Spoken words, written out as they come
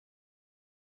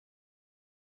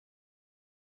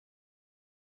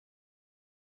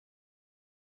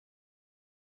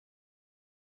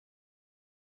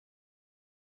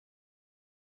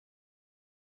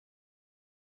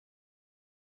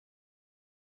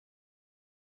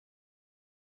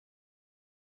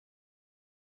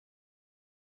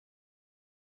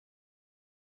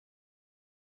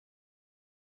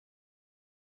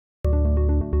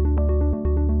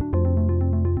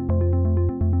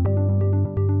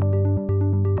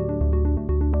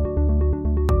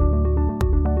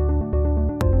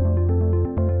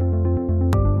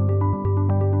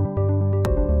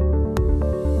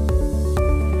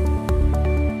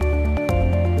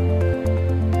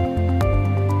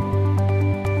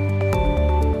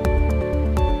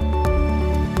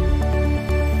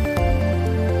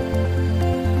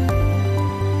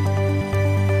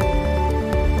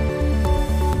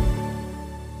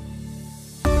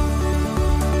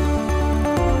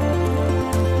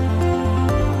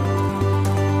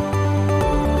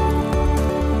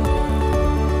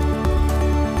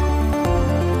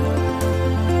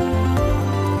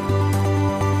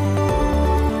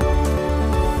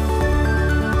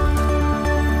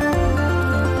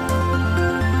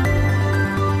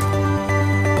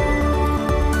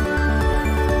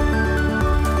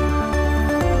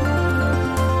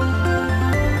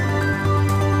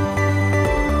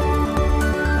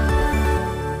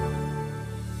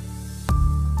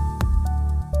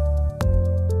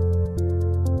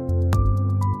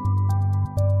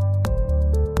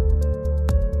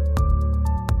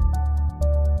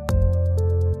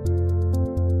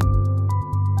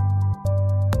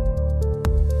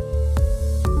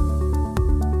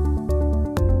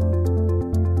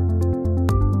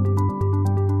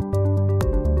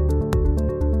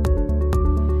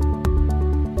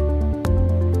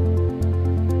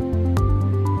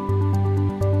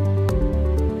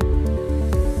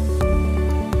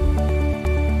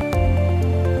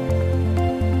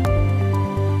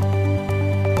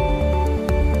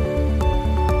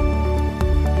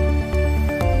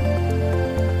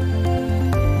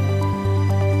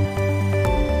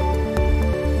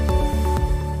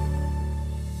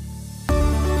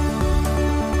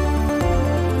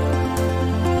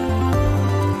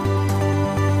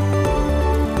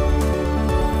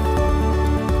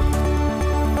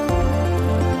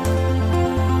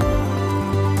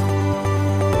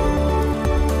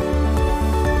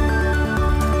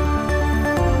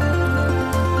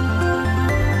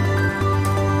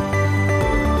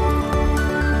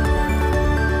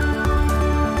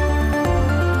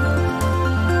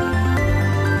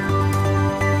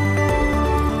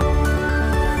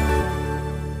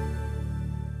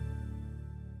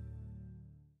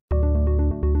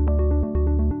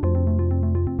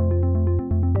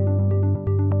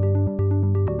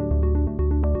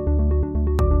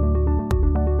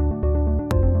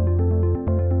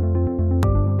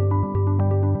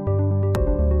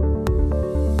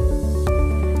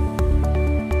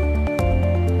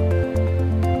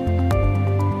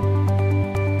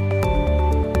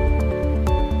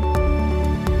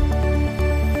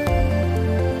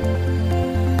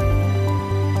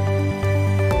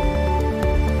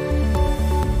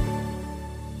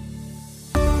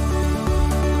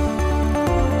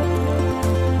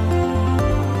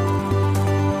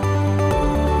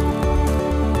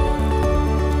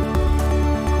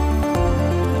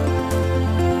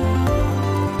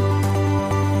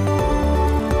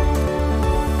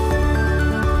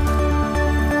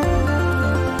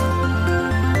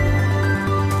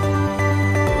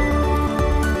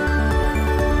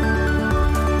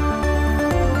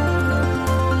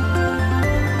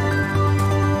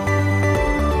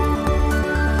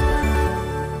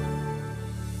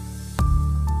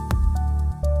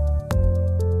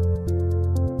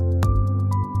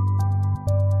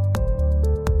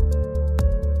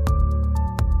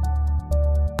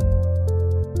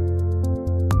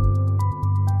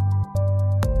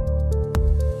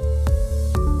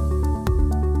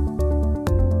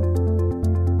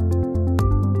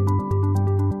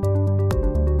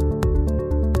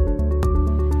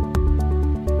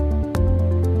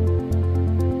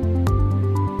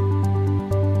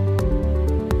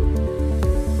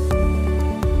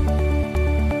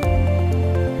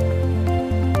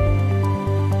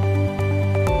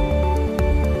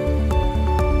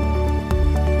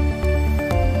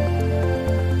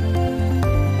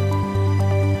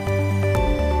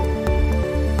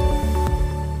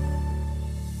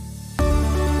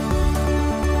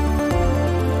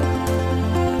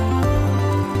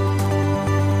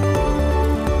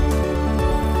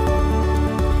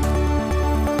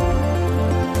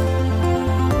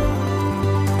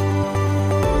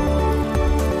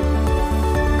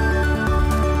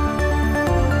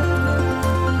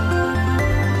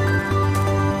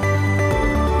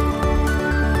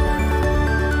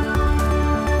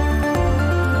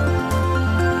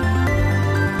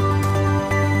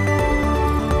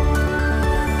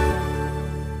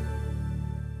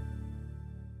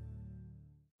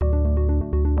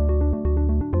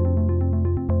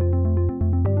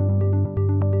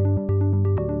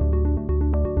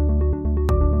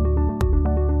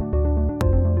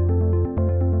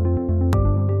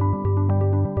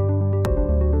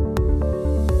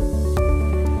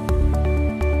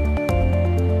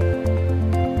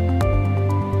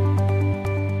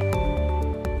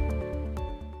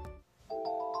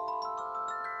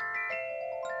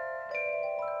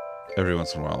Every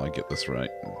once in a while I get this right.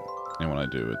 And when I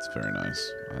do, it's very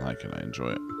nice. I like it, I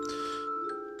enjoy it.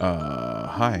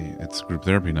 Hi, it's group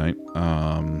therapy night.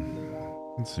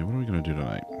 Let's see, what are we gonna do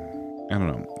tonight? I don't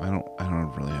know. I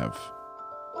don't really have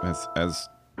as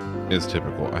is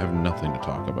typical, I have nothing to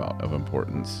talk about of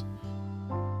importance.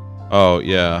 Oh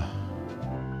yeah.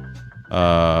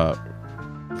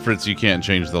 Fritz, you can't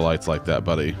change the lights like that,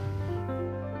 buddy.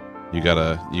 You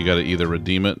gotta either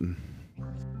redeem it.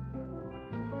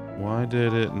 Why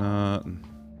did it not?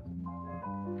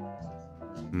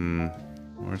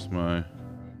 Where's my...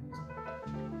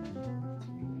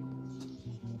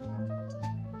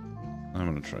 I'm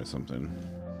gonna try something.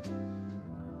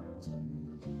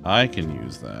 I can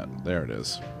use that. There it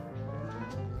is.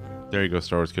 There you go,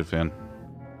 Star Wars Kid fan.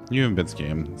 You haven't been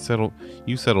scammed.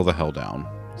 You settle the hell down.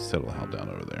 Settle the hell down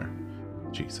over there.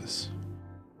 Jesus.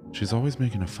 She's always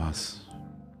making a fuss.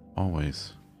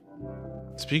 Always.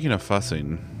 Speaking of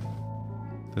fussing,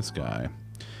 this guy,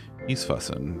 he's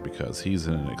fussing because he's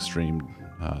in an extreme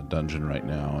dungeon right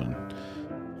now, and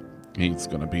he's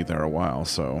gonna be there a while,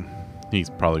 so he's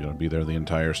probably gonna be there the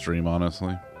entire stream,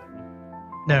 honestly.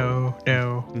 No.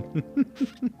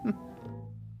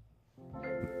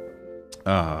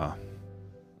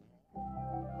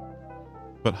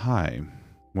 But hi.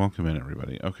 Welcome in,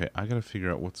 everybody. Okay, I gotta figure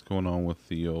out what's going on with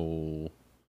the old...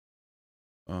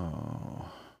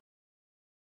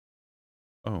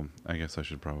 Oh, I guess I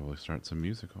should probably start some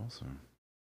music also.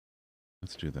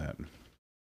 Let's do that.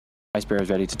 Ice Bear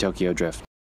is ready to Tokyo Drift.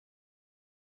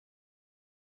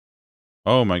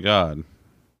 Oh my god.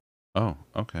 Oh,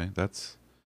 okay, that's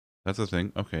a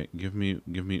thing. Okay, give me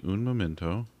un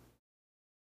momento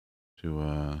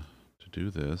to do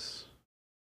this.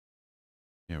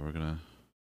 Yeah, we're gonna...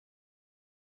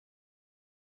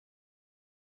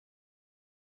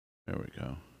 There we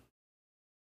go.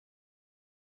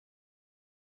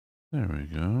 There we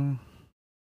go. I'm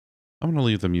gonna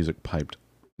leave the music piped,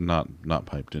 not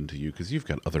piped into you, because you've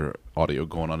got other audio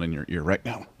going on in your ear right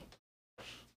now.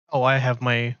 Oh, I have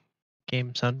my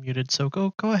game sound muted, so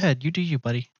go ahead. You do you,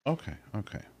 buddy. Okay.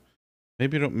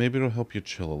 Maybe it'll help you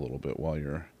chill a little bit while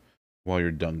you're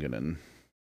dungeoning.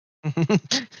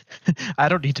 I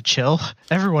don't need to chill.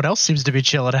 Everyone else seems to be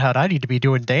chilling out. I need to be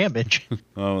doing damage.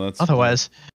 Oh, that's otherwise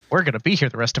we're gonna be here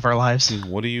the rest of our lives.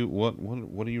 What are you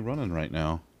running right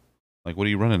now? Like, what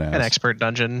are you running as? An expert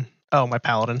dungeon. Oh, my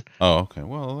paladin. Oh, okay.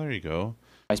 Well, there you go.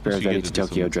 Ice Bear is ready to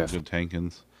Tokyo Drift. Good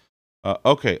tankins.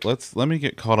 Okay, let me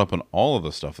get caught up on all of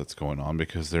the stuff that's going on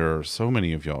because there are so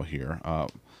many of y'all here.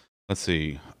 Let's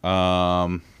see.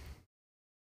 Karen,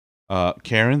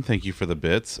 thank you for the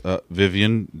bits.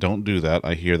 Vivian, don't do that.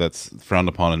 I hear that's frowned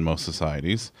upon in most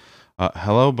societies.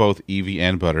 Hello, both Evie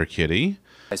and Butter Kitty.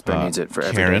 Ice Bear needs it for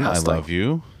everyday Karen, hustling. I love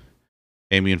you.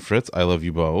 Amy and Fritz, I love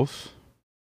you both.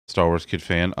 Star Wars Kid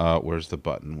fan, where's the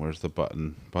button? Where's the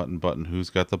button? Button. Who's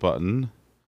got the button?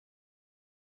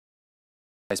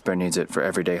 Ice Bear needs it for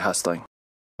everyday hustling.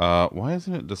 Why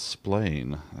isn't it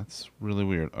displaying? That's really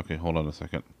weird. Okay, hold on a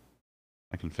second.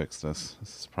 I can fix this.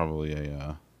 This is probably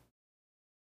a,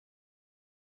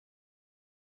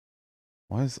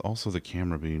 Why is also the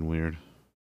camera being weird?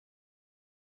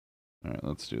 Alright,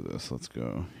 let's do this. Let's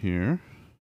go here.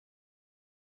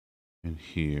 And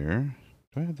here.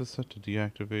 Do I have this set to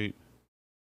deactivate?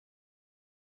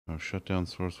 Oh, shut down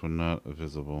source when not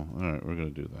visible. Alright, we're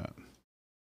going to do that.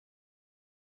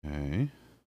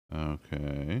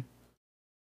 Okay.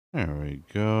 There we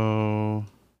go.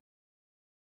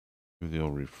 Give the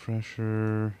old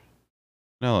refresher.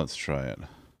 Now let's try it.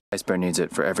 Ice Bear needs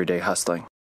it for everyday hustling.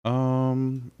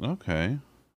 Okay.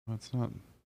 That's not...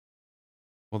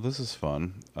 Well, this is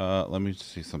fun. Let me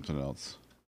see something else.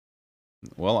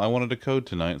 Well, I wanted a code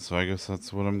tonight, so I guess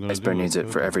that's what I'm going to do. Ice Bear needs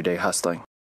it for everyday hustling.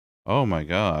 Oh my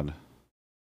god.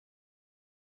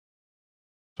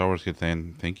 Star Wars Kid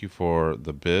fan, thank you for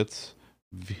the bits.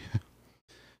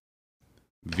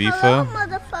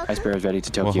 Vifa. Ice Bear is ready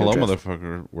to Tokyo Well, hello, Drift.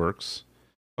 motherfucker works.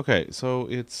 Okay, so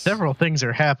it's... Several things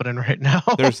are happening right now.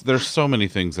 there's so many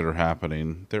things that are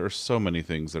happening. There are so many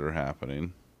things that are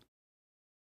happening.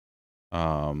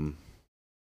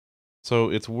 So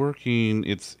it's working.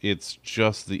 It's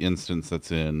just the instance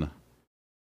that's in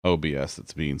OBS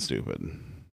that's being stupid.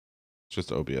 It's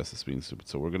just OBS that's being stupid.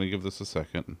 So we're gonna give this a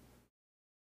second.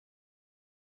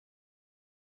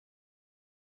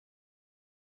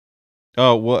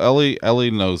 Oh well,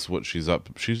 Ellie knows what she's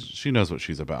up. She knows what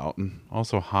she's about.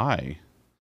 Also, hi.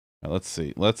 Right, let's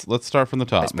see. Let's start from the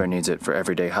top. Ice Bear needs it for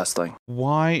everyday hustling.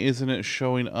 Why isn't it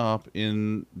showing up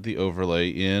in the overlay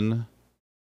in...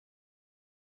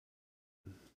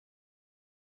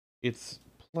 It's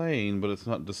playing, but it's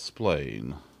not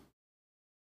displaying.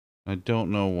 I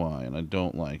don't know why, and I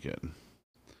don't like it.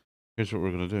 Here's what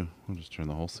we're going to do. We'll just turn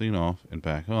the whole scene off and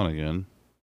back on again.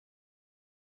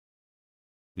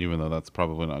 Even though that's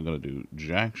probably not going to do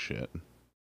jack shit.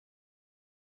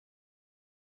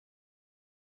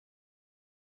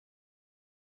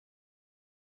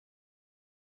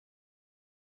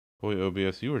 Boy,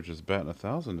 OBS, you were just batting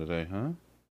 1,000 today, huh?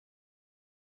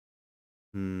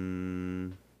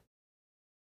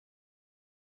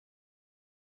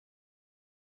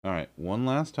 Alright, one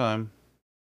last time.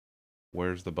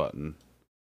 Where's the button?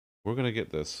 We're gonna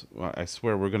get this. I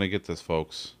swear we're gonna get this,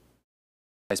 folks.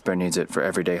 Ice Bear needs it for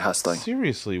everyday hustling.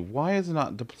 Seriously, why is it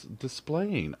not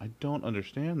displaying? I don't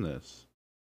understand this.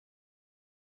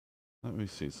 Let me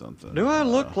see something. Do I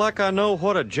look like I know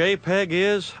what a JPEG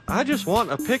is? I just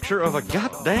want a picture of a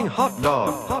goddamn hot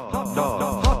dog. Hot dog.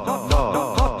 Hot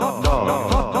dog. Hot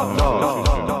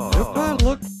dog. Do I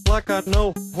look like I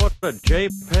know what a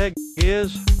JPEG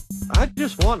is? I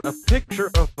just want a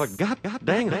picture of a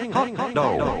goddamn hot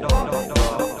dog.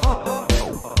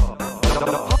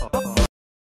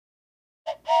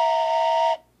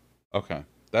 Okay,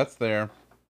 that's there.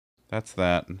 That's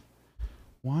that.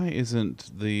 Why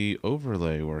isn't the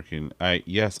overlay working?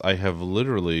 Yes, I have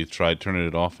literally tried turning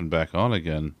it off and back on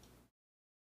again.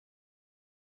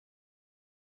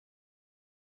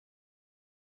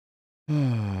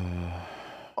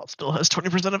 Well, it still has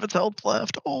 20% of its health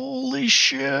left. Holy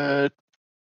shit.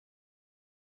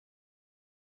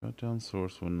 Shut down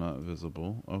source when not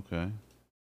visible. Okay.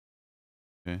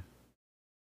 Okay.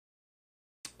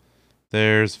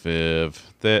 There's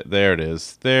Viv. There it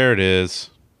is. There it is.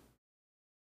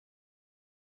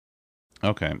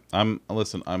 Okay.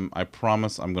 Listen, I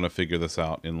promise I'm gonna figure this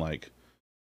out in like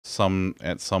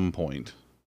at some point.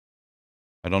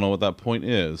 I don't know what that point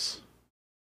is,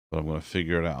 but I'm gonna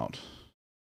figure it out.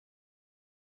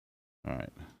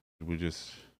 Alright. Did we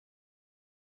just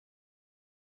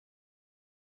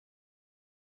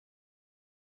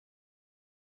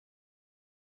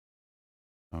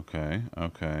Okay,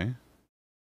 okay.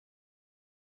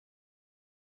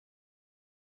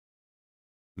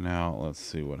 Now let's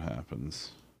see what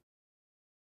happens.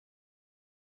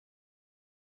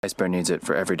 Ice Bear needs it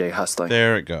for everyday hustling.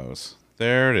 There it goes.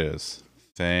 There it is.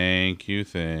 Thank you,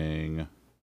 thing.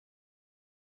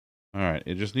 Alright,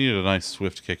 it just needed a nice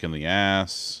swift kick in the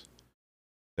ass.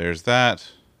 There's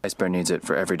that. Ice Bear needs it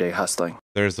for everyday hustling.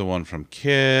 There's the one from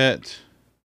Kit.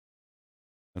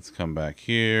 Let's come back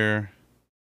here.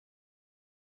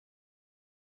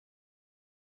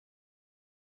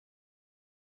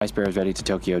 Ice Bear is ready to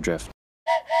Tokyo Drift.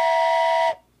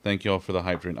 Thank you all for the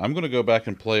hype train. I'm going to go back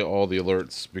and play all the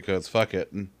alerts because fuck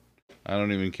it. I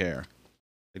don't even care.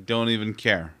 I don't even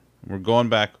care. We're going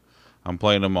back. I'm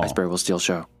playing them all. Ice Bear will still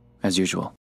show, as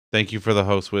usual. Thank you for the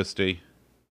host, Wisty.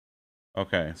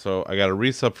 Okay, so I got a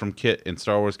resub from Kit and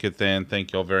Star Wars Kid Fan.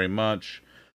 Thank y'all very much.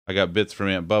 I got bits from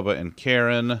Aunt Bubba and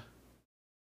Karen.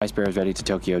 Ice Bear is ready to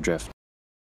Tokyo Drift.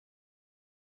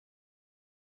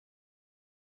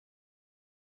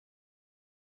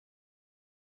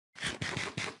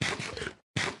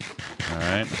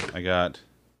 Alright, I got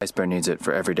Ice Bear needs it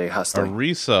for everyday a hustling.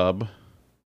 resub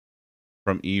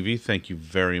from Evie. Thank you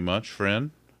very much,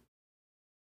 friend.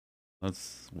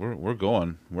 We're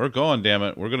going. We're going, damn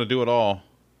it. We're gonna do it all.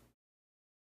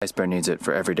 Ice Bear needs it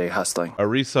for everyday hustling. A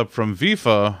resub from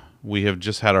Vifa. We have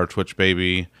just had our Twitch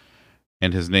baby,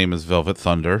 and his name is Velvet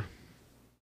Thunder.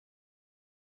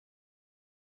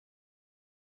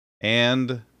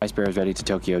 And Ice Bear is ready to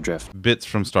Tokyo Drift. bits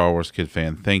from Star Wars Kid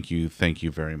Fan. Thank you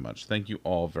very much. Thank you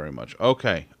all very much.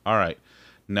 Okay, all right.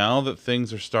 Now that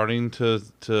things are starting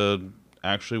to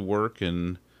actually work,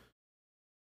 and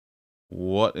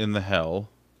what in the hell?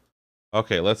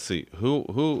 Okay, let's see. Who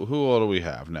all do we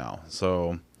have now?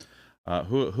 So,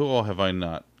 who all have I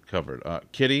not covered?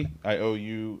 Kitty, I owe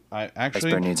you. Ice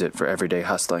Bear needs it for everyday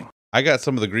hustling. I got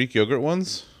some of the Greek yogurt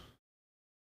ones.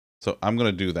 So I'm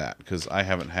going to do that because I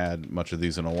haven't had much of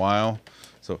these in a while.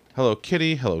 So hello,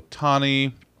 Kitty. Hello,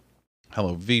 Tawny.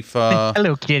 Hello, Vifa.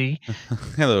 Hello, Kitty.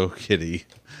 Hello, Kitty.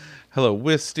 Hello,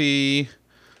 Wisty.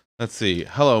 Let's see.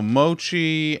 Hello,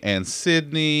 Mochi and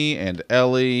Sydney and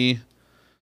Ellie.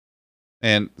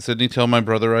 And Sydney, tell my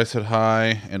brother I said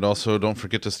hi. And also don't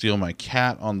forget to steal my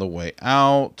cat on the way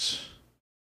out.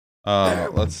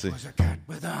 Let's see. Was a cat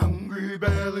with a hungry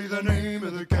belly. The name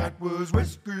of the cat was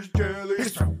Whiskers Jelly.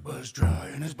 His throat was dry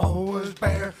and his bowl was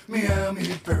bare. Meow, me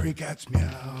furry cats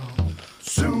meow.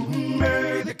 Soon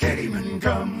may the kittyman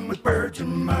come with birds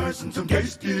and mice and some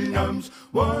tasty nums.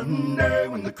 One day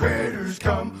when the critters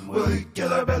come, we'll eat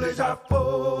till our bellies are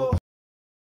full.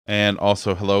 And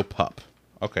also hello, Pup.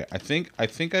 Okay, I think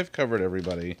I've covered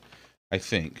everybody. I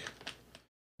think.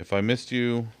 If I missed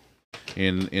you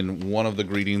in one of the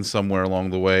greetings somewhere along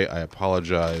the way, I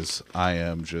apologize. I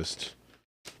am just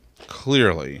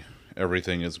clearly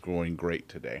everything is going great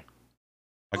today.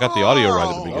 I got the audio right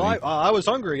at the beginning. Well, I was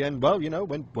hungry, and well, you know,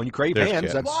 when you crave There's hands,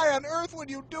 Cat. that's... Why on earth would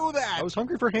you do that? I was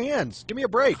hungry for hands. Give me a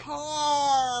break.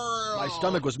 Carl! My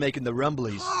stomach was making the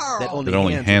rumblies that Carl!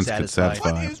 only, hands could could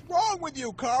satisfy. What is wrong with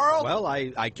you, Carl? Well,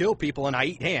 I kill people and I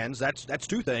eat hands. That's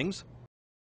two things.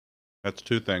 That's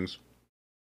two things.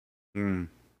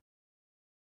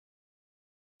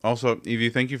 Also, Evie,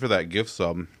 thank you for that gift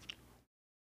sub.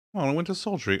 Oh, I went to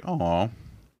Sultry. Aw.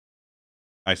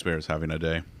 Ice Bear is having a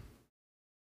day.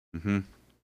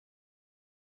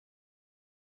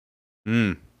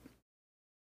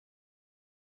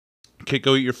 Kate,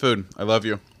 go eat your food. I love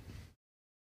you.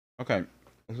 Okay.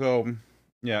 So,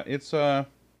 yeah, it's, clearly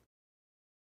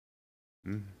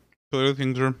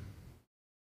things are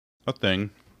a thing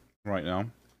right now.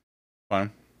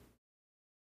 Fine.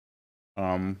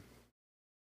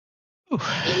 Ooh.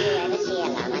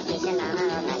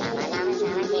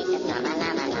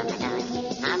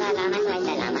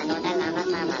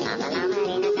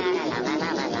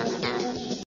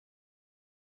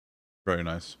 Very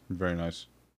nice. Very nice.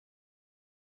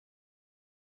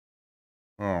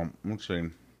 Let's see.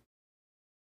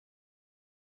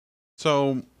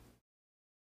 So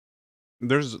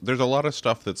there's a lot of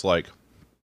stuff that's like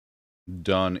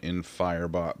done in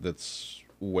Firebot that's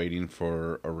waiting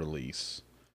for a release.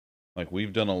 Like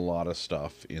we've done a lot of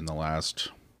stuff in the last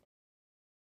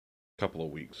couple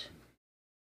of weeks.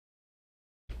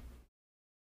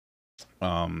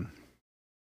 I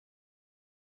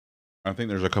think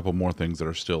there's a couple more things that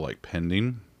are still like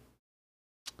pending.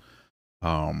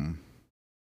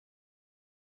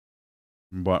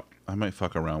 But I might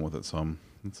fuck around with it some.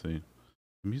 Let's see.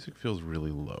 The music feels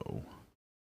really low.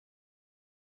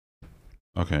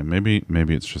 Okay, maybe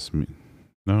it's just me.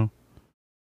 No?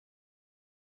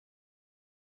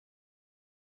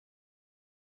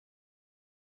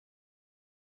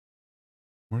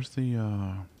 Where's the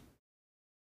All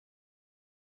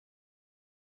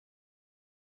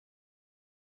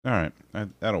right,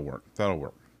 that'll work. That'll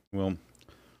work. Well,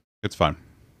 it's fine.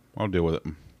 I'll deal with it.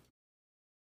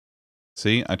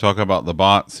 See, I talk about the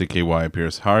bot. CKY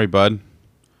appears. Howdy, bud.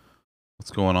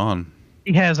 What's going on?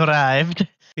 He has arrived.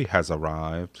 He has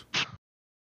arrived.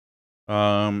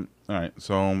 All right.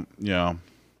 So yeah.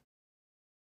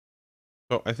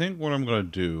 So I think what I'm gonna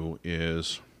do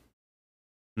is,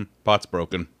 bot's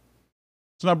broken.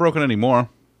 It's not broken anymore.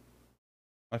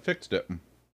 I fixed it.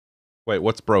 Wait,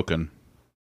 what's broken?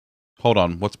 Hold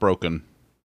on, what's broken?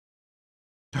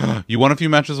 You won a few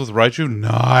matches with Raichu?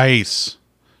 Nice!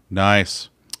 Nice.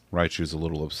 Raichu's a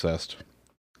little obsessed.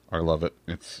 I love it.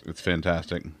 It's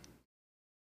fantastic.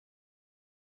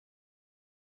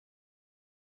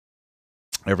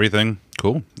 Everything?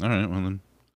 Cool. Alright, well then.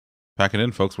 Pack it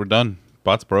in, folks. We're done.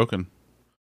 Bot's broken.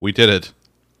 We did it.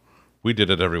 We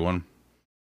did it, everyone.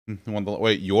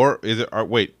 Wait,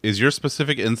 wait, is your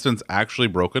specific instance actually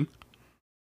broken?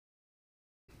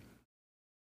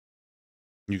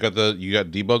 You got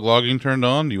debug logging turned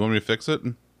on? Do you want me to fix it?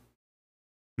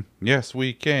 Yes,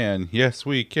 we can. Yes,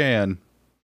 we can.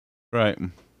 Right.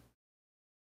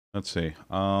 Let's see.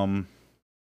 I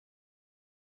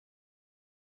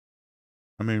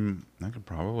mean, I could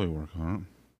probably work on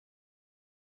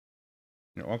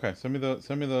it. Yeah, okay, send me the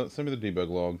debug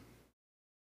log.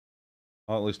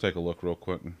 I'll at least take a look real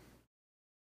quick.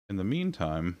 In the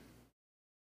meantime,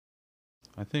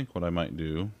 I think what I might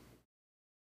do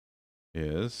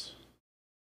is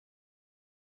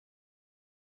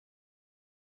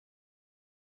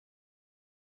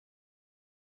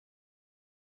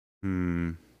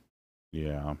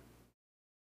yeah.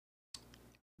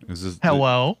 Is this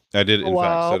Hello? I did in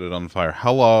fact set it on fire.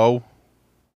 Hello.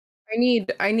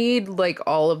 I need like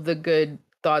all of the good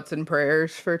thoughts and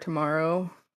prayers for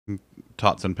tomorrow.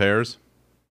 Tots and pears.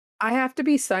 I have to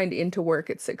be signed into work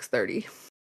at 6:30.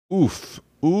 Oof.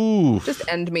 Oof. Just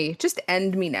end me. Just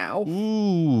end me now.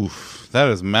 Oof. That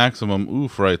is maximum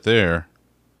oof right there.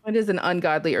 It is an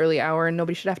ungodly early hour, and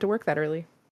nobody should have to work that early.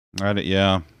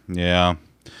 Yeah.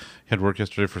 Had work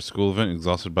yesterday for a school event,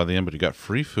 exhausted by the end, but you got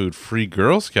free food, free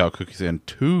Girl Scout cookies, and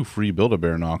 2 free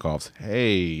Build-A-Bear knockoffs.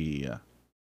 Hey.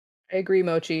 I agree,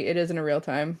 Mochi. It isn't a real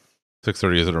time.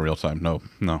 6:30 isn't a real time. No.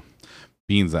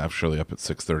 Bean's actually up at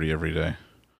 6:30 every day.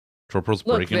 Tropo's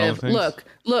breaking all the things.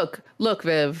 Look,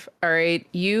 Viv. All right,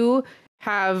 you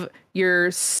have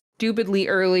your stupidly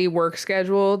early work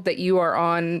schedule that you are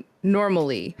on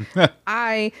normally.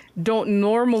 I don't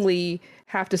normally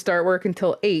have to start work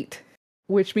until 8,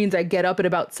 which means I get up at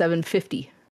about 7:50.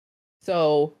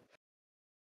 So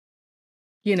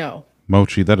you know.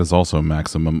 Mochi, that is also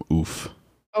maximum oof.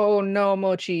 Oh no,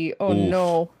 Mochi. Oh Oof.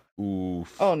 no.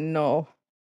 Oof. Oh no.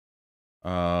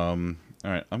 All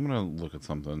right, I'm gonna look at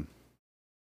something.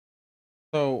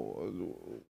 So,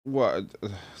 what?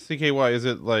 CKY, is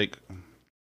it like?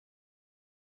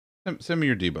 Send me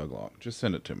your debug log. Just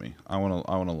send it to me. I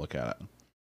wanna look at it.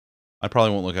 I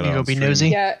probably won't look at You it go on be stream. nosy?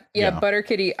 Yeah, Butter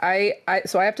Kitty.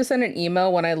 So I have to send an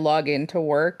email when I log into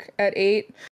work at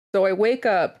 8. So I wake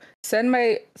up, send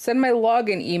my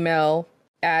login email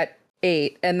at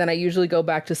 8, and then I usually go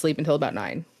back to sleep until about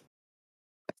 9.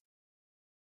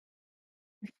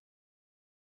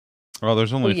 Oh,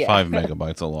 there's only yeah. 5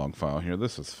 megabytes of log file here.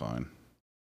 This is fine.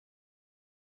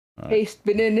 All right. Paste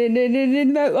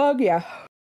in that log, yeah.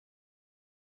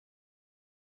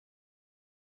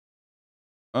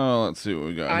 Oh, let's see what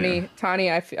we got here. Tani,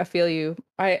 I feel you.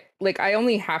 I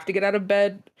only have to get out of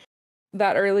bed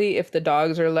that early if the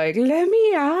dogs are like, let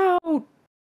me out.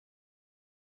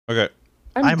 Okay.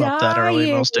 I'm up that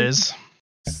early most days.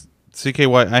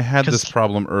 CKY, I had this 'Cause-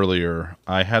 problem earlier.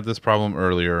 I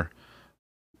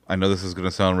know this is going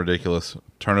to sound ridiculous.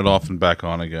 Turn it off and back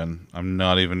on again. I'm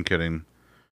not even kidding.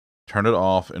 Turn it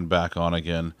off and back on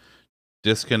again.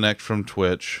 Disconnect from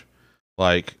Twitch.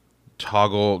 Like,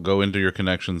 go into your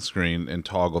connection screen and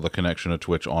toggle the connection to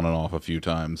Twitch on and off a few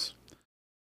times.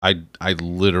 I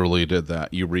literally did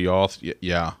that. You re-auth?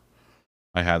 Yeah.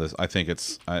 I had this. I think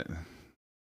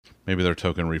maybe their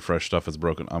token refresh stuff is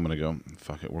broken. I'm going to go.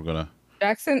 Fuck it. We're going to.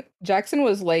 Jackson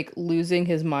was like losing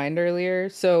his mind earlier.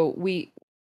 So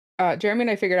Jeremy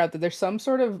and I figured out that there's some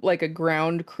sort of like a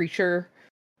ground creature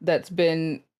that's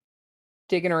been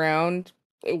digging around.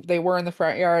 They were in the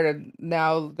front yard and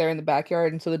now they're in the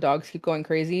backyard, and so the dogs keep going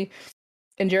crazy.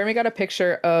 And Jeremy got a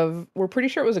picture of, we're pretty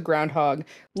sure it was a groundhog,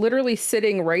 literally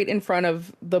sitting right in front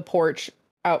of the porch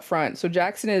out front. So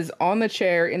Jackson is on the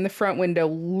chair in the front window,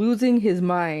 losing his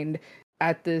mind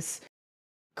at this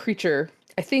creature.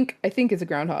 I think it's a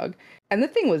groundhog. And the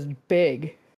thing was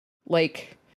big.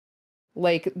 Like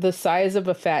the size of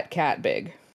a fat cat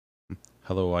big.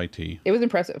 Hello, IT. It was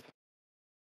impressive.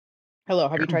 Hello,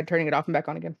 have you tried turning it off and back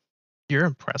on again? You're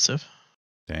impressive.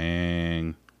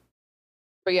 Dang.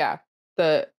 But yeah,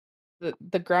 the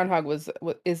groundhog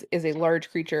is a large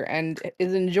creature and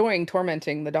is enjoying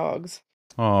tormenting the dogs.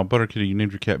 Oh, Butterkitty, you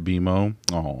named your cat BMO.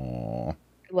 Oh.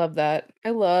 I love that.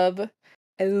 I love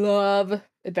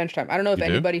Adventure Time. I don't know if You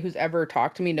do? anybody who's ever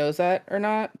talked to me knows that or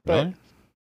not, but Really?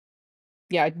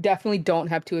 yeah, I definitely don't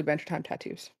have 2 Adventure Time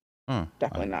tattoos. Oh,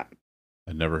 Definitely not.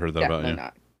 I'd never heard that about Definitely you.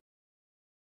 not.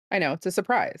 I know, it's a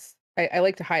surprise. I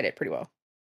like to hide it pretty well.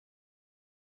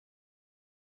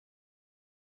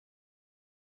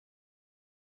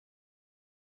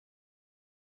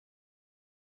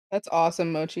 That's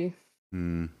awesome, Mochi.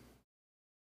 Hmm.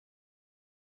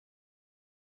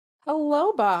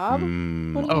 Hello, Bob. What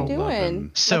are you doing?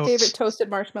 11. So- My favorite toasted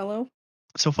marshmallow.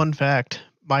 So fun fact,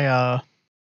 my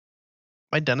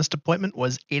dentist appointment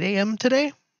was 8 a.m.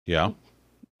 today. Yeah.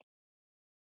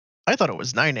 I thought it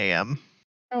was 9 a.m.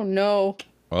 Oh no.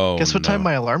 Oh, Guess what time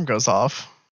my alarm goes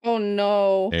off? Oh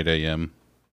no. 8 a.m.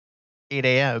 8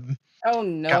 a.m. Oh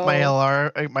no. Got my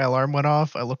alarm. My alarm went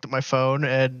off. I looked at my phone,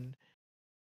 and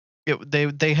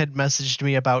they had messaged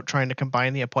me about trying to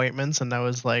combine the appointments, and I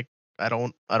was like, I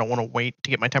don't want to wait to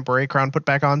get my temporary crown put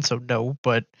back on, so no.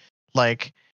 But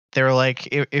like, they were like,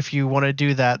 if you want to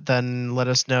do that, then let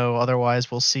us know.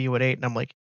 Otherwise, we'll see you at 8. And I'm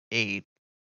like, 8.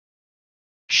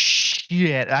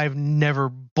 Shit, I've never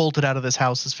bolted out of this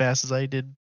house as fast as I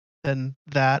did than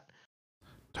that.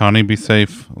 Tawny, be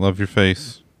safe. Love your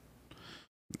face.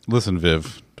 Listen,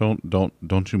 Viv,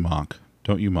 don't you mock.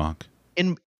 Don't you mock.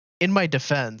 In my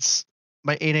defense,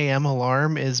 my 8 a.m.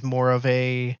 alarm is more of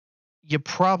a, you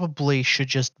probably should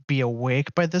just be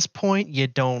awake by this point. You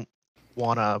don't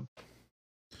want to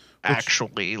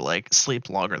actually like sleep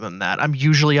longer than that. I'm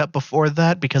usually up before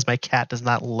that because my cat does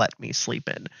not let me sleep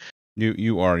in.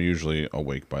 You are usually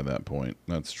awake by that point.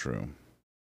 That's true.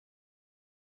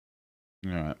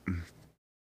 All right.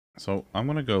 So I'm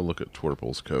going to go look at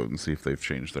Twerple's code and see if they've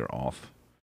changed their auth.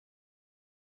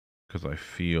 Because I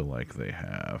feel like they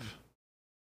have.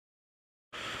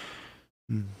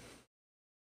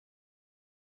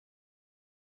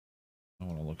 I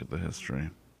want to look at the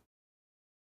history.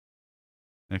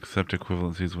 Accept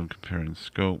equivalencies when comparing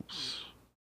scopes.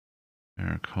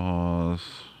 Error cause.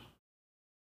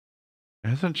 It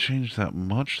hasn't changed that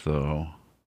much, though.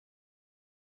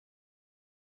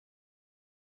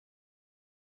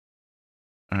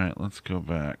 Alright, let's go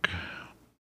back.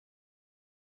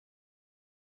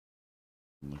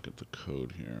 Look at the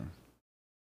code here.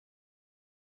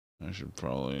 I should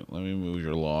probably... Let me move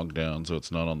your log down so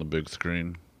it's not on the big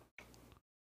screen.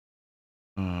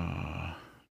 Oh,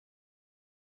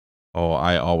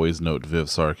 I always note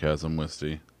Viv's sarcasm,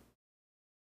 Wisty.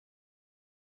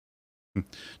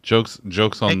 Jokes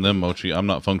on them, Mochi. I'm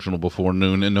not functional before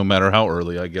noon, and no matter how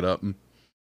early I get up.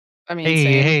 I mean, Hey,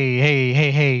 same.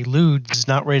 hey, Lude's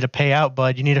not ready to pay out,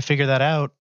 bud. You need to figure that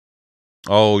out.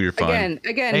 Oh, you're fine.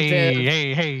 Again, Hey,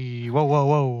 Viv. hey,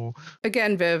 whoa.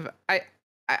 Again, Viv, I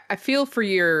feel for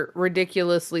your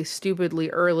ridiculously, stupidly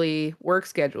early work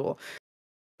schedule,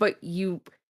 but you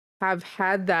have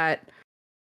had that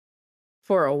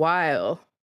for a while.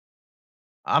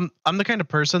 I'm the kind of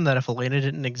person that if Elena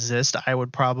didn't exist, I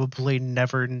would probably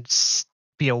never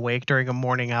be awake during a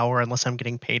morning hour unless I'm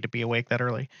getting paid to be awake that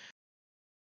early.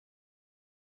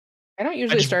 I don't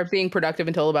usually start being productive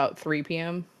until about 3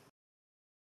 p.m.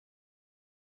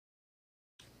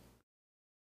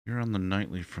 You're on the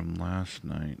nightly from last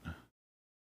night.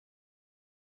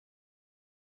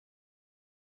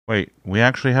 Wait, we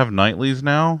actually have nightlies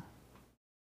now?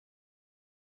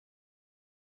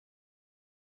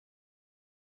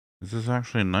 Is this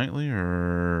actually a nightly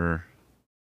or...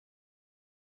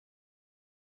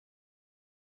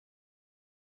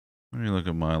 Let me look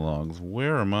at my logs.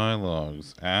 Where are my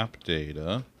logs? App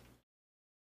data.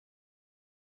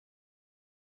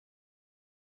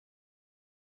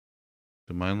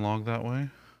 Did mine log that way?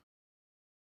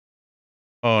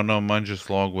 Oh no, mine just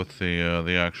log with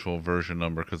the actual version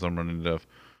number because I'm running dev.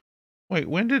 Wait,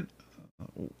 when did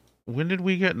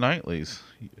we get nightlies?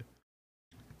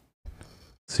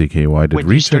 CKY did when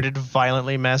you started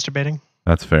violently masturbating?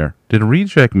 That's fair. Did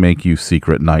Reject make you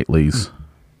secret nightlies?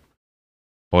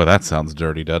 Boy, that sounds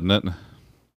dirty, doesn't it?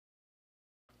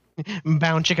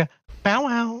 Bow chicka, bow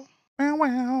wow. Bow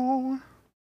wow.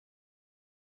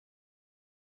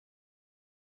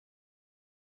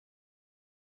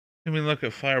 Let me look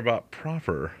at Firebot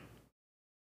proper.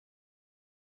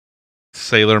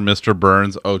 Sailor Mr.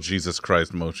 Burns. Oh, Jesus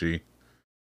Christ, Mochi.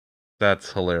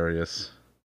 That's hilarious.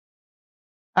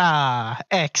 Ah,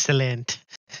 excellent.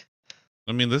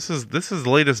 I mean, this is the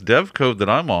latest dev code that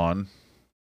I'm on.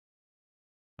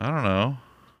 I don't know.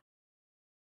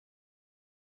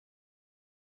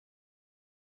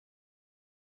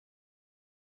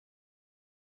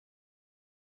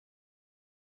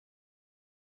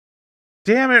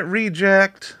 Damn it,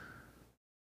 Reject.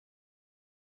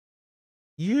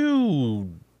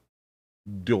 You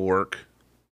dork.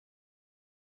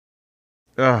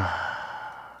 Ugh.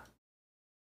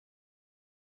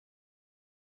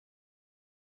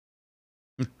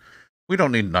 We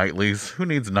don't need nightlies. Who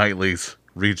needs nightlies?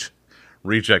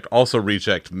 Reject. Also,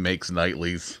 Reject makes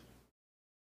nightlies.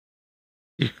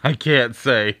 I can't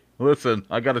say. Listen,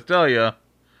 I gotta tell you.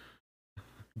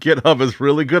 GitHub is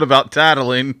really good about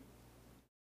tattling.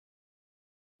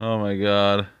 Oh my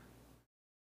god.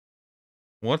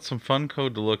 What's some fun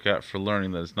code to look at for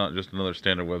learning that it's not just another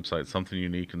standard website, something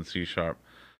unique in C#?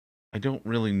 I don't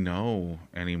really know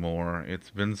anymore.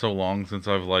 It's been so long since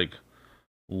I've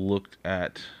looked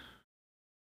at...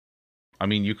 I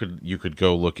mean, you could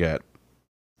go look at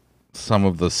some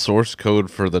of the source code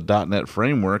for the .NET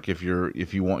framework if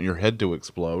you want your head to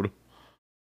explode.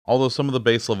 Although some of the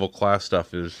base level class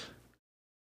stuff is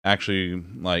actually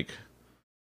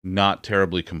not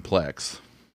terribly complex.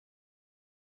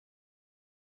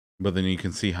 But then you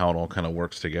can see how it all kind of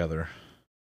works together.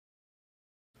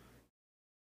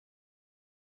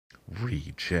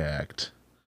 Reject.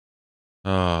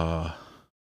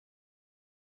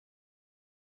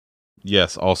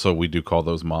 Yes, also we do call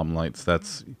those mom lights.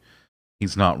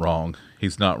 He's not wrong.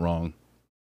 He's not wrong.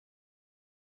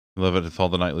 Love it if all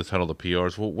the nightlies had all the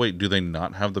PRs. Well, wait, do they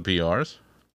not have the PRs?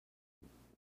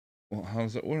 Well, how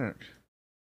does it work?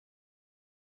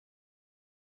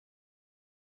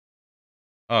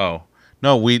 Oh.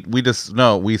 No, we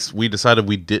decided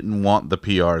we didn't want the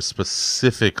PRs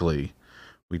specifically.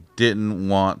 We didn't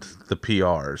want the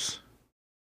PRs.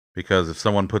 Because if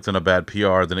someone puts in a bad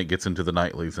PR, then it gets into the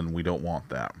nightlies, and we don't want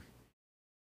that.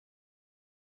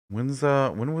 When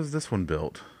was this one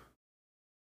built?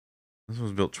 This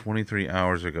was built 23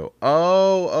 hours ago.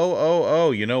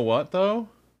 Oh, you know what, though?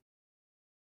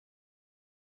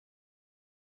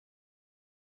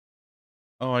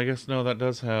 Oh, I guess, no, that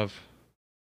does have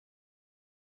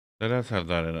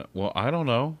that in it. Well, I don't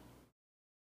know.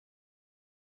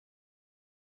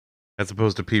 As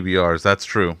opposed to PBRs. That's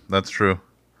true. That's true.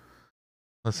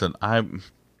 Listen,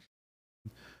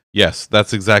 yes,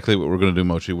 that's exactly what we're gonna do,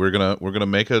 Mochi. We're gonna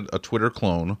make a Twitter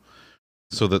clone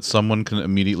so that someone can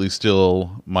immediately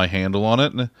steal my handle on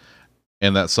it,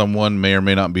 and that someone may or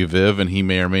may not be Viv, and he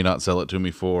may or may not sell it to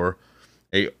me for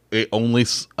a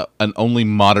an only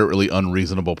moderately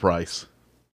unreasonable price.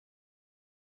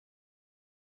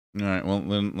 All right, well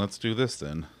then let's do this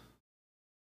then.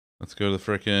 Let's go to the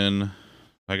frickin'.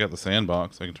 I got the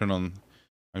sandbox. I can run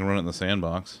it in the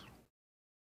sandbox.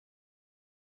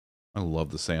 I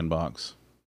love the sandbox.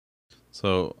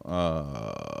 So,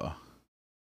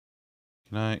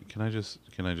 can I just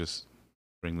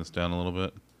bring this down a little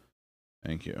bit?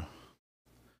 Thank you.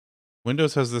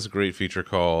 Windows has this great feature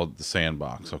called the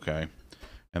sandbox, okay?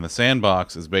 And the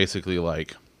sandbox is basically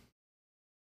like,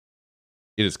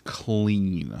 it is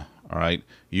clean, all right?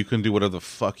 You can do whatever the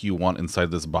fuck you want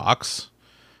inside this box,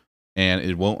 and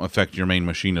it won't affect your main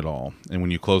machine at all. And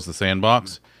when you close the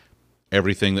sandbox,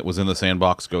 everything that was in the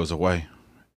sandbox goes away.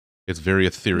 It's very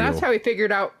ethereal. That's how we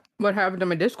figured out what happened to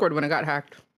my Discord when it got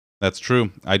hacked. That's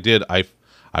true. I did. I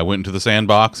went into the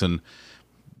sandbox and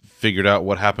figured out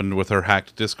what happened with her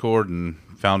hacked Discord and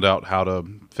found out how to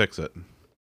fix it.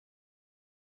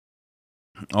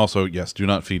 Also, yes, do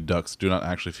not feed ducks. Do not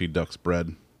actually feed ducks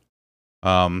bread.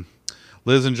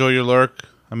 Liz, enjoy your lurk.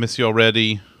 I miss you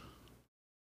already.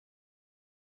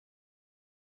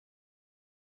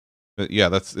 But yeah,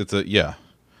 it's a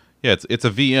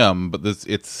VM, but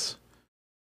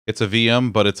it's a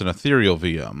VM, but it's an ethereal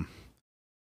VM.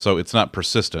 So it's not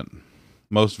persistent.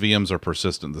 Most VMs are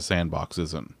persistent. The sandbox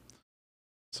isn't.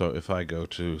 So if I go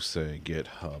to, say,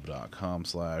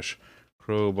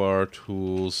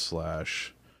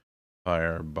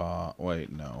 github.com/crowbar/tools/firebot.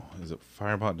 Wait, no. Is it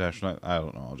firebot-night? I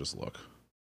don't know. I'll just look.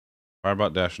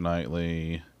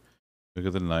 Firebot-nightly. Look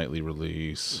at the nightly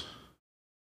release.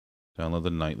 Download the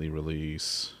nightly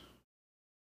release.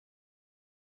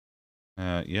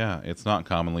 Yeah, it's not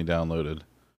commonly downloaded.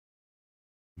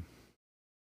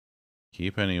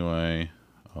 Keep anyway.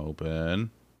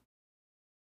 Open.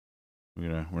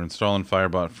 We're installing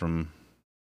Firebot from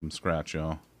scratch,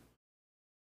 y'all.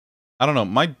 I don't know.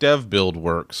 My dev build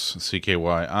works,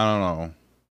 CKY. I don't know.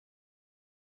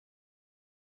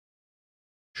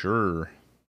 Sure.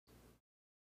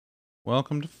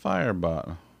 Welcome to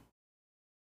Firebot.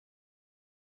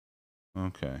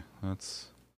 Okay, let's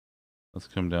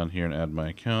come down here and add my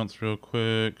accounts real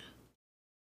quick.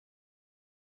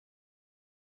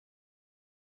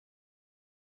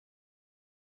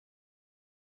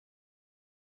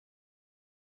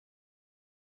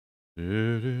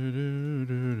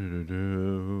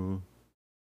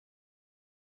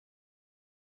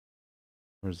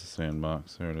 Where's the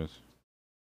sandbox? There it is.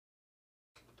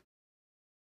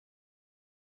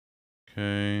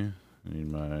 Okay, I need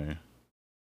my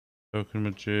token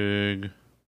majig.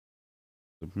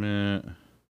 Submit.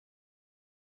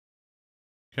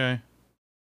 Okay.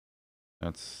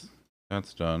 That's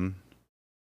done.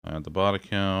 Add the bot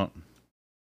account.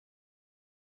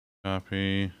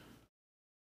 Copy.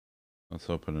 Let's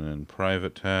open it in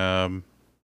private tab.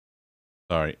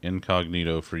 Sorry,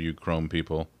 incognito for you Chrome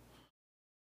people.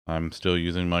 I'm still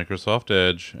using Microsoft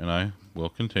Edge, and I will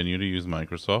continue to use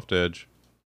Microsoft Edge.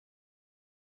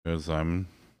 Because I'm...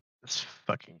 This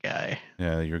fucking guy.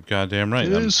 Yeah, you're goddamn right.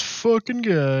 This fucking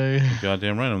guy. You're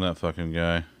goddamn right, I'm that fucking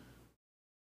guy.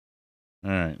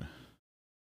 Alright.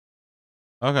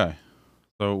 Okay.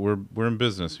 So we're in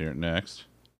business here. Next.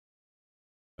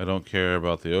 I don't care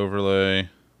about the overlay.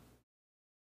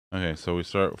 Okay, so we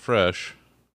start fresh.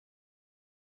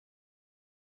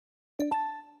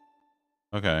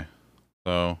 Okay.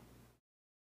 So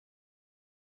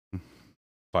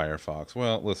Firefox.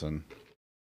 Well, listen.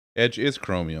 Edge is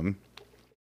Chromium,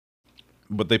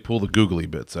 but they pull the googly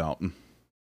bits out.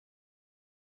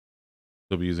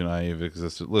 They'll be using IE if it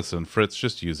existed. Listen, Fritz,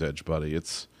 just use Edge, buddy.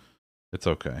 It's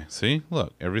okay. See?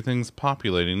 Look, everything's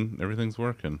populating, everything's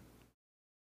working.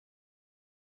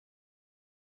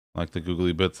 Like the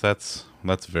googly bits, that's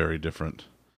very different.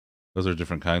 Those are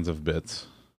different kinds of bits.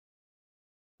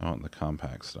 I want the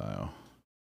compact style.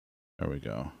 There we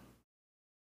go.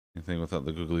 Anything without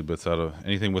the googly bits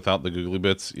anything without the googly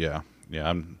bits? Yeah. Yeah,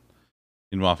 I'm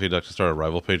in Mafia Duck to start a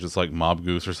rival page. It's like Mob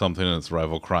Goose or something, and it's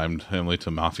rival crime family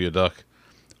to Mafia Duck.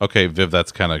 Okay, Viv,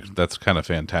 that's kind of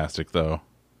fantastic though.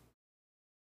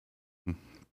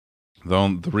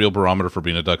 The real barometer for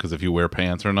being a duck is if you wear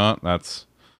pants or not. That's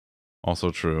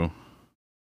also true.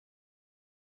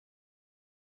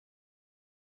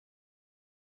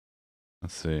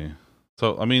 Let's see.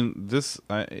 So, I mean,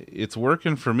 it's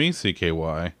working for me,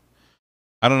 CKY.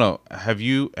 I don't know. Have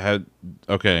you had...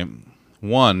 Okay.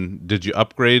 One, did you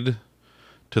upgrade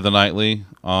to the nightly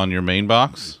on your main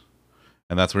box?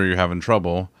 And that's where you're having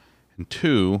trouble. And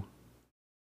two,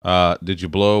 did you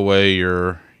blow away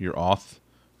your auth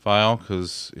file?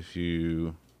 Because if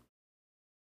you...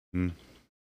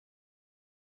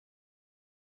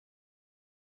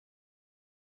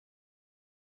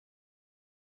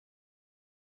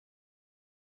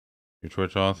 Your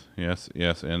Twitch off? Yes,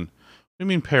 yes. And what do you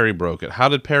mean Perry broke it? How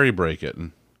did Perry break it?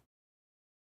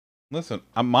 Listen,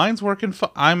 mine's working.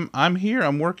 I'm here.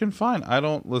 I'm working fine. I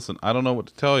don't listen. I don't know what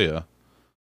to tell you.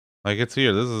 Like it's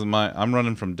here. This is my. I'm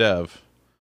running from dev.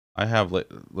 I have.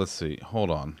 Let's see.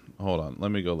 Hold on. Let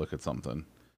me go look at something.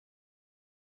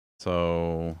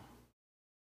 So,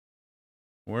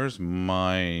 where's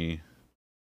my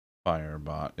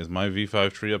Firebot? Is my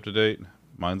V5 tree up to date?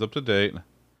 Mine's up to date.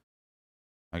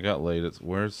 I got late.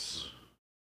 Where's?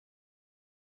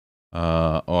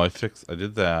 Oh, I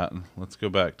did that. Let's go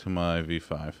back to my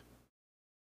V5.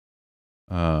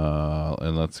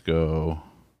 And let's go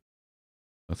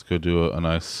do a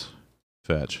nice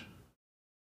fetch.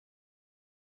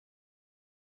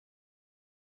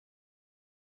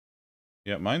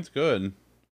 Yeah, mine's good.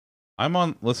 I'm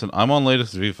on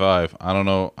latest V5. I don't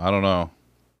know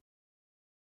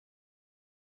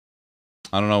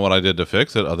what I did to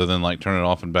fix it other than like turn it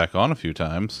off and back on a few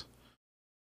times.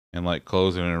 And like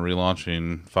closing and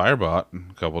relaunching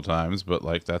Firebot a couple times, but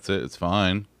like that's it. It's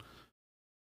fine.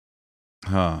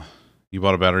 Huh. You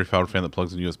bought a battery-powered fan that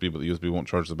plugs in USB, but the USB won't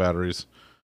charge the batteries.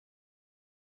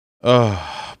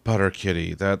 Oh, Butter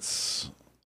Kitty. That's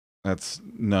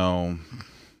no,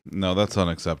 that's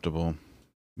unacceptable.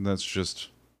 That's just,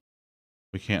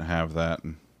 we can't have that.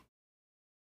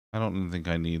 I don't think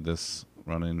I need this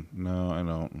running. No, I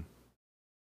don't.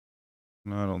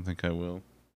 No, I don't think I will.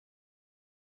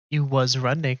 You was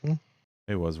running.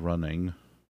 It was running.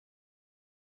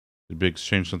 Did Biggs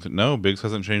change something? No, Biggs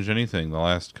hasn't changed anything. The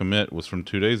last commit was from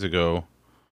 2 days ago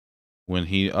when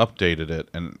he updated it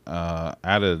and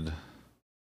added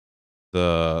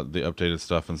the updated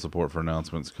stuff and support for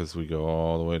announcements, because we go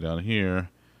all the way down here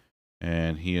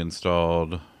and he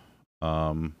installed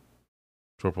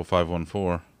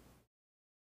 514.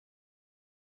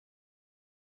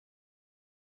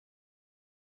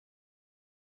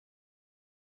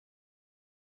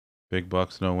 Big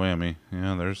bucks, no whammy.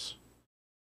 Yeah, there's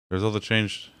all the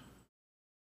changed.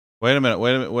 Wait a minute.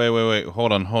 Wait.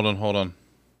 Hold on.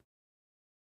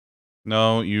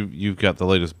 No, you've got the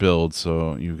latest build,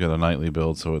 so you've got a nightly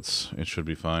build, so it should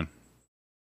be fine.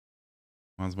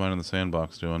 How's mine in the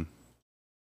sandbox doing?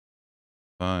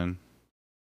 Fine.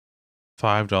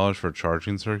 $5 for a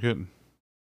charging circuit?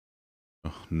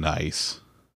 Oh, nice.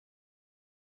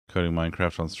 Coding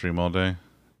Minecraft on stream all day?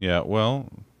 Yeah, well,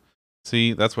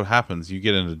 see, that's what happens. You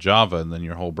get into Java and then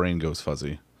your whole brain goes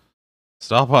fuzzy.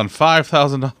 Stop on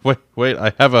 $5,000. Wait,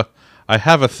 I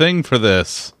have a thing for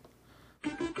this.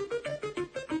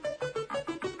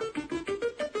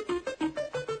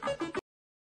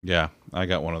 Yeah, I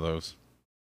got one of those.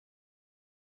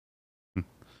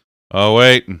 Oh,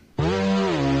 wait.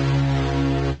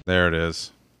 There it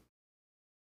is.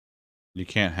 You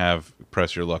can't have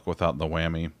press your luck without the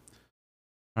whammy.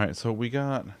 All right, so we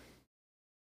got...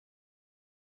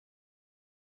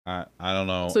 I don't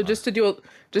know. So just to do a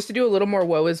little more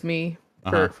woe is me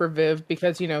for Viv,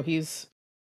 because he's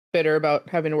bitter about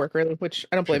having to work early, which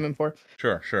I don't blame him for.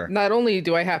 Sure. Not only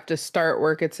do I have to start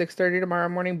work at 6:30 tomorrow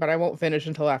morning, but I won't finish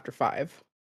until after 5.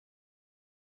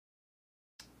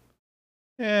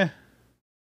 Yeah.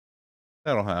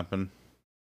 That'll happen.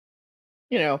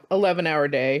 11-hour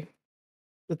day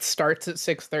that starts at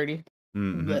 6:30.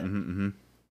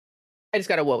 I just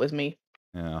got a woe is me.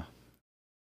 Yeah.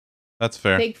 That's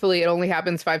fair. Thankfully, it only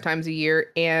happens 5 times a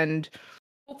year, and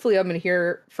hopefully I'm going to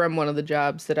hear from one of the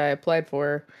jobs that I applied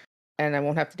for, and I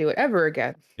won't have to do it ever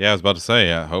again. Yeah, I was about to say,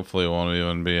 yeah, hopefully it won't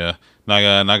even be not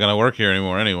gonna work here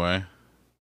anymore anyway.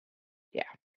 Yeah.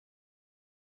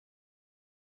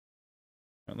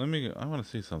 Right, I want to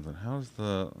see something. Where's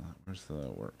the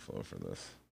workflow for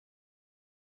this?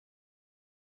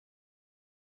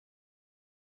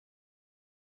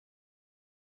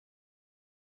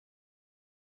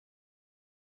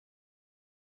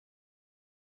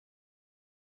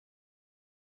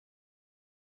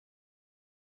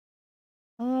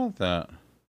 I like that.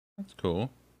 That's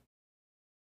cool.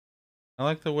 I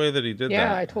like the way that he did that.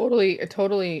 Yeah, I totally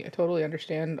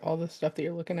understand all the stuff that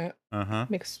you're looking at.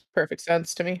 Makes perfect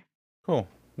sense to me. Cool.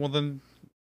 Well then,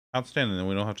 outstanding. Then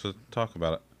we don't have to talk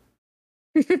about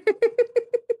it.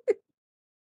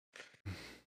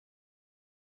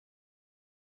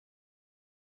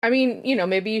 I mean,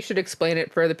 maybe you should explain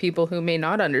it for the people who may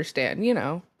not understand.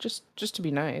 Just to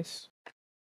be nice.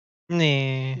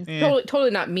 Nah.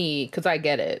 Totally not me, because I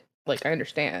get it. Like, I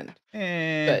understand.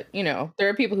 But, there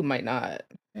are people who might not.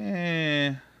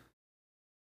 No,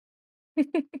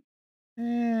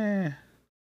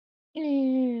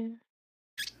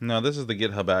 this is the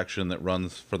GitHub action that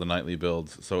runs for the nightly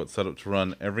builds. So it's set up to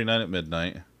run every night at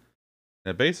midnight.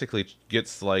 And it basically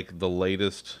gets, like, the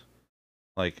latest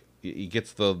Like, he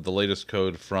gets the latest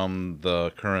code from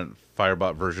the current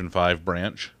Firebot version 5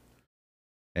 branch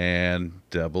and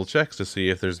double checks to see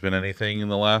if there's been anything in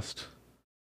the last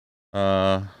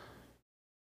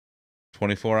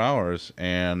 24 hours.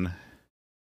 And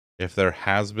if there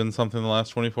has been something in the last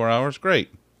 24 hours,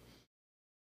 great.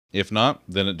 If not,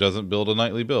 then it doesn't build a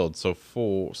nightly build. So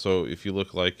if you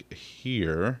look like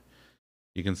here,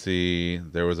 you can see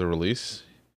there was a release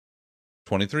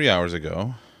 23 hours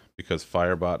ago because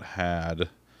Firebot had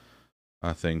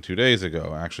a thing 2 days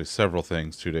ago. Actually, several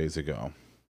things 2 days ago.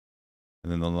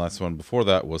 And then the last one before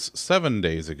that was 7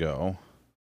 days ago.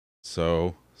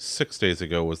 So 6 days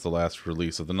ago was the last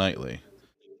release of the nightly.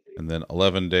 And then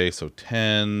 11 days, so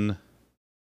 10,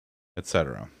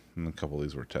 etc. And a couple of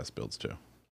these were test builds too.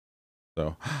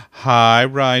 So, hi,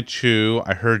 Raichu.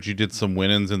 I heard you did some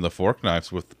win-ins in the fork knives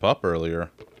with the pup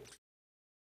earlier.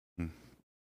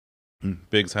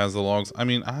 Biggs has the logs. I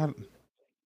mean, I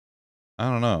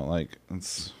don't know. Like,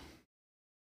 it's...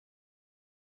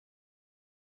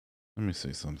 Let me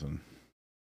see something.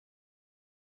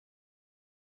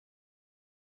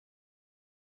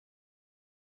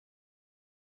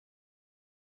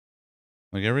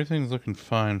 Like, everything's looking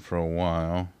fine for a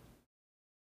while.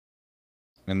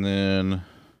 And then...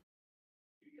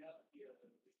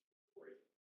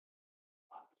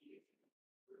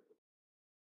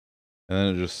 And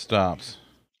then it just stops.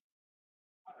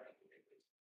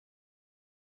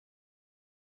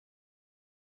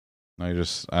 I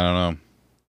don't know.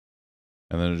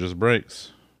 And then it just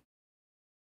breaks.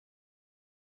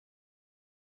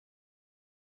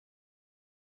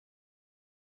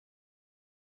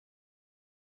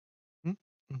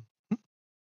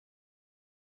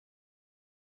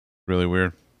 Really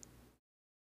weird.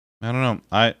 I don't know.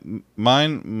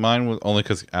 Mine was only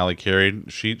because Allie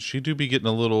carried. She do be getting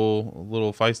a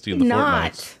little feisty in the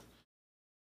Fortnites.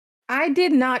 I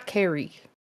did not carry.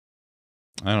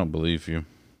 I don't believe you.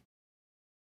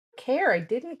 I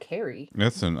didn't carry.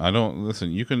 Listen, I don't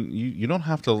listen. You don't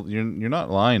have to. You're not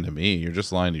lying to me. You're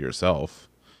just lying to yourself.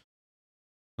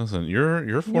 Listen,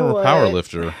 you're a former power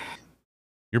lifter.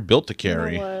 You're built to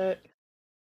carry. You know what?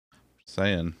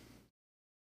 Saying.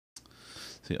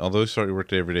 See, although you start your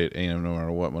workday every day at 8 a.m. no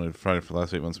matter what, Monday to Friday for the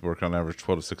last 8 months, work on average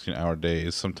 12 to 16 hour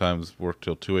days. Sometimes work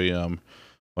till 2 a.m.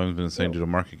 Volume's been insane due to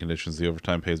market conditions. The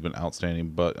overtime pay has been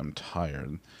outstanding, but I'm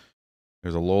tired.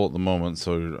 There's a lull at the moment,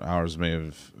 so your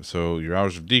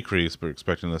hours have decreased, but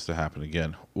expecting this to happen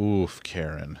again. Oof,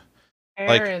 Karen.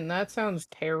 Karen, that sounds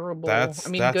terrible. That's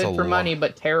good for money,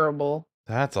 but terrible.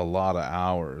 That's a lot of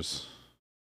hours.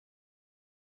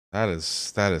 That is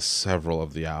several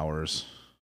of the hours.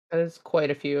 That is quite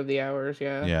a few of the hours,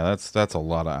 yeah. Yeah, that's a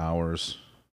lot of hours.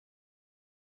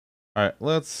 All right,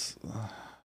 let's.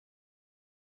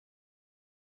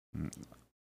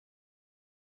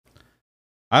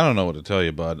 I don't know what to tell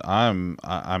you, bud. I'm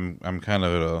kind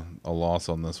of at a loss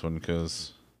on this one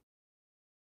because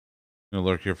you know,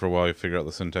 lurk here for a while. You figure out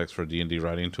the syntax for a D&D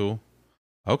writing tool.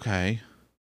 Okay,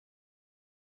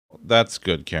 that's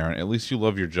good, Karen. At least you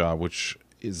love your job, which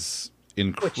is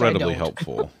incredibly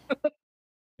helpful.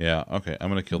 Yeah. Okay. I'm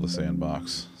gonna kill the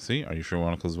sandbox. See? Are you sure we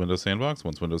want to close Windows Sandbox?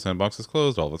 Once Windows Sandbox is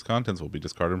closed, all of its contents will be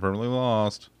discarded and permanently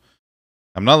lost.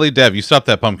 I'm not lead dev. You stop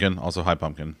that, Pumpkin. Also, hi,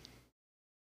 Pumpkin.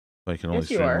 I can only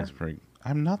stream once per.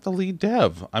 I'm not the lead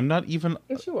dev. I'm not even.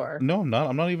 Yes, you are. No, I'm not.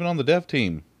 I'm not even on the dev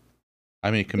team.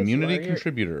 I'm a community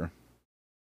contributor.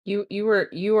 You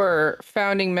were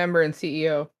founding member and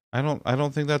CEO. I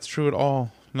don't think that's true at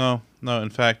all. No. In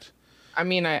fact. I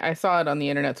mean, I saw it on the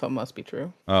internet, so it must be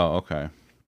true. Oh, okay.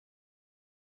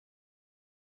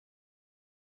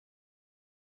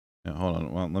 Yeah, hold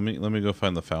on. Well, let me go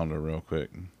find the founder real quick.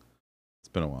 It's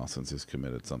been a while since he's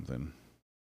committed something.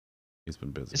 He's been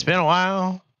busy. It's been a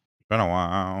while. Been a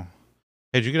while.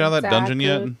 Hey, did you get out of that dungeon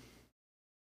yet?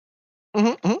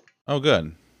 Mm-hmm. Oh,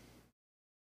 good.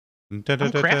 I'm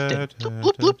crafting.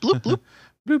 Bloop, bloop, bloop, bloop.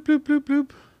 Bloop, bloop, bloop, bloop.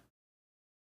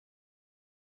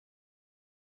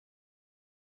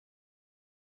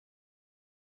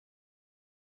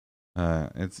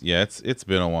 It's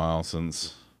been a while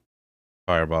since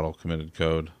Firebottle committed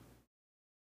code.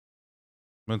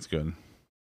 That's good.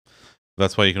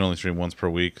 That's why you can only stream once per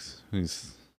week.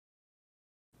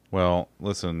 Well,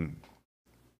 listen.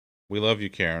 We love you,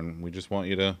 Karen. We just want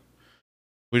you to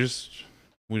we just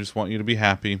want you to be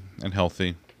happy and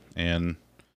healthy and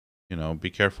you know, be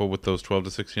careful with those 12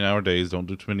 to 16 hour days. Don't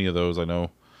do too many of those. I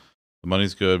know the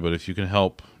money's good, but if you can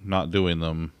help not doing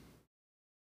them,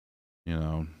 you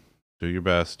know, do your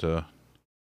best to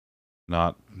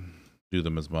not do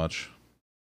them as much.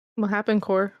 What happened,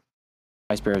 Core?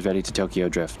 Ice Bear is ready to Tokyo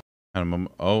Drift. Oh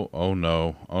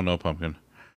no. Oh no, pumpkin.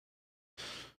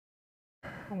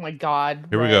 Oh my God.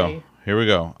 Here we go. Here we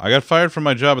go. I got fired from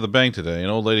my job at the bank today. An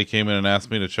old lady came in and asked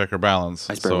me to check her balance,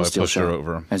 Iceberg so will I still pushed her show,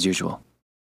 over. as usual.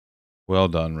 Well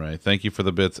done, Ray. Thank you for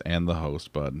the bits and the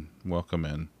host, bud. Welcome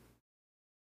in.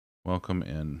 Welcome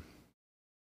in.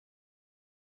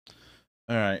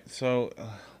 All right, so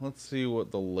let's see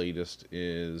what the latest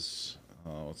is.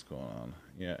 What's going on?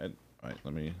 Yeah, all right,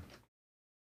 let me...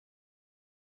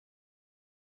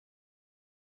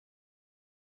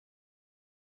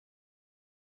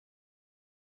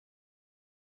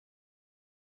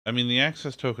 I mean, the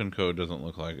access token code doesn't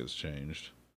look like it's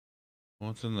changed.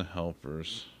 What's in the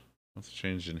helpers? What's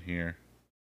changed in here?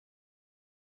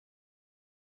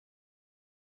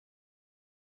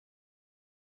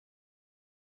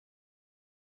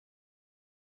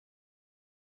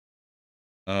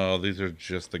 Oh, these are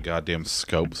just the goddamn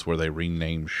scopes where they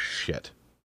rename shit.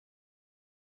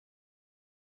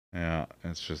 Yeah,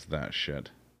 it's just that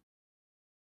shit.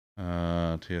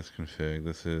 TS config.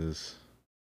 This is...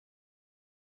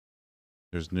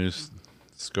 There's new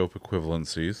scope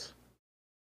equivalencies.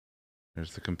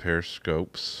 There's the compare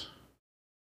scopes.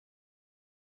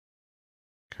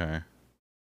 Okay.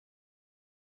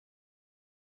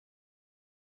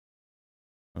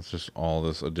 That's just all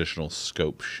this additional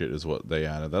scope shit is what they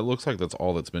added. That looks like that's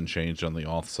all that's been changed on the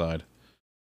auth side.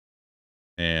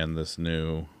 And this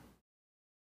new...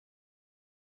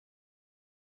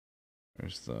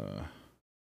 There's the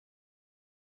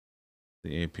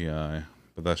API.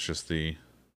 But that's just the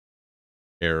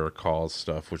error cause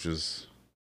stuff, which is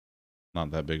not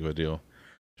that big of a deal.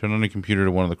 Turn on a computer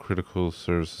to one of the critical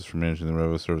services for managing the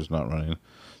Revo service not running.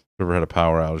 Server had a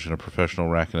power outage in a professional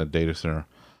rack in a data center.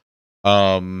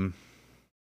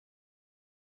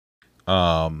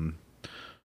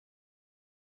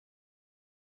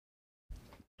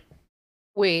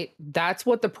 Wait, that's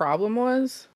what the problem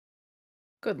was?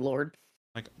 Good Lord.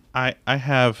 Like I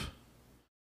have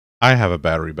a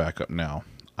battery backup now.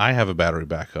 I have a battery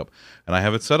backup and I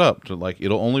have it set up to like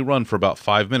it'll only run for about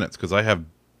 5 minutes because I have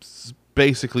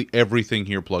basically everything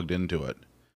here plugged into it.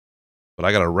 But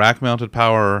I got a rack mounted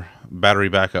power battery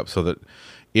backup so that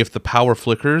if the power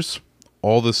flickers,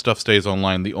 all this stuff stays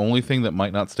online. The only thing that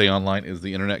might not stay online is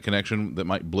the internet connection that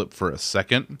might blip for a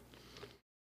second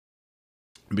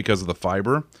because of the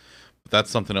fiber. But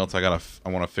that's something else I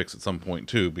want to fix at some point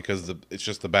too because it's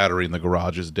just the battery in the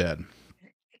garage is dead.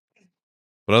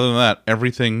 But other than that,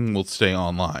 everything will stay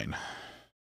online.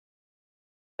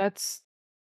 That's...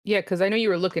 Yeah, because I know you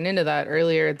were looking into that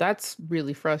earlier. That's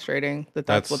really frustrating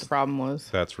that's what the problem was.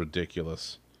 That's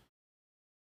ridiculous.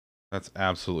 That's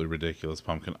absolutely ridiculous,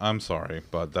 Pumpkin. I'm sorry,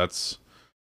 but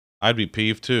I'd be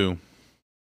peeved too.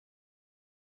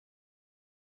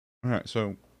 Alright,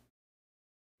 so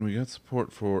we got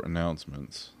support for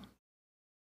announcements.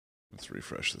 Let's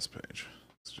refresh this page.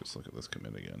 Let's just look at this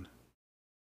commit again.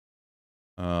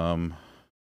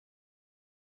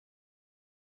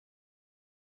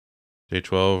 Day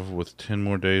 12 with 10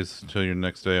 more days until your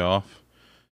next day off.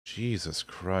 Jesus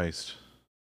Christ.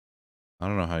 I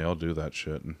don't know how y'all do that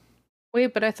shit.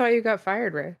 Wait, but I thought you got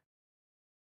fired, Ray.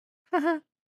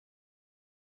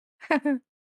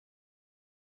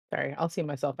 Sorry, I'll see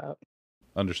myself out.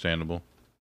 Understandable.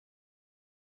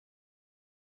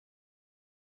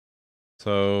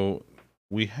 So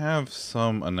we have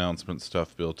some announcement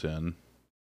stuff built in.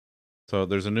 So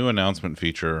there's a new announcement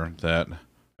feature that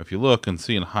if you look and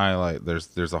see and highlight, there's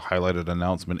a highlighted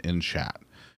announcement in chat.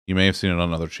 You may have seen it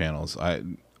on other channels. I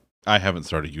haven't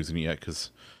started using it yet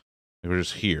because we're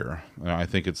just here. I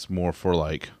think it's more for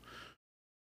like,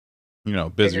 you know,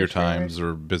 busier times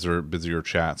or busier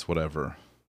chats, whatever.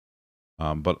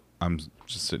 But I'm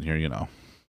just sitting here, you know,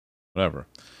 whatever.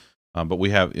 But we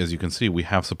have, as you can see, we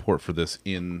have support for this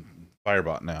in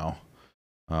Firebot now.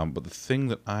 But the thing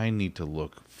that I need to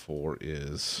look for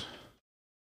is...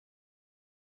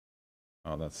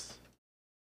 Oh, that's...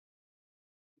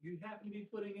 You happen to be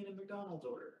putting in a McDonald's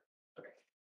order. Okay.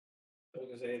 I was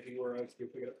going to say, if you were, I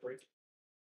could pick it up for you.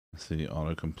 Let's see,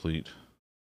 autocomplete.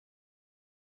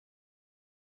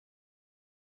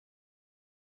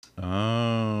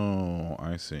 Oh,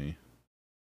 I see.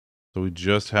 So we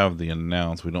just have the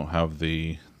announce. We don't have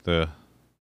the... Did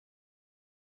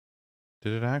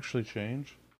it actually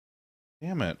change?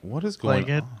 Damn it. What is going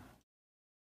on?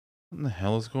 What in the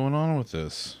hell is going on with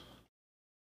this?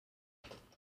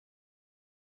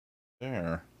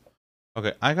 There.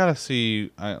 Okay, I gotta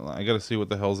see. I gotta see what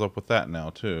the hell's up with that now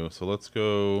too. So let's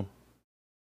go.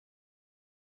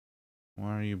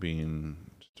 Why are you being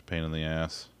just a pain in the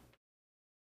ass?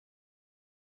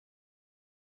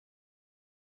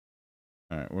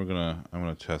 All right, I'm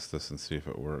gonna test this and see if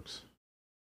it works.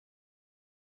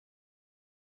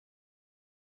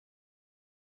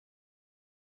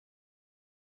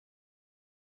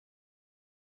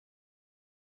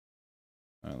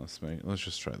 All right, let's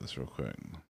just try this real quick.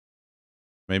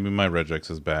 Maybe my regex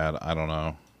is bad. I don't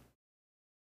know.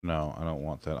 No, I don't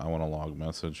want that. I want a log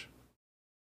message.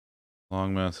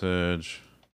 Log message.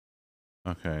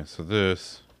 Okay, so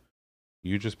this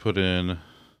you just put in.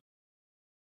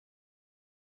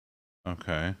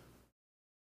 Okay.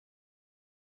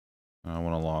 I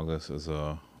want to log this as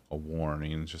a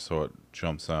warning just so it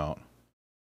jumps out.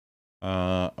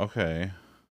 Okay.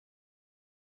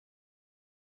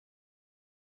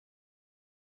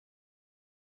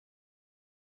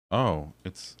 Oh,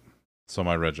 so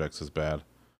my regex is bad.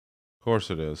 Of course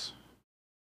it is.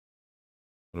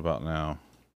 What about now?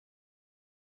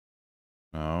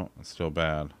 No, it's still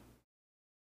bad.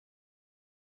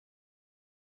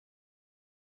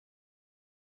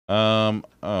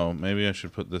 Oh, maybe I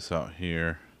should put this out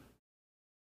here.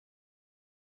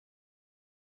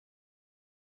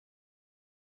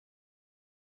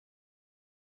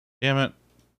 Damn it.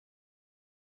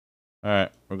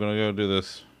 Alright, we're gonna go do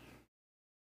this.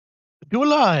 Do a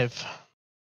live.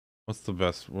 What's the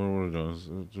best? What are we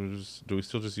doing? Do we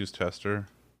still just use tester?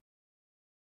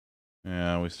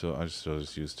 Yeah, I still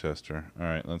just use tester.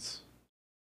 Alright, let's.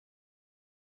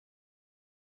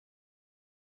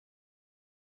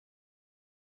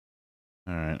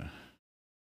 Alright.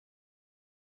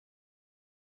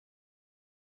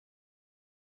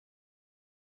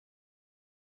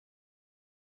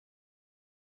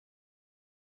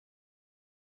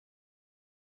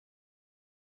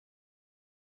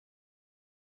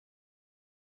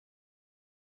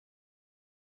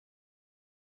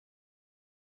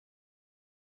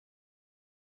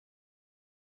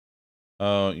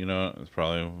 Oh, you know, it's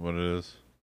probably what it is.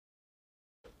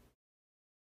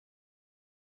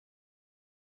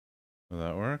 Will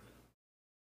that work?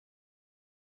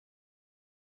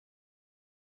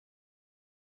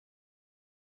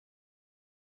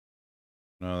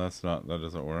 No, that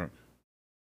doesn't work.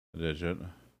 The digit.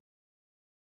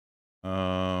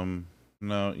 No,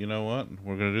 you know what?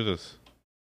 We're gonna do this.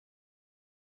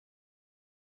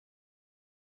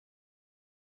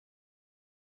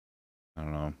 I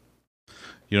don't know.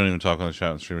 You don't even talk on the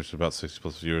chat and streamers to about 60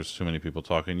 plus viewers. Too many people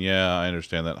talking. Yeah, I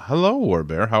understand that. Hello,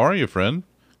 Warbear. How are you, friend?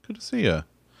 Good to see you.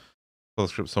 The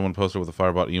script someone posted with a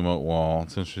Firebot emote wall.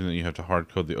 It's interesting that you have to hard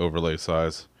code the overlay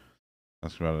size.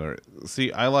 That's about it.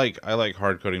 See, I like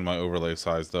hard coding my overlay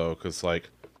size though, because like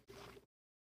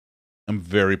I'm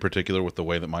very particular with the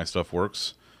way that my stuff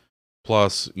works.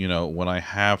 Plus, you know, when I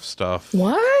have stuff.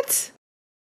 What?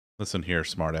 Listen here,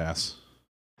 smartass.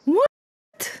 What?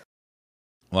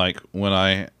 Like when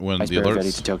the ready to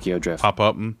alerts Tokyo Drift. pop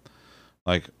up,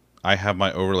 like I have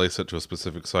my overlay set to a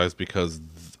specific size because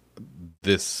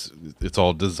it's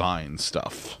all design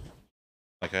stuff.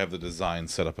 Like I have the design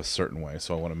set up a certain way,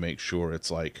 so I want to make sure it's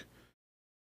like,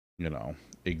 you know,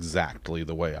 exactly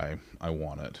the way I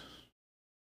want it.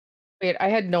 Wait, I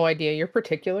had no idea. You're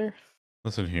particular?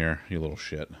 Listen here, you little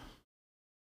shit.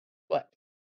 What?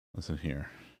 Listen here.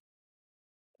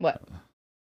 What?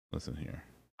 Listen here.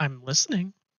 I'm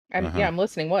listening. Yeah, I'm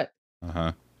listening. What?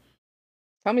 Uh-huh.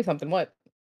 Tell me something. What?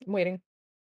 I'm waiting.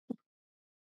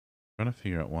 Trying to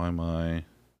figure out why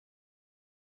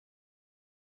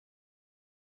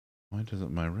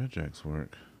doesn't my regex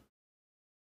work?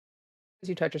 Because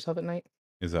you touch yourself at night.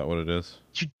 Is that what it is?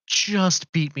 You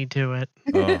just beat me to it.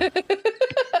 Oh.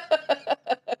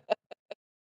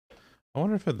 I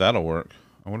wonder if that'll work.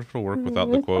 I wonder if it'll work without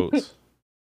the quotes.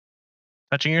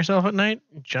 Touching yourself at night?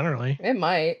 Generally. It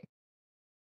might.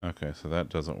 Okay, so that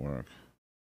doesn't work.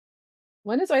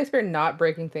 When is Ice Bear not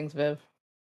breaking things, Viv?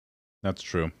 That's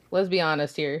true. Let's be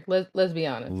honest here. Let's be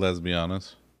honest. Let's be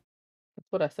honest. That's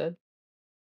what I said.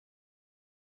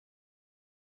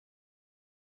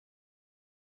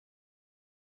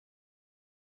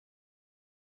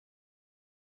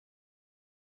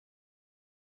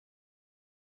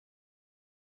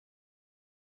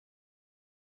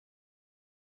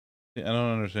 I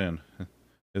don't understand.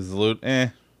 Is the loot?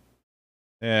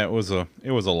 Yeah, it was a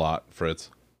lot,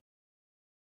 Fritz.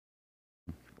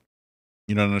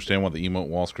 You don't understand why the emote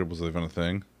wall script was even a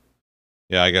thing?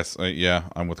 Yeah, I guess. Yeah,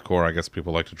 I'm with Core. I guess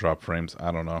people like to drop frames.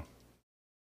 I don't know.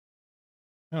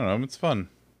 It's fun.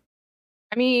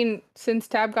 I mean, since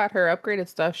Tab got her upgraded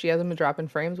stuff, she hasn't been dropping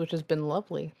frames, which has been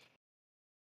lovely.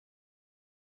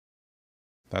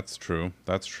 That's true.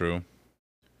 That's true.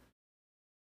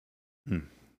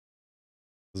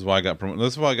 This is why I got promoted.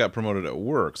 This is why I got promoted at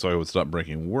work, so I would stop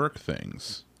breaking work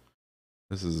things.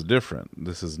 This is different.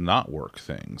 This is not work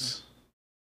things.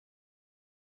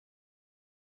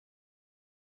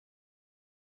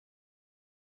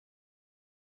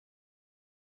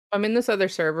 I'm in this other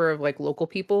server of like local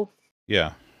people.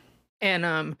 Yeah.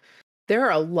 And there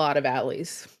are a lot of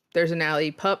alleys. There's an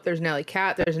alley pup, there's an alley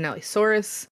cat, there's an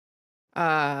allosaurus.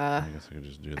 I guess I could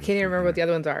just do this. I can't even remember what the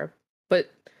other ones are, but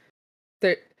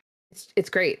it's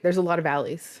great. There's a lot of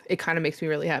alleys. It kind of makes me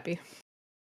really happy.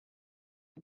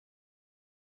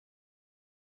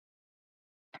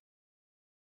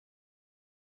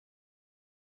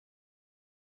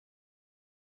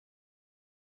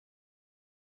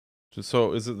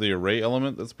 So is it the array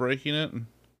element that's breaking it?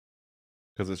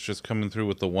 Because it's just coming through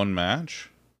with the one match?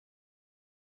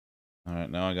 Alright,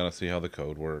 now I gotta see how the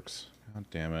code works. God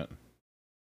damn it.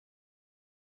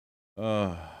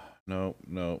 No,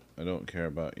 I don't care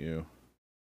about you.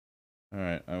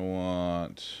 Alright, I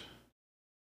want...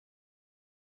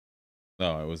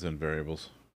 No, I was in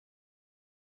variables.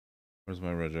 Where's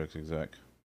my regex exec?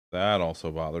 That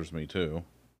also bothers me too.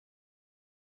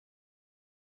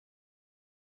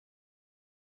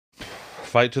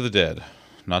 Fight to the dead.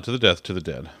 Not to the death, to the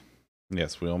dead.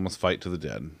 Yes, we all must fight to the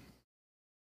dead.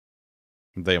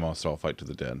 They must all fight to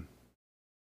the dead.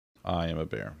 I am a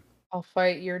bear. I'll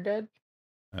fight your dead.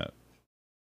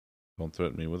 Don't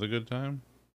threaten me with a good time.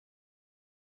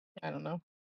 I don't know.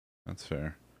 That's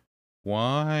fair.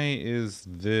 Why is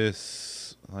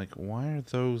this... Like, why are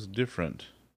those different?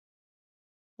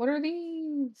 What are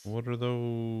these? What are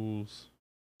those?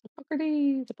 The fuck are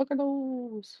these? The fuck are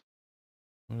those?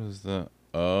 What is that?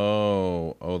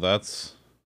 Oh, that's...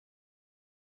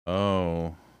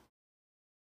 Oh,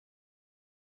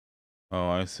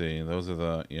 I see. Those are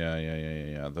the...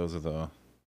 Yeah. Those are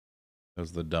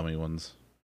the dummy ones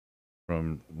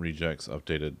from Reject's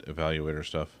updated evaluator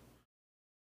stuff.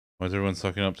 Why is everyone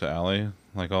sucking up to Allie?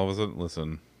 Like, all of a sudden?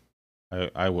 Listen,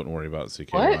 I wouldn't worry about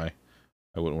CKY. What?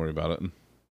 I wouldn't worry about it.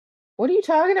 What are you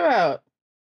talking about?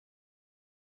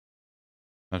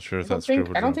 Not sure if I that's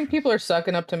true. I don't think people are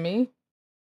sucking up to me.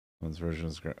 This version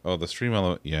is great. Oh, the stream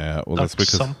element. Yeah, well, that's because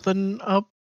something up.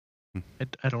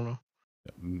 I don't know.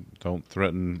 Don't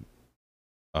threaten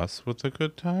us with a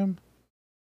good time.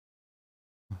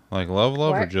 Like love,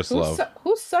 or just love.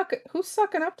 Who's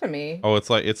sucking up to me? Oh, it's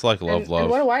like love. And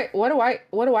what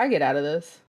do I get out of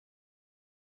this?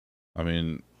 I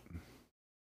mean,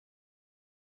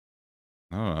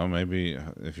 I don't know. Maybe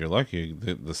if you're lucky,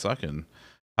 the sucking.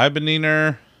 Hi,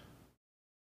 Beniner.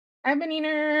 Hi,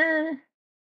 Beniner.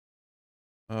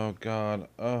 Oh God.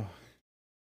 Oh.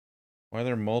 Why are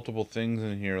there multiple things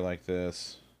in here like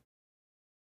this?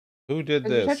 Who did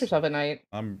this? You touch yourself at night.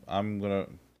 I'm gonna...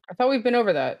 I thought we've been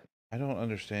over that. I don't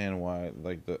understand why,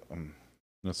 like, the...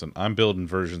 listen, I'm building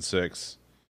version 6.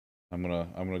 I'm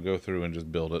gonna go through and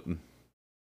just build it.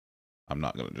 I'm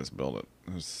not gonna just build it.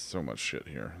 There's so much shit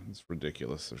here. It's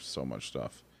ridiculous. There's so much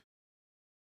stuff.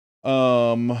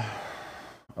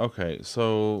 Okay,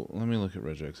 so let me look at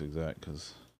regex exec,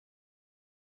 because...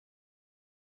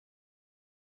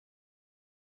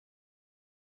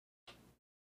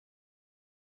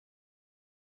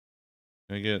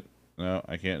 No,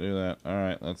 I can't do that.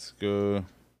 Alright, let's go.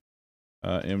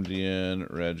 MDN,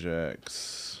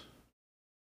 regex,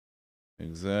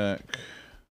 exec.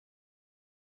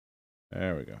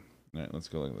 There we go. Alright, let's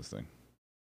go look at this thing.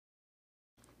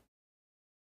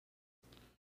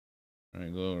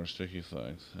 Alright, glow or sticky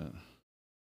flags.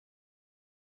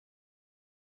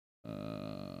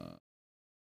 Don't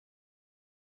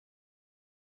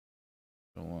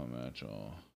want match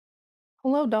all.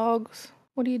 Hello, dogs.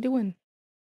 What are you doing?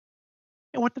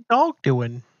 Yeah, what the dog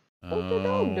doing? What's the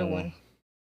dog doing?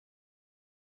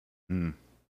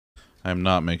 I'm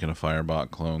not making a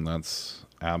Firebot clone. That's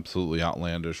absolutely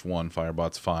outlandish. 1,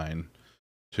 Firebot's fine.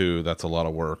 2, that's a lot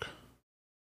of work.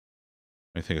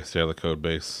 I think I stay out of the code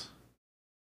base.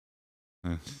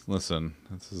 Listen,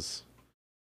 this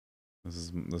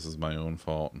is my own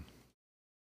fault.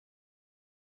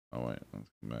 Oh wait, let's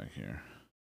come back here.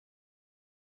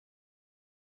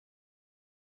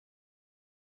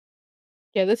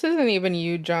 Yeah, this isn't even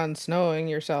you, Jon Snowing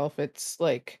yourself. It's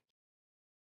like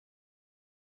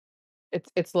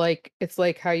it's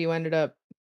like how you ended up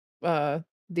the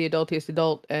adultiest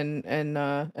adult and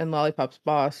Lollipop's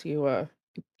boss. You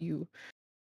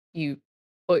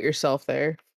put yourself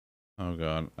there. Oh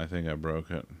god, I think I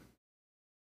broke it.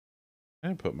 I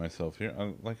didn't put myself here.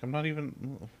 I'm not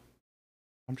even...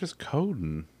 I'm just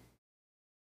coding.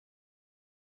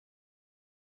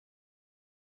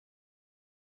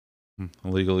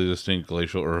 Legally distinct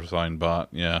glacial earth sign bot.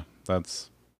 Yeah, that's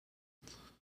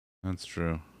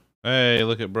true. Hey,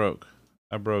 look, it broke.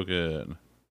 I broke it.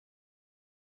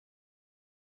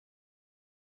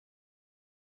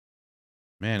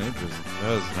 Man, it just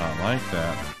does not like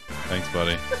that. Thanks,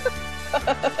 buddy.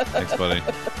 Thanks, buddy.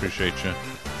 Appreciate you.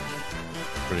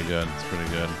 Pretty good. It's pretty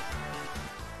good.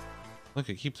 Look,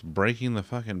 it keeps breaking the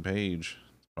fucking page.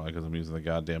 Probably because I'm using the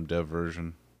goddamn dev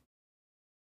version.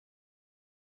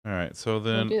 All right, so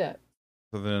then, Don't do that.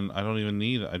 so then I don't even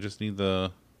need. I just need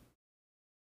the.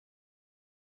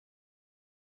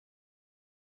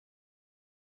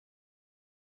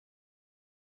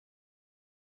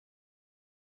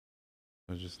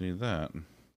 I just need that.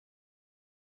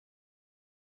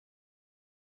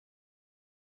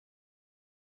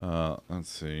 Let's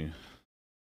see.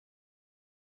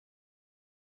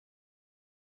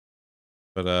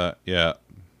 But yeah.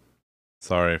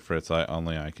 Sorry, Fritz.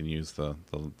 I can use the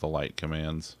light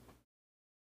commands.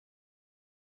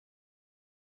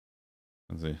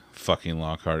 Let's see. Fucking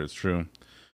Lockhart. It's true.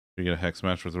 You get a hex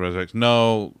match with the resurrection.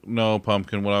 No, no,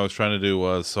 Pumpkin. What I was trying to do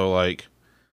was so like,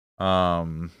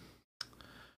 I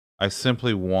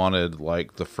simply wanted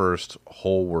like the first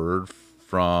whole word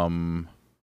from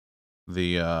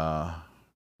the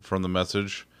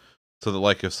message, so that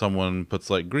like if someone puts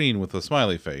like green with a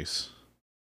smiley face.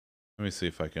 Let me see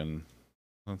if I can.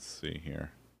 Let's see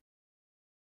here.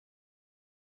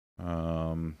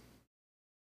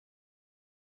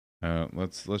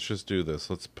 Let's just do this.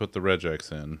 Let's put the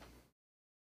regex in.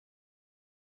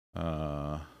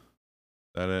 That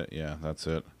it? Yeah, that's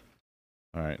it.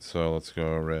 All right, so let's go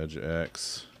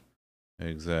regex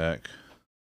exec.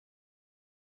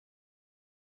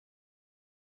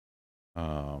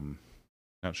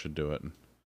 That should do it.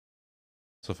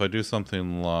 So if I do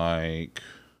something like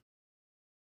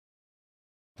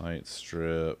light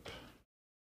strip,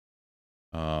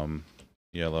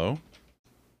 yellow.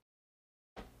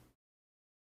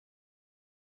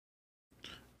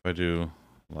 If I do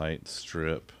light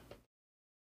strip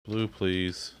blue,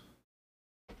 please.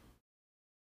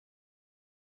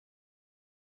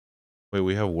 Wait,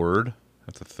 we have word?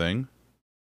 That's a thing?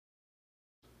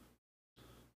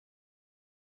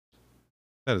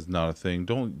 That is not a thing.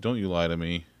 Don't you lie to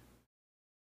me.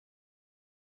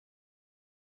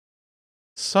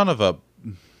 Son of a...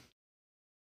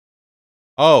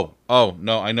 Oh,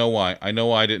 no, I know why. I know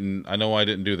why I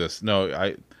didn't do this.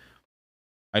 No,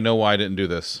 I know why I didn't do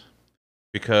this.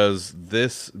 Because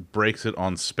this breaks it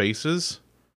on spaces.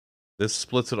 This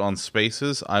splits it on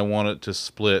spaces. I want it to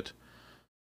split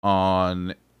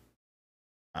on...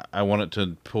 I want it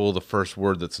to pull the first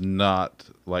word that's not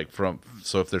like from...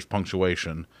 So if there's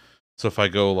punctuation. So if I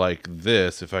go like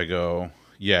this, if I go...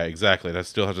 Yeah, exactly. That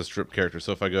still has a strip character.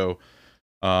 So if I go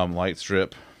light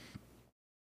strip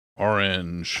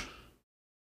orange,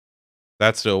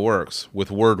 that still works.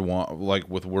 With word one, like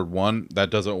with word one,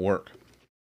 that doesn't work.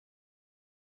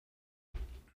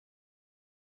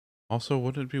 Also,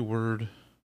 wouldn't it be word?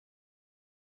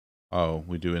 Oh,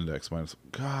 we do index minus.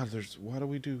 God, there's why do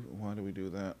we do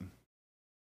that?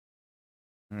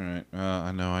 All right,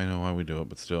 I know why we do it,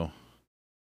 but still,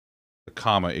 the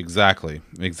comma exactly.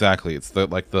 It's the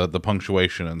like the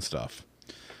punctuation and stuff.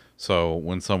 So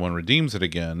when someone redeems it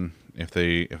again, if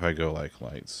I go like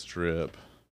light strip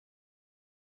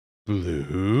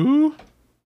blue,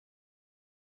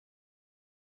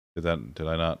 did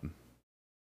I not?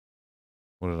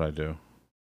 What did I do?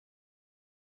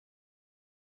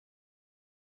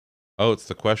 Oh, it's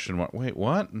the question mark. Wait,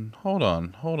 what? Hold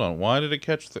on. Why did it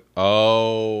catch the...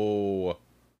 Oh.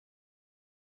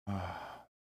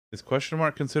 Is question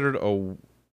mark considered a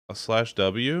slash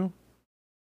W?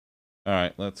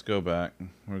 Alright, let's go back.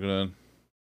 We're gonna...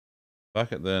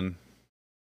 Fuck it then.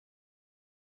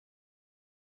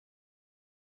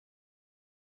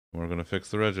 We're gonna fix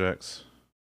the regex.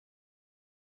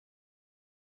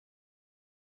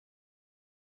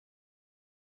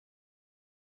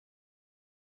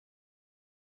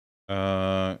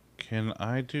 Can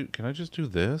I just do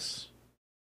this?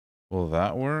 Will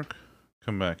that work?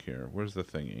 Come back here. Where's the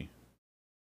thingy?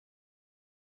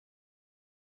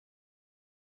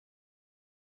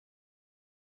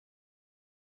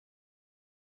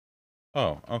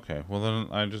 Oh, okay. Well then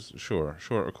I just sure.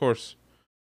 Of course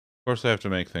I have to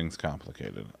make things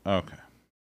complicated. Okay.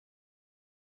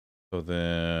 So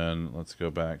then let's go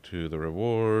back to the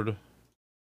reward.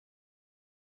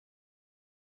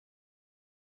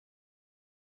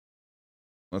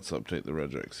 Let's update the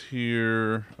regex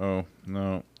here. Oh,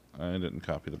 no, I didn't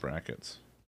copy the brackets.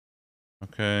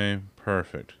 Okay,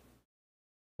 perfect.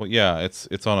 Well, yeah,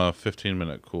 it's on a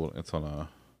 15-minute cool. It's on a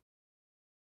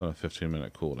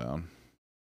 15-minute cooldown.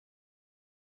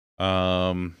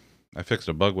 I fixed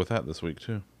a bug with that this week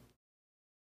too.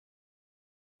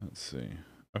 Let's see.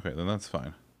 Okay, then that's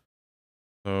fine.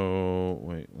 So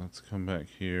wait, let's come back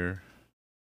here.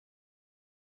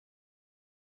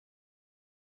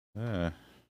 Yeah.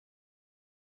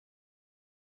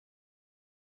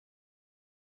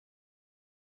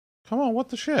 Come on, what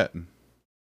the shit?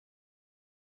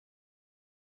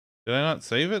 Did I not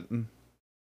save it?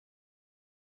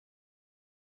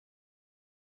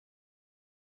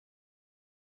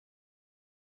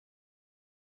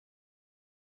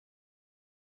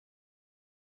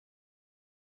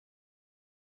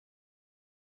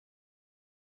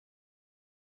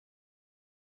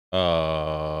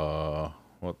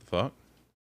 What the fuck?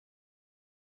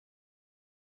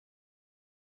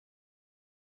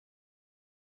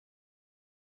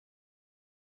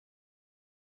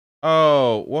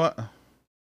 Oh, what?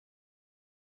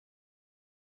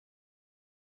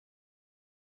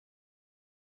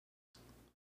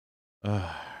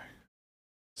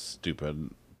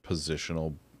 Stupid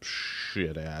positional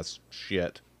shit ass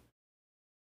shit.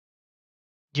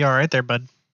 You all right there, bud?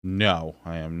 No,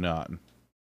 I am not.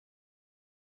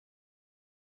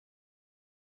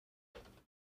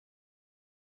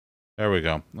 There we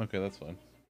go. Okay, that's fine.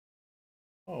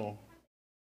 Oh.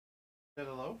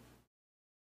 Hello?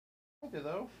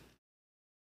 Hello?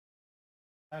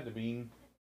 Hi, Bean.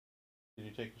 Did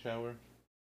you take a shower?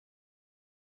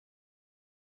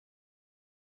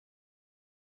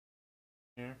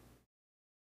 Here?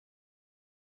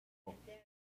 Oh.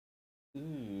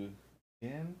 Ooh.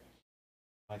 Again?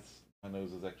 My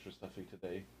nose is extra stuffy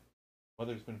today.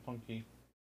 Weather's been funky.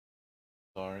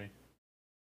 Sorry.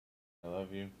 I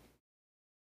love you.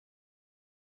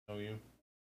 Know you.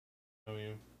 Know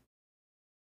you.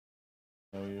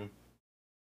 Know you.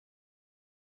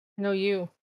 No, you.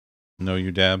 Know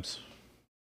you, Dabs.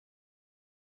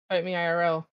 Fight me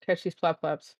IRL. Catch these plap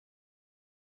flaps.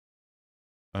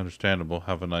 Understandable.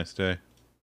 Have a nice day.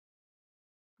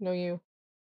 No, you.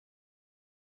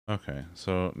 Okay,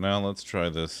 so now let's try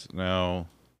this. Now.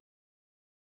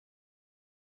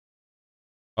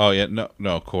 Oh yeah,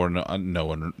 no, Core. No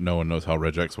one knows how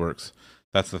regex works.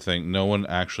 That's the thing. No one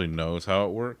actually knows how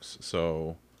it works.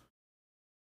 So.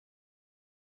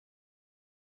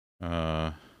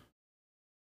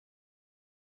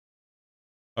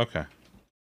 Okay.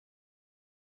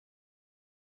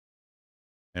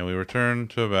 And we return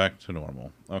to back to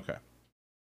normal. Okay.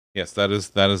 Yes, that is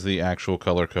the actual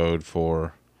color code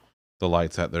for the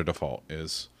lights at their default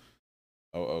is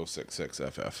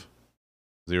 0066FF.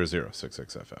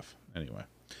 0066FF. Anyway.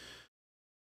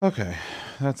 Okay,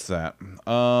 that's that.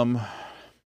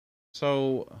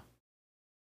 So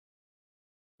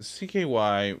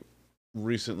CKY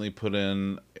recently put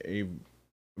in a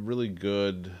really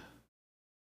good.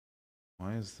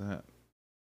 Why is that?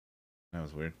 That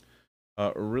was weird.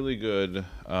 A really good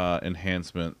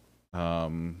enhancement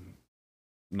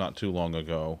not too long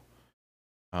ago.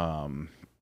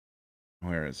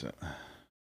 Where is it?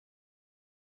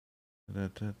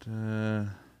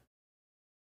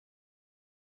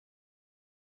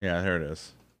 Yeah, here it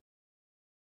is.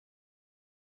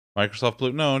 Microsoft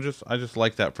Blue. No, I just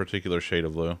like that particular shade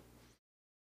of blue.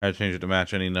 I changed it to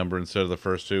match any number instead of the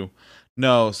first two.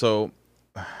 No, so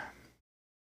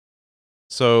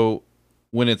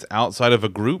when it's outside of a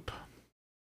group,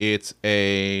 it's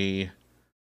the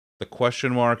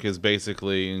question mark is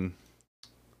basically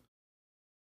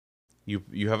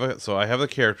you have a, so I have the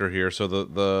character here, so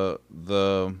the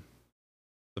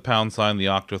pound sign, the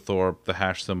octothorpe, the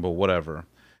hash symbol, whatever,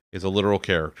 is a literal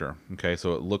character. Okay,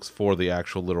 so it looks for the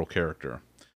actual literal character.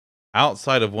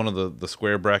 Outside of one of the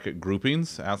square bracket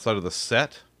groupings, outside of the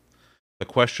set, the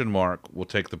question mark will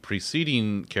take the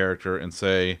preceding character and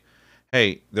say,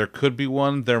 hey, there could be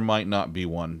one, there might not be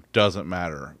one. Doesn't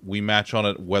matter. We match on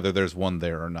it whether there's one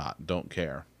there or not. Don't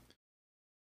care.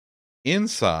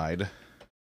 Inside,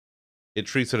 it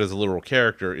treats it as a literal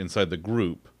character inside the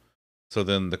group. So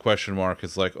then the question mark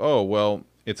is like, oh, well,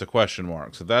 it's a question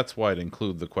mark. So that's why it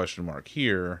include the question mark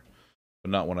here,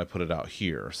 but not when I put it out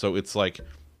here. So it's like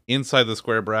inside the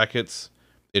square brackets,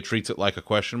 it treats it like a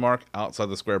question mark. Outside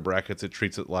the square brackets, it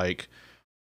treats it like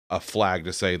a flag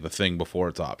to say the thing before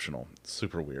it's optional. It's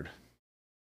super weird.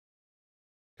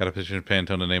 Got a petition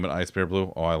Pantone to name it Ice Bear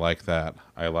Blue. Oh, I like that.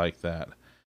 I like that.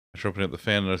 After opening up the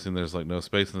fan, noticing there's like no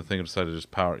space in the thing, I decided to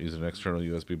just power it using an external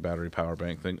USB battery power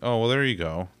bank thing. Oh, well, there you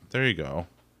go. There you go.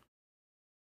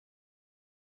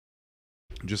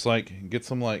 Just like get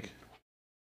some of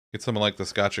like the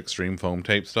Scotch Extreme foam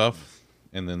tape stuff,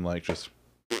 and then like just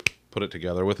put it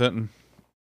together with it, and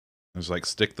just like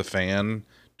stick the fan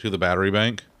to the battery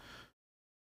bank.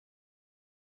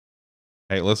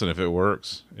 Hey, listen, if it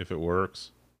works.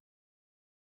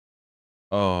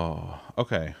 Oh,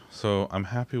 okay. So I'm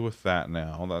happy with that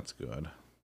now. That's good.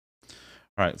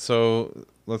 All right, so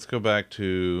let's go back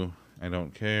to I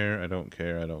don't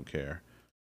care.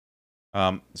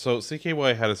 So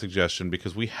CKY had a suggestion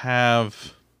because we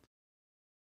have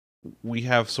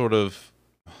sort of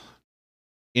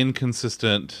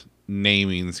inconsistent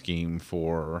naming scheme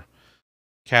for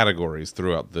categories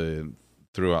throughout the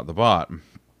bot.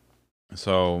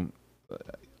 So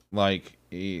like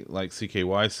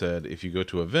CKY said, if you go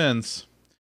to events,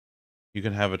 you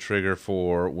can have a trigger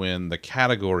for when the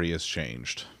category is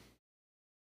changed.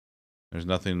 There's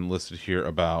nothing listed here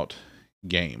about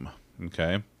game,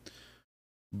 okay?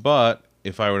 But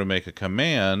if I were to make a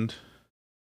command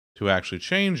to actually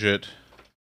change it,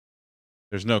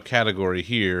 there's no category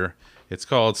here. It's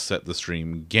called set the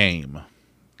stream game,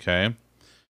 okay?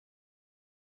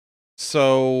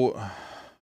 So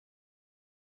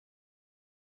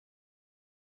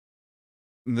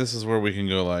this is where we can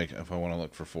go, like, if I want to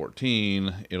look for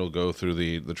 14, it'll go through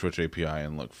the Twitch API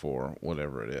and look for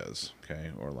whatever it is,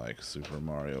 okay? Or like Super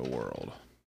Mario World.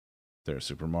 There's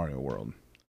Super Mario World.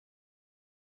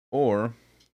 Or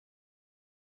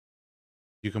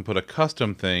you can put a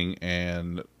custom thing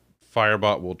and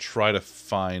Firebot will try to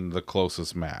find the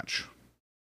closest match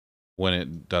when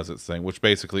it does its thing, which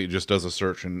basically it just does a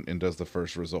search and does the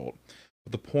first result.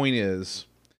 But the point is,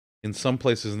 in some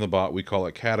places in the bot, we call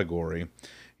it category.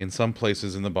 In some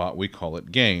places in the bot, we call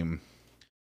it game.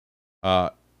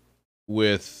 To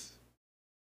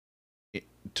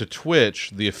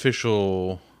Twitch, the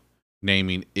official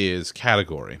naming is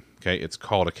category. Okay, it's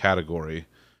called a category.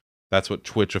 That's what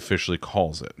Twitch officially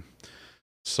calls it.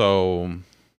 So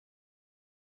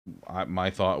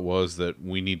my thought was that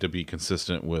we need to be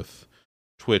consistent with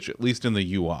Twitch, at least in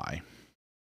the UI.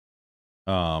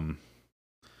 And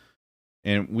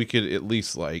we could at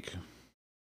least, like,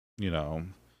 you know,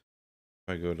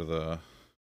 if I go to the,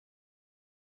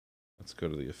 let's go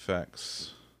to the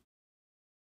effects,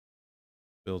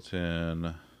 built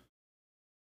in,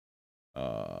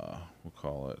 we'll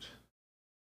call it,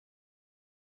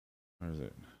 where is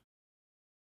it?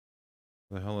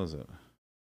 Where the hell is it?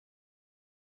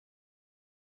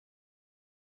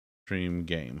 Stream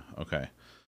game. Okay.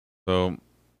 So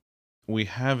we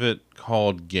have it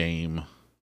called game,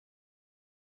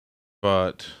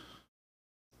 but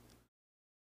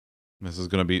this is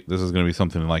gonna be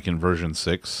something like in version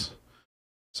 6.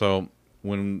 So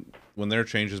when there are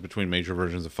changes between major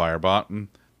versions of Firebot,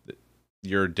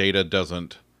 your data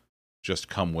doesn't just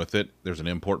come with it. There's an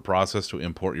import process to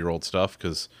import your old stuff,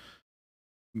 because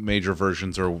major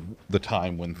versions are the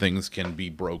time when things can be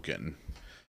broken.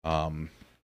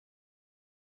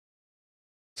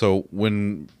 So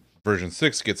when version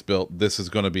 6 gets built, this is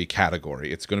going to be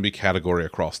category. It's going to be category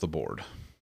across the board.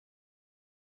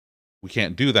 We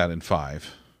can't do that in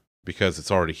 5 because it's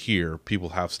already here. People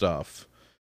have stuff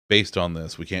based on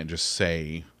this. We can't just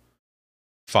say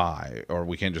 5, or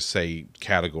we can't just say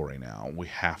category now. We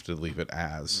have to leave it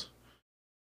as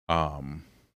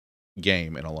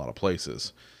game in a lot of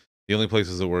places. The only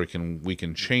places that we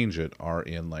can change it are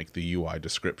in like the UI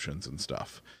descriptions and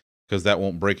stuff, because that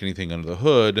won't break anything under the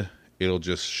hood. It'll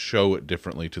just show it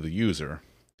differently to the user.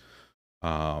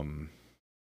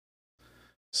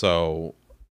 So,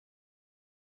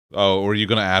 were you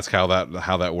going to ask how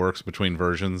that works between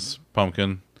versions,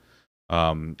 Pumpkin?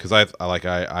 Because I've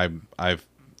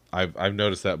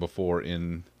noticed that before.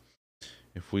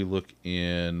 If we look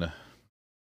in,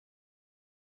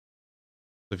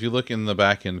 if you look in the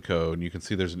backend code, you can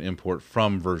see there's an import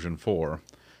from version 4,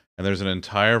 and there's an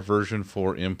entire version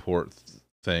 4 import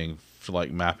thing for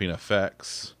like mapping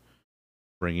effects,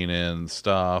 bringing in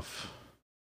stuff.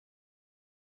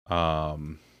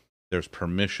 There's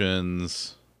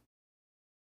permissions,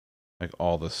 like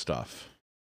all this stuff.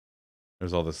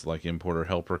 There's all this like importer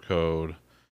helper code,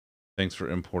 things for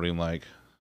importing like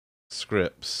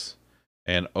scripts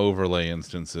and overlay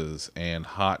instances and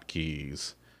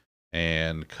hotkeys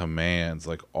and commands,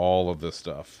 like all of this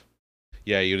stuff.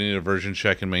 Yeah, you need a version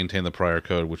check and maintain the prior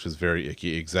code, which is very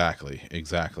icky.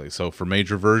 Exactly. So for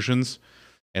major versions,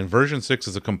 and version 6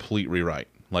 is a complete rewrite,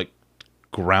 like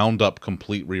ground up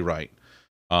complete rewrite.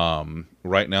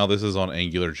 Right now this is on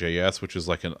AngularJS, which is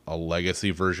like a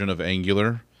legacy version of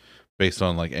Angular based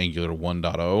on like Angular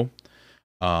 1.0.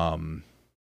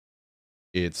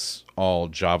 It's all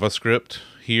JavaScript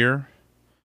here.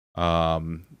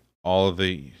 All of the,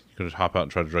 you could hop out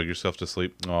and try to drug yourself to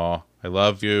sleep. Aw, I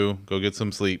love you. Go get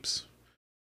some sleeps.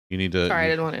 You need to. Sorry, I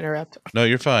didn't want to interrupt. No,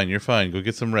 you're fine. You're fine. Go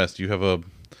get some rest. You have a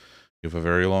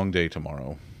very long day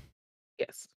tomorrow.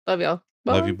 Yes. Love y'all.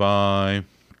 Bye. Love you. Bye.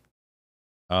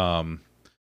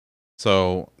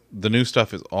 So the new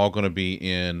stuff is all going to be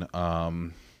in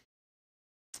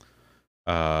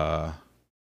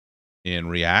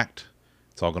React.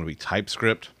 It's all going to be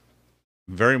TypeScript.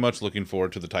 Very much looking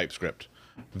forward to the TypeScript.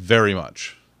 Very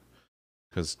much.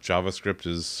 Because JavaScript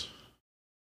is...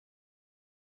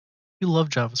 You love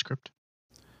JavaScript.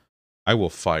 I will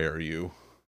fire you.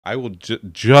 I will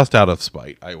just out of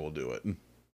spite, I will do it.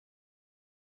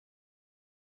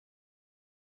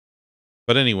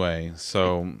 But anyway,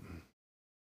 so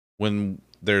when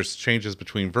there's changes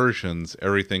between versions,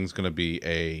 everything's going to be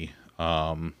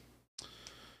an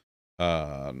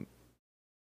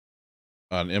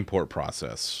import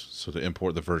process. So to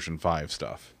import the version 5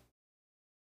 stuff.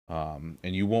 And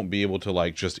you won't be able to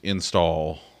like just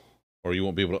install, or you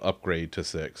won't be able to upgrade to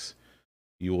 6.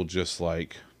 You will just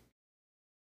like,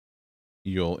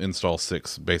 you'll install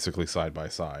 6 basically side by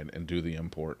side and do the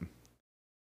import.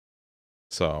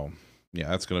 So yeah,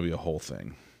 that's going to be a whole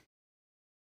thing.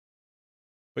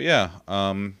 But yeah,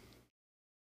 it'll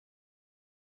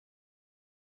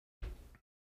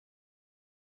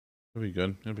be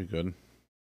good. It'll be good.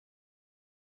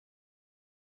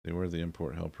 They were the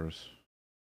import helpers.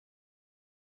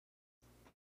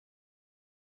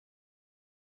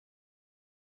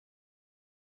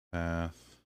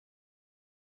 Path.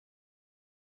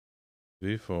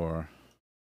 V4.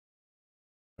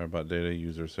 About data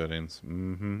user settings.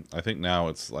 I think now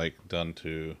it's like done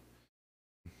to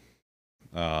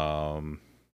their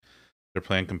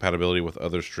plan compatibility with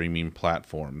other streaming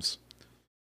platforms.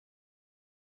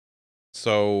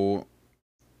 So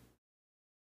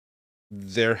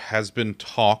there has been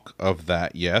talk of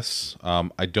that, yes.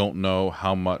 I don't know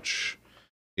how much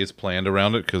is planned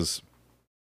around it because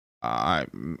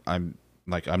I'm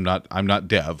not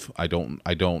dev. I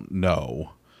don't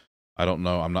know.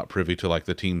 I'm not privy to like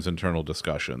the team's internal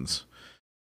discussions.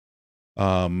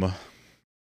 But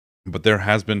there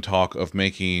has been talk of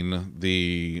making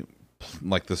the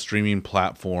streaming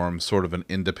platform sort of an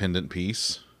independent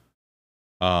piece.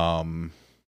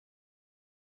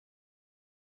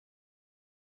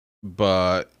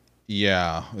 But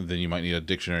yeah, then you might need a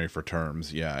dictionary for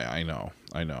terms. Yeah, I know.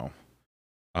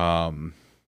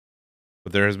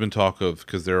 But there has been talk of,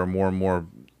 because there are more and more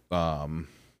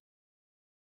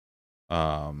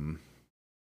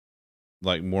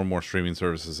like more and more streaming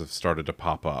services have started to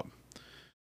pop up.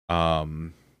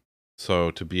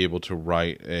 So to be able to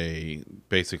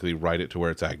basically write it to where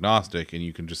it's agnostic, and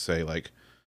you can just say like,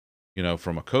 you know,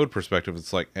 from a code perspective,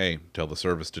 it's like, hey, tell the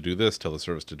service to do this, tell the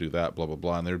service to do that, blah blah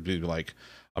blah, and there'd be like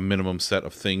a minimum set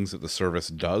of things that the service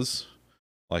does,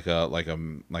 like a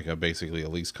basically a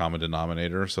least common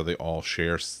denominator, so they all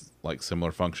share like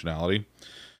similar functionality.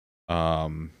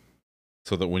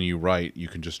 So that when you write, you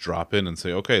can just drop in and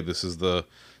say, okay, this is the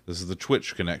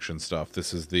Twitch connection stuff.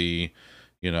 This is the,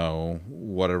 you know,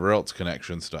 whatever else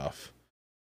connection stuff.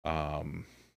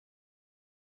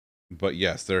 But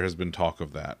yes, there has been talk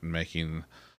of that, and making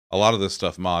a lot of this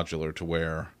stuff modular to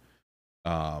where,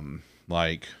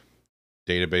 like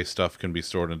database stuff can be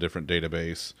stored in a different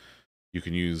database. You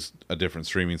can use a different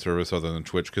streaming service other than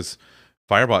Twitch, because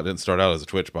Firebot didn't start out as a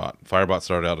Twitch bot. Firebot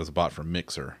started out as a bot from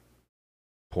Mixer.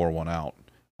 Pour one out.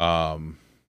 And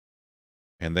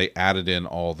they added in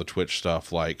all the Twitch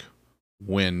stuff, like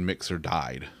when Mixer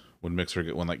died, when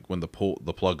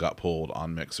the plug got pulled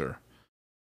on Mixer.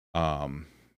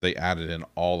 They added in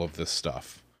all of this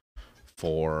stuff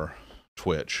for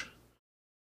Twitch.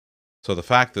 So the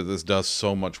fact that this does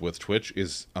so much with Twitch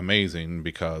is amazing,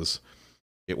 because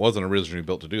it wasn't originally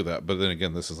built to do that. But then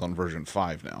again, this is on version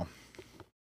 5 now.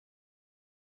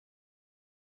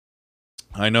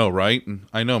 I know, right?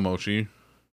 I know, Mochi.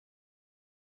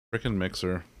 Frickin'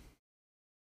 Mixer.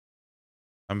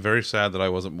 I'm very sad that I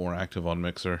wasn't more active on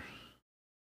Mixer.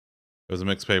 It was a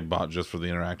Mixpay bot just for the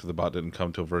interactive. The bot didn't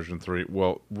come till version 3.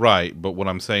 Well, right, but what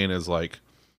I'm saying is, like,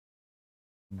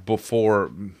 before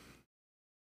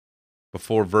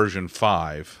version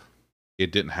 5,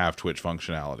 it didn't have Twitch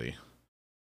functionality.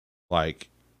 Like,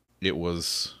 it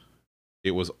was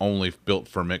only built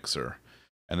for Mixer.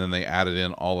 And then they added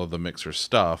in all of the Mixer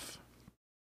stuff,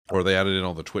 or they added in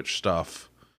all the Twitch stuff,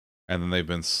 and then they've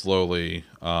been slowly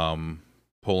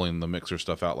pulling the Mixer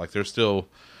stuff out. Like, there's still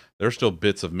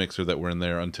bits of Mixer that were in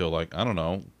there until, like, I don't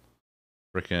know,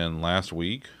 frickin' last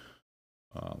week.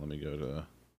 Let me go to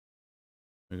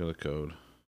the code.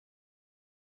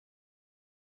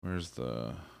 Where's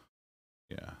the...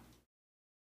 Yeah.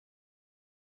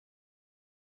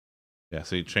 Yeah,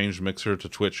 so you changed Mixer to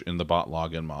Twitch in the bot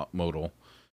login modal.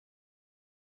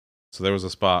 So there was a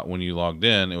spot when you logged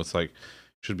in, it was like,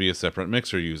 should be a separate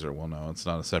Mixer user. Well, no, it's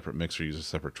not a separate Mixer user,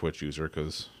 separate Twitch user,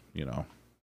 because, you know.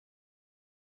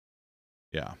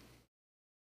 Yeah.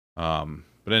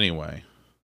 But anyway.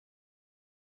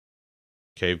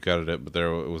 Cave gutted it, but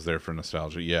it was there for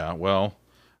nostalgia. Yeah, well,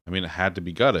 I mean, it had to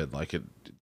be gutted. Like, it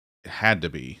had to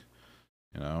be,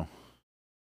 you know.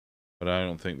 But I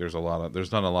don't think there's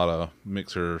not a lot of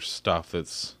mixer stuff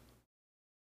that's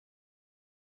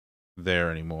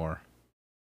there anymore.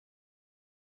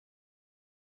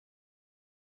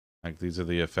 Like, these are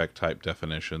the effect type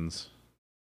definitions.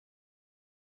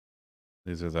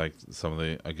 These are like some of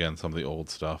the old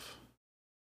stuff.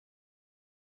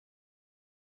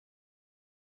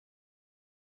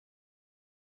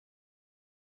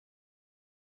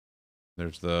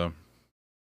 There's the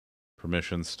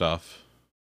permission stuff,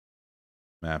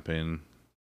 mapping.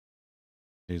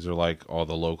 These are like all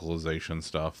the localization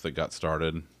stuff that got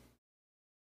started.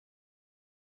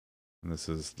 And this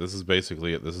is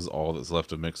basically it. This is all that's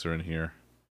left of Mixer in here.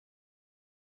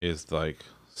 Is like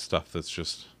stuff that's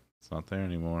just, it's not there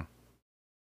anymore.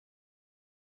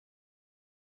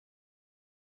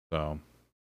 So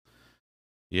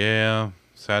yeah,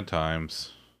 sad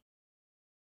times.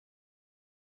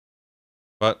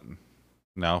 But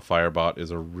now Firebot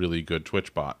is a really good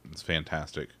Twitch bot. It's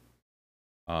fantastic.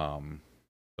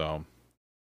 So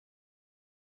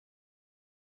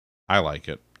I like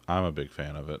it. I'm a big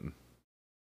fan of it.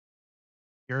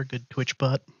 You're a good Twitch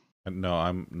bot. No, I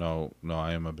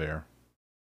am a bear.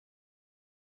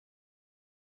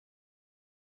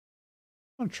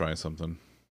 I'm gonna try something.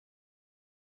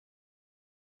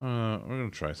 We're gonna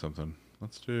try something.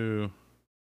 Let's do,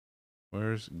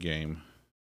 where's game?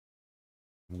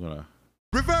 I'm gonna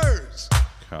Reverse!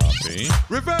 copy.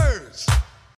 Reverse!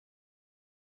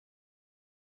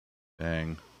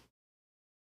 Dang.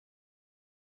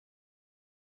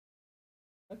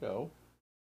 Hello.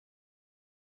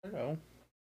 Hello.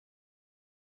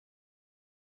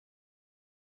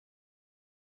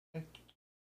 Hey.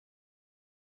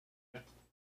 Yeah.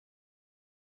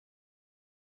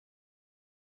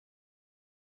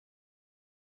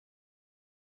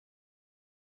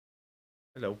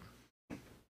 Hello.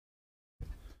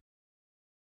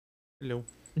 Hello.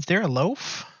 Is there a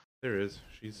loaf? There is.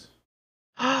 She's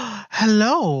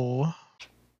Hello.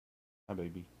 hi,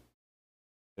 baby.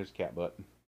 There's cat butt.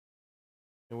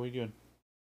 Hey, what are you doing?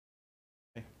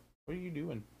 Hey, what are you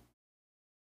doing?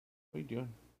 What are you doing?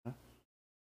 Huh?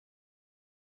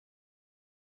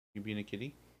 You being a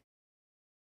kitty?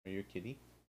 Are you a kitty?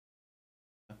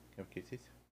 Huh? Can I have kisses?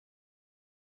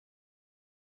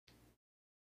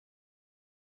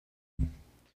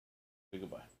 Say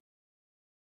goodbye.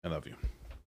 I love you.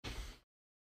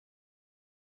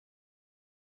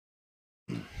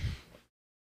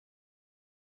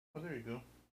 Oh, there you go.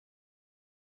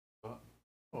 Spot.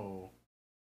 Oh,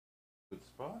 good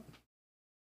spot.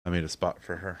 I made a spot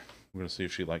for her. I'm gonna see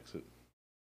if she likes it.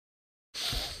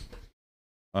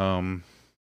 I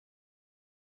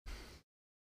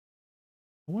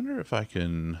wonder if I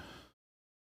can.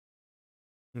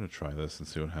 I'm gonna try this and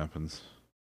see what happens.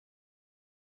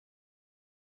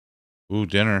 Ooh,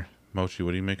 dinner. Mochi,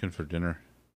 what are you making for dinner?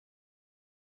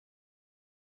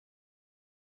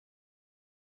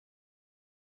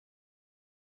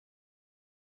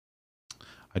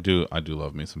 I do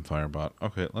love me some Firebot.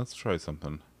 Okay, let's try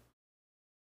something.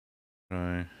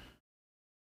 Try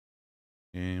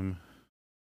game.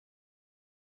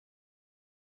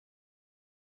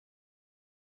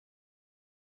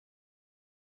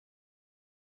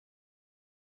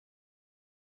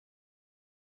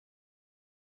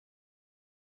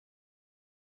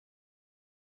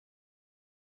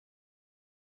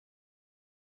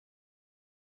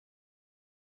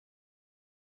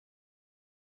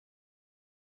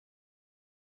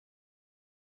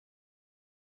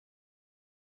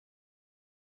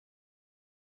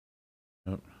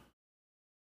 Nope.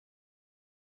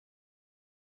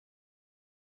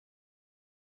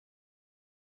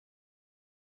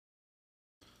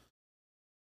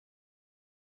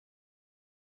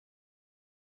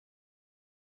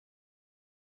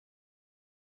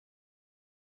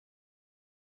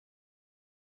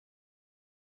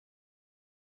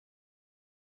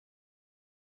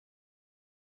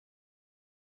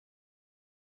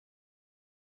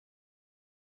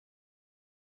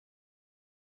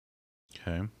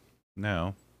 Okay.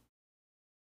 Now,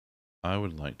 I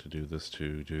would like to do this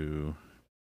to do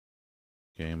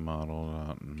game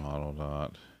model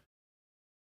dot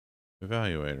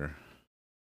evaluator.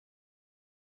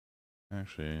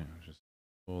 Actually, just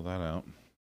pull that out.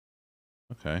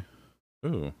 Okay.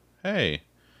 Ooh. Hey.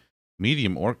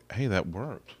 Medium orc. Hey, that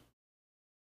worked.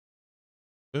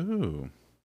 Ooh.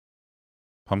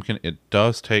 Pumpkin. It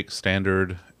does take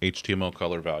standard HTML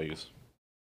color values.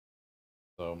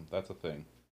 So that's a thing.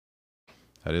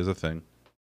 That is a thing.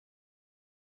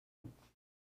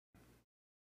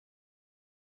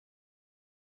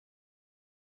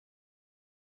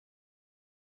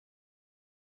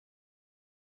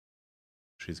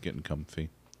 she's getting comfy.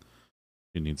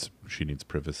 She needs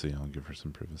privacy. I'll give her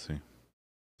some privacy.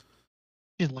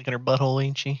 She's licking her butthole,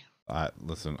 ain't she?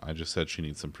 Listen, I just said she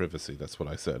needs some privacy. That's what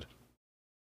I said.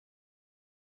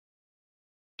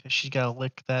 Because she's got to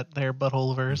lick that there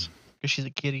butthole of hers. Because she's a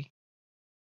kitty.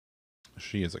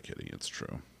 She is a kitty. It's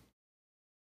true.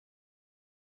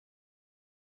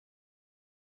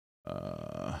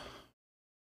 Okay.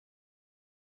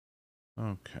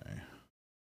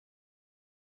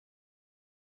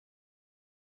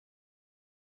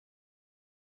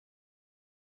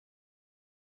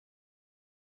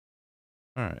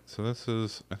 All right. So this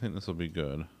is. I think this will be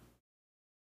good.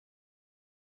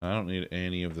 I don't need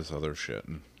any of this other shit.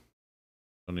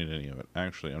 Don't need any of it.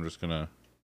 Actually, I'm just gonna.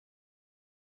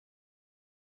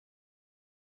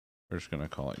 We're just gonna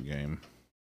call it game.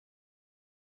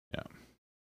 Yeah.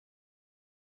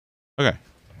 Okay.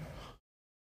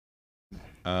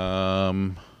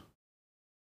 Now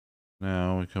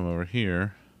we come over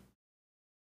here,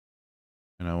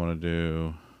 and I want to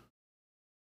do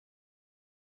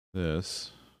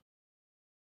this.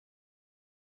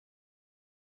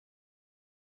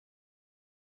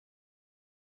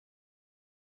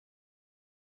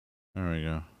 There we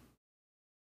go.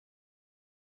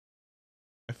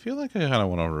 I feel like I kind of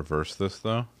want to reverse this,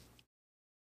 though.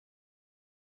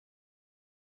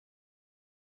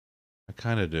 I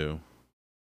kind of do.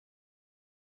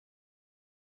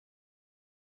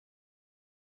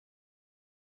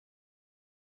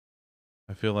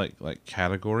 I feel like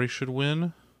category should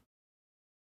win.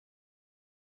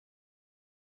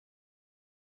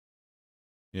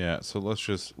 Yeah, so let's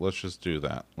just do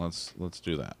that. Let's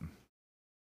do that.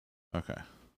 Okay.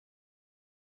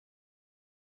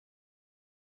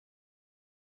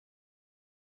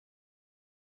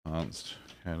 Const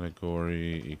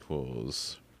category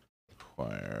equals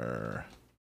require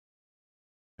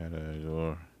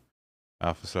category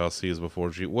alpha style C is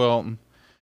before G. Well,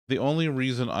 the only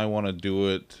reason I want to do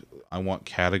it, I want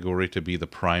category to be the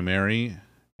primary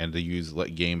and to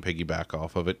let game piggyback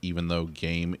off of it, even though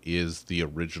game is the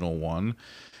original one,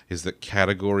 is that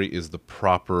category is the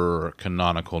proper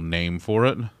canonical name for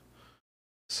it.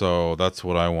 So that's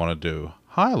what I want to do.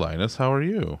 Hi, Linus. How are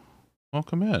you?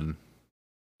 Welcome in.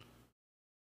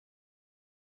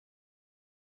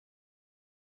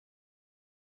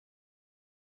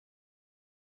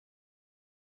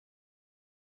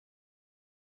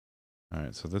 All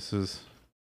right, so this is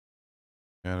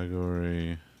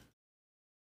category.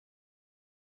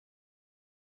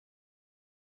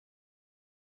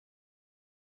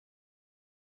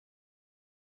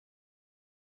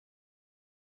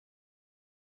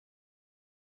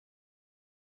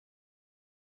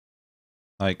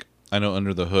 Like, I know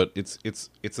under the hood, it's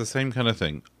the same kind of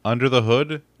thing. Under the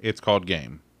hood, it's called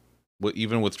game.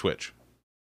 Even with Twitch.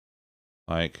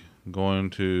 Like, going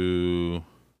to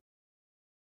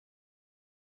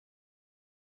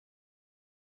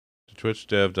Twitch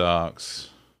dev docs,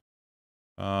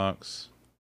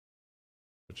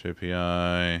 Twitch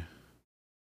API,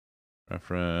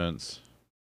 reference,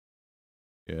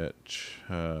 get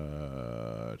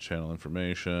channel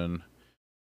information.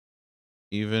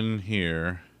 Even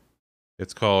here,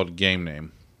 it's called game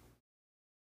name.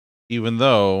 Even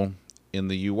though in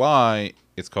the UI,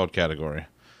 it's called category.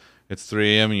 It's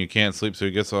 3 a.m. and you can't sleep, so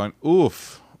you get on.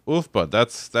 Oof, but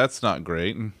that's not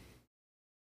great.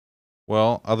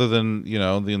 Well, other than, you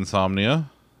know, the insomnia,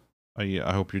 I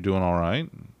hope you're doing all right.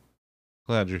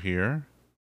 Glad you're here.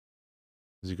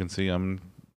 As you can see, I'm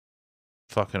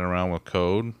fucking around with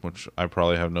code, which I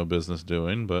probably have no business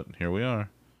doing, but here we are.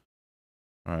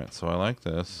 All right, so I like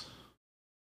this.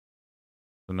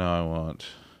 So now I want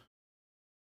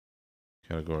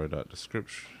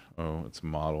category.description. Oh, it's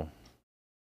model.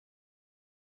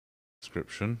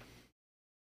 Description.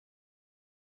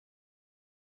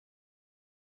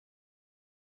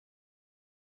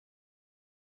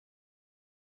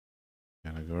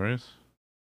 Categories.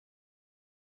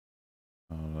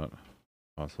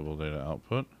 Possible data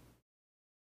output.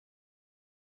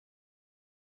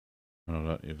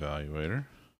 Evaluator.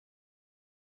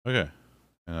 Okay.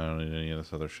 And I don't need any of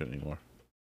this other shit anymore.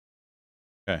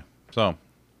 Okay, so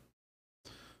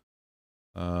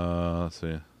let's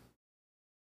see.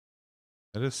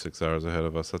 It is 6 hours ahead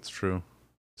of us. That's true.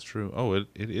 It's true. Oh, it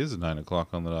is 9 o'clock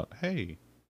on the dot. Hey.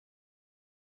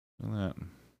 Look at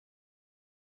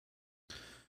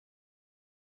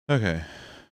that. Okay.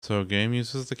 So game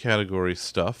uses the category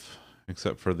stuff,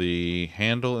 except for the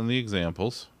handle and the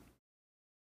examples.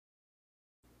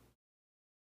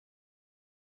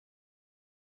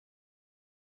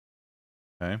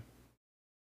 Okay.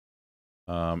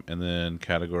 And then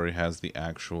category has the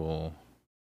actual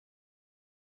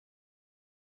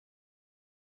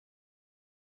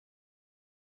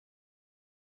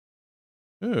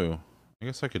Ooh, I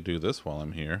guess I could do this while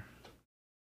I'm here.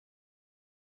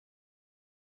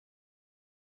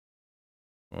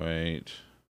 Wait.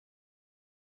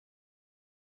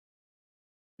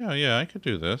 Yeah, I could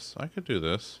do this. I could do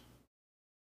this.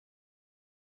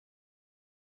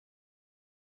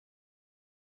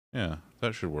 Yeah,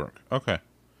 that should work. Okay.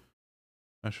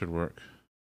 That should work.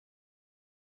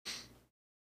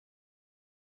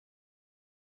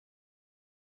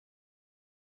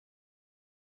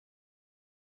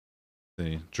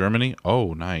 See, Germany?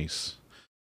 Oh, nice.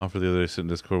 Offer the other day, sit in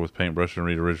Discord with Paintbrush and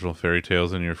read original fairy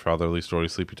tales in your fatherly story,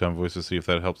 Sleepy Time voice to see if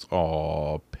that helps.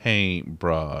 Aw,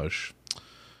 Paintbrush.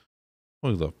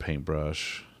 We love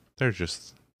Paintbrush. They're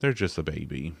just a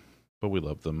baby, but we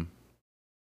love them.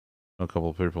 Know a couple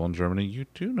of people in Germany. You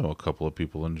do know a couple of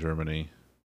people in Germany.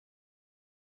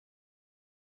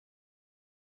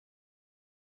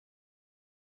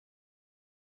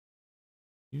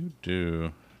 You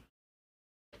do.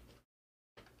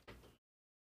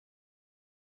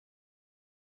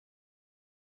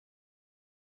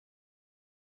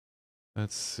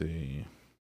 Let's see.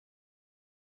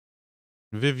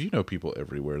 Viv, you know people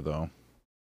everywhere, though.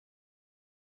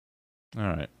 All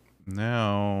right.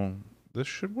 Now, this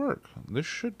should work. This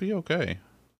should be okay.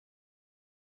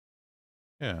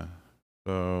 Yeah.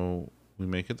 So, we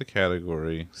make it the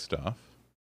category stuff.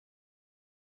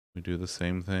 We do the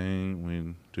same thing.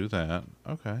 We do that.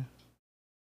 Okay.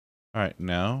 All right.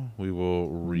 Now, we will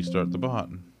restart the bot.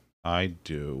 I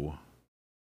do.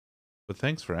 But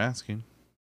thanks for asking.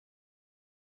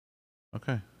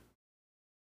 Okay.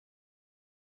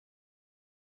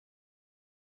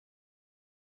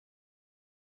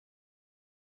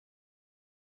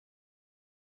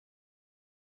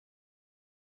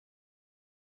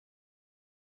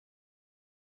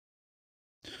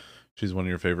 She's one of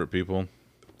your favorite people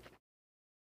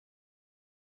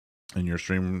in your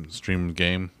stream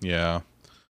game. Yeah.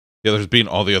 The others being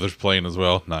all the others playing as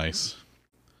well. Nice.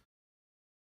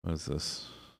 What is this?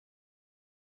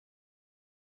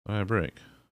 What did I break?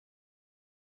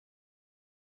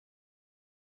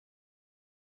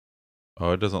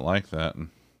 Oh, it doesn't like that.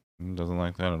 It doesn't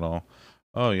like that at all.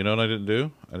 Oh, you know what I didn't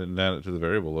do? I didn't add it to the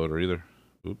variable loader either.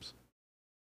 Oops.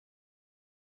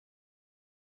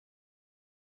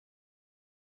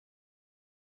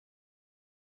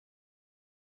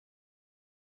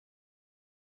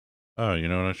 Oh, you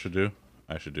know what I should do?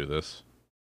 I should do this.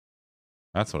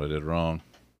 That's what I did wrong.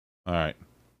 Alright.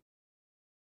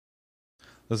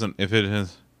 Listen, if it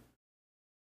has...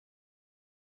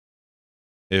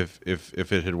 If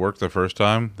it had worked the first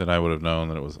time, then I would have known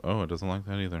that it was... Oh, it doesn't like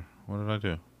that either. What did I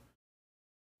do?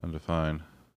 Undefined.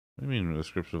 What do you mean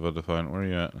description of undefined? Where are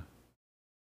you at?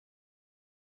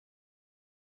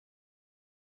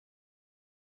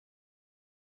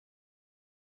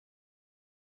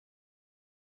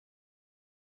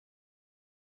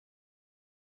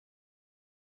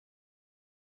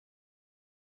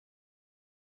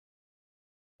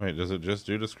 Wait, does it just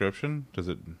do description? Does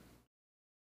it...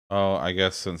 Oh, I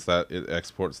guess since that it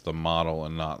exports the model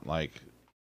and not like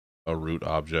a root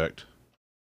object.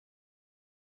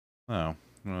 Oh,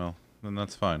 well, then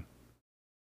that's fine.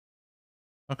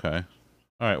 Okay.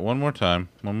 Alright, one more time.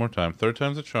 One more time. Third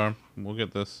time's a charm. We'll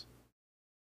get this.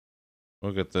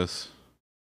 We'll get this.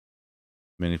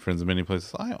 Many friends in many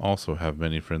places. I also have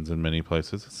many friends in many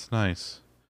places. It's nice.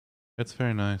 It's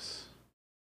very nice.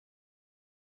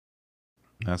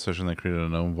 That session they created a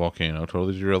gnome volcano.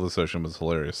 Totally derailed the session, but it's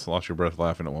hilarious. Lost your breath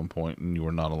laughing at one point, and you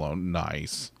were not alone.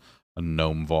 Nice. A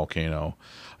gnome volcano.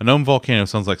 A gnome volcano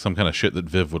sounds like some kind of shit that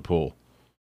Viv would pull.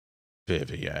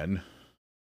 Vivian.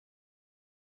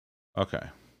 Okay.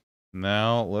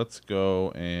 Now let's go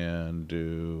and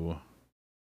do...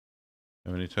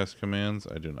 Have any test commands?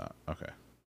 I do not. Okay.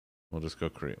 We'll just go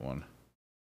create one.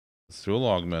 Let's do a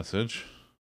log message.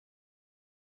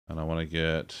 And I want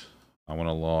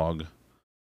to log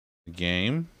the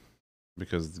game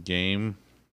because the game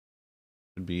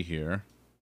should be here.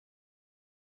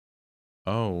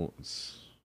 Oh, it's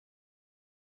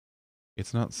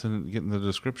not getting the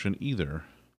description either.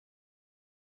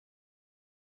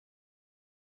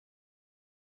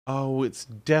 Oh, it's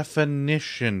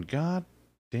definition. God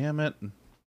damn it.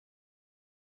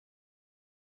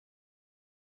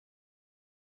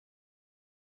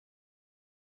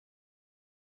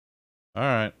 All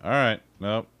right.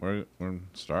 Nope, we're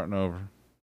starting over.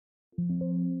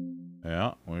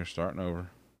 Yeah, we're starting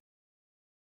over.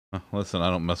 Listen, I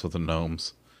don't mess with the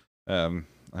gnomes. I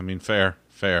mean, fair.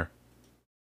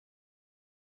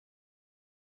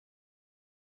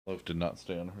 Loaf did not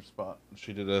stay on her spot.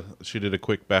 She did a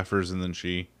quick baffers and then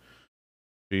she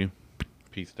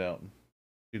pieced out.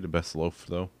 She did the best Loaf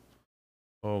though.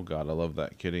 Oh god, I love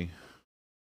that kitty.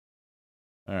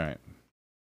 Alright.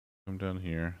 Come down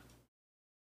here.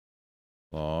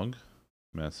 Log.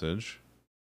 Message.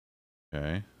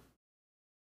 Okay.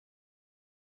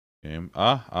 Game.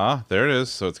 There it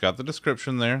is. So it's got the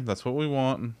description there. That's what we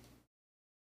want.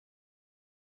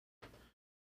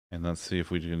 And let's see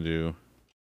if we can do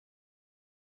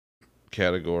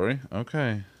category.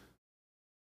 Okay.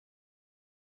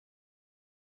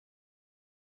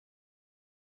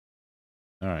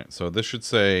 Alright, so this should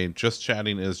say just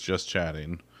chatting is just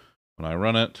chatting. When I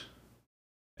run it,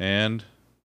 and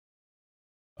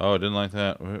oh, I didn't like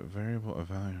that. Variable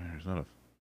evaluator is not a.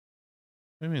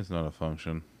 Maybe it's not a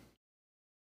function.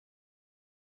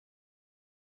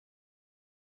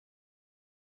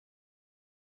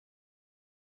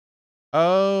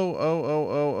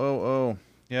 Oh.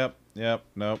 Yep.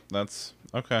 Nope. That's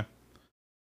okay.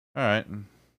 All right.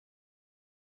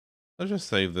 Let's just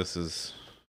save this as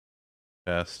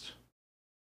test,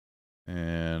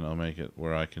 and I'll make it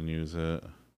where I can use it.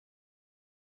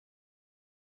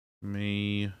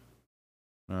 Me.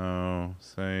 No.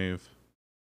 Save.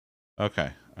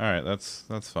 Okay. All right.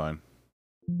 That's fine.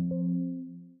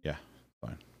 Yeah.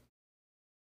 Fine.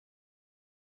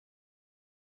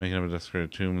 Making up a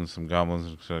desecrated tomb and some goblins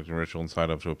and conducting a ritual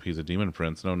inside up to appease a demon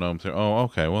prince. No gnomes here. Oh,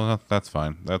 okay. Well, that's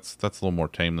fine. That's a little more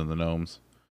tame than the gnomes.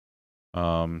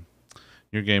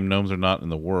 Your game, gnomes are not in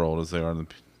the world as they are in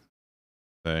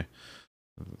the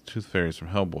tooth fairies from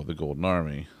Hellboy, the Golden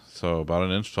Army. So about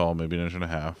an inch tall, maybe an inch and a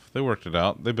half. They worked it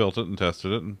out. They built it and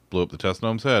tested it and blew up the test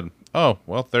gnome's head. Oh,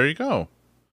 well, there you go.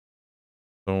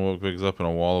 Someone woke Biggs up in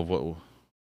a wall of what?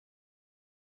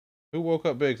 Who woke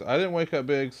up Biggs? I didn't wake up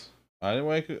Biggs. I didn't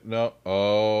wake up. No.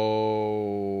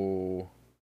 Oh.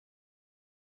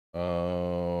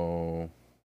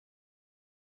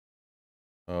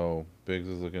 Oh. Biggs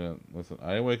is looking at. Listen, I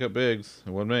didn't wake up Biggs. It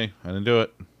wasn't me. I didn't do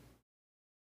it.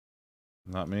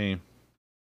 Not me.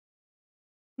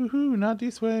 Woohoo, not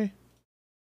this way.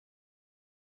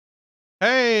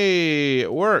 Hey,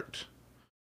 it worked.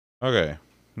 Okay.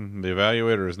 The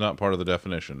evaluator is not part of the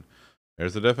definition.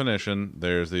 There's the definition.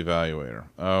 There's the evaluator.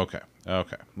 Okay.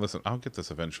 Listen, I'll get this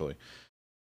eventually.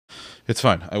 It's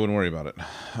fine. I wouldn't worry about it.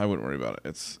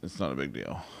 It's not a big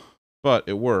deal. But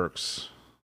it works.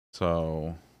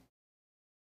 So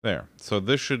there. So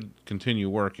this should continue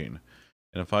working.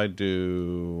 And if I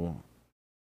do,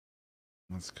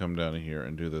 let's come down here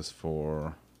and do this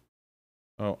for,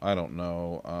 oh, I don't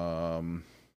know.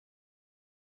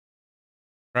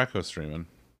 Krakow streaming.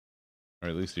 Or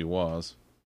at least he was.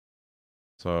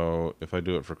 So if I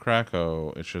do it for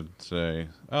Krakow, it should say,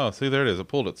 oh, see, there it is. It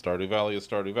pulled it. Stardew Valley is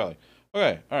Stardew Valley.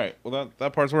 Okay, all right. Well,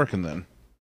 that part's working then.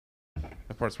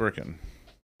 That part's working.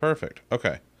 Perfect.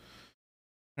 Okay.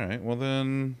 All right. Well,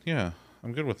 then, yeah,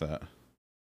 I'm good with that.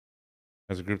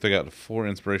 As a group, they got 4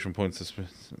 inspiration points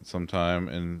sometime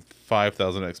and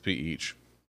 5,000 XP each.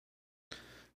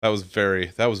 That was very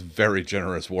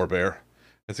generous, Warbear.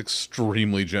 That's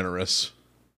extremely generous.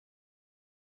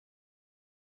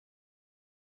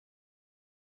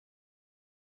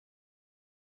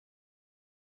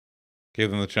 Gave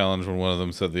them the challenge when one of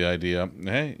them said the idea.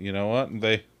 Hey, you know what?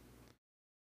 Good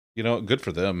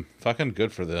for them. Fucking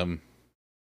good for them.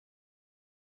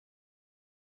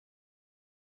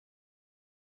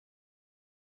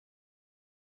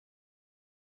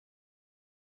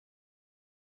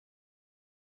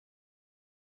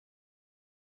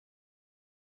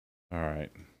 All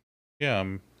right. Yeah,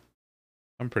 I'm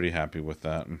pretty happy with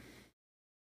that.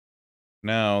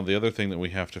 Now, the other thing that we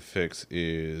have to fix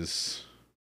is,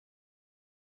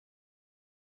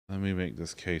 let me make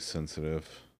this case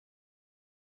sensitive.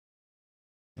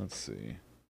 Let's see.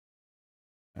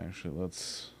 Actually,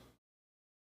 let's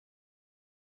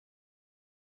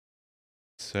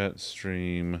set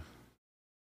stream.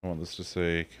 I want this to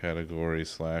say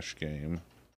category/game.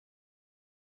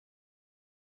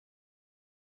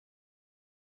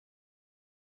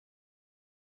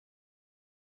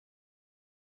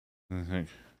 I think.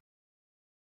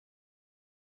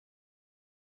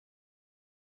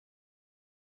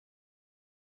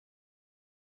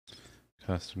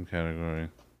 Custom category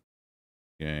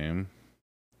game.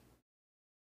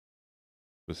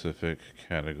 Specific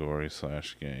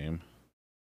category/game.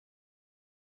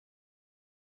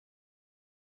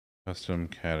 Custom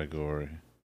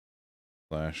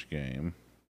category/game.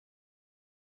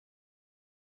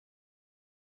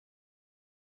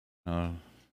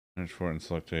 Search for it and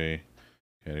select a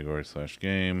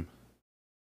category/game.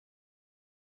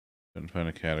 Couldn't find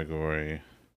a category.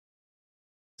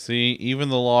 See, even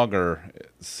the logger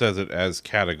says it as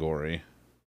category.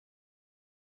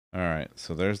 Alright,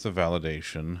 so there's the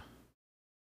validation.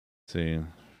 see.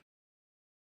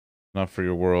 Not for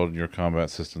your world and your combat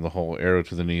system. The whole arrow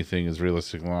to the knee thing is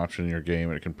realistic an option in your game,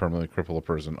 and it can permanently cripple a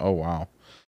person. Oh, wow.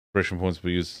 Inspiration points will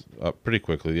be used up pretty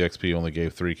quickly. The XP only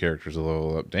gave 3 characters a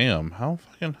level up. Damn, how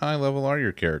fucking high level are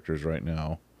your characters right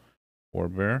now,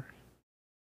 Warbear?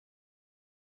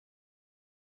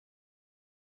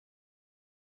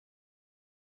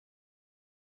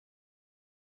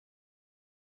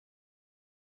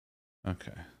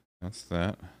 Okay, that's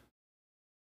that.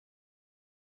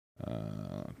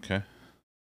 Okay.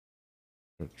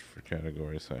 Search for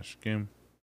category / game.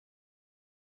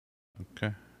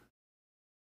 Okay.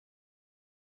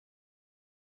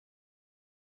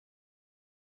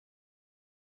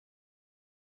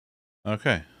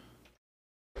 Okay.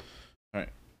 All right.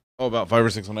 Oh, about 5 or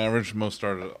 6 on average. Most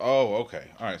started. Oh, okay.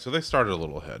 All right. So they started a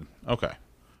little ahead. Okay.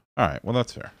 All right. Well,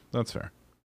 that's fair. That's fair.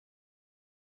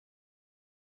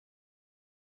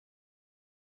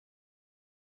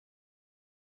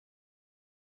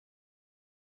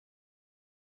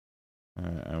 All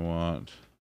right, I want.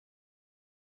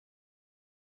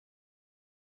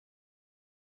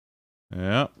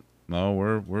 Yeah. No,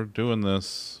 we're doing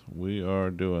this. We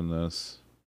are doing this.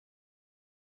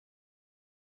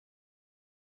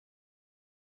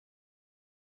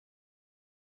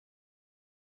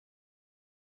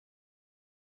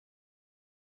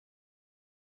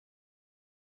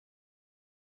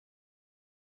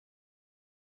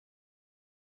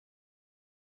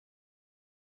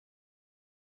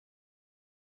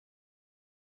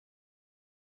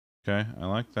 Okay, I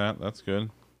like that. That's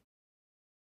good.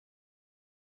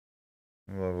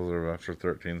 Levels are after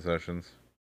 13 sessions.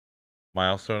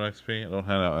 Milestone XP? I don't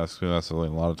hand out XP. That's a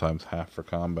lot of times half for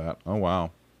combat. Oh,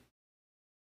 wow.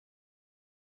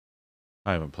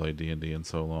 I haven't played D&D in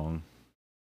so long.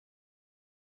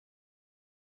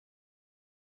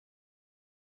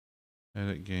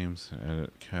 Edit games.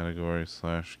 Edit category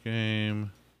 /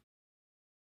 game.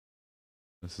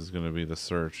 This is going to be the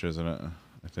search, isn't it?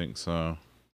 I think so.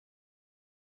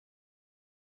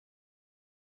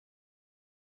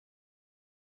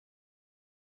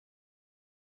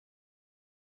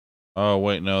 Oh,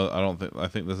 wait, no, I don't think. I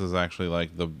think this is actually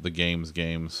like the games.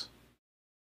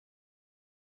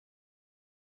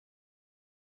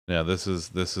 Yeah, this is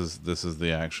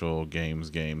the actual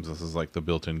games. This is like the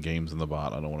built-in games in the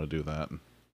bot. I don't want to do that.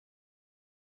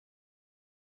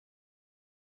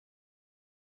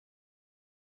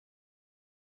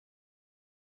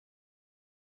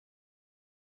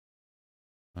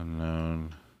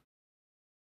 Unknown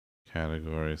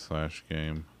category /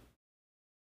 game.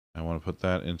 I want to put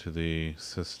that into the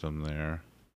system there.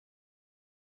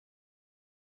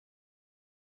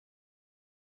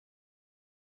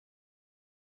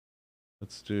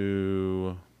 Let's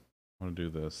do. I want to do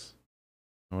this.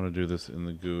 I want to do this in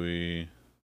the GUI.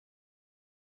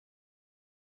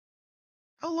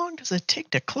 How long does it take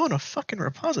to clone a fucking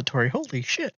repository? Holy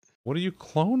shit. What are you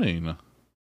cloning?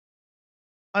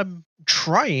 I'm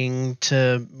trying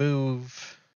to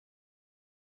move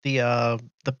the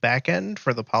back end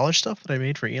for the polish stuff that I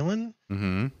made for Elon.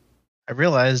 Mm-hmm. I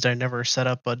realized I never set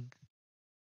up a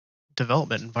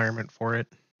development environment for it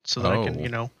so that I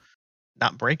can,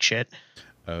 not break shit.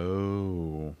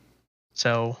 Oh.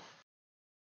 So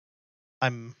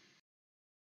I'm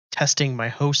testing my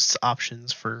host's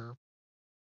options for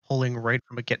pulling right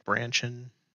from a Git branch and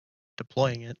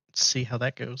deploying it. See how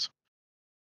that goes.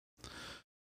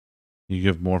 You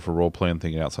give more for role play and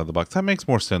thinking outside the box. That makes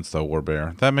more sense, though,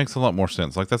 Warbear. That makes a lot more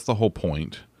sense. Like, that's the whole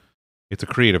point. It's a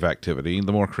creative activity.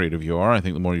 The more creative you are, I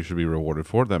think the more you should be rewarded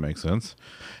for it. That makes sense.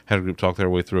 Had a group talk their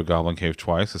way through a goblin cave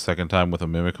twice, the second time with a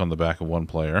mimic on the back of one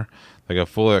player. They got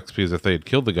full XP as if they had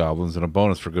killed the goblins and a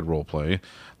bonus for good role play.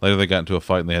 Later they got into a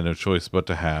fight and they had no choice but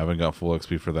to have and got full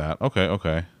XP for that.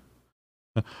 Okay.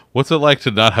 What's it like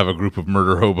to not have a group of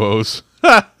murder hobos?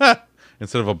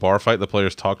 Instead of a bar fight, the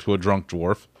players talk to a drunk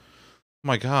dwarf. Oh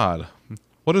my god.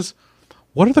 What are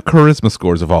the charisma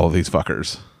scores of all of these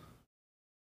fuckers?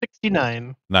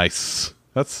 69. Nice.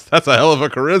 That's a hell of a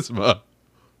charisma.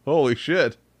 Holy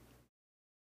shit.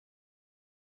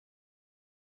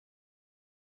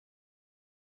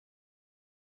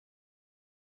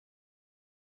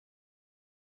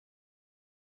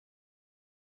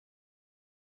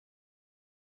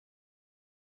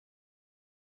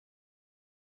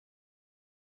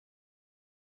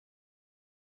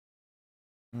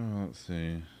 Oh, let's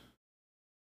see.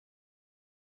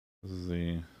 This is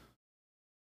the...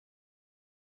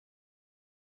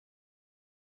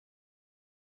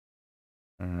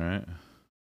 Alright.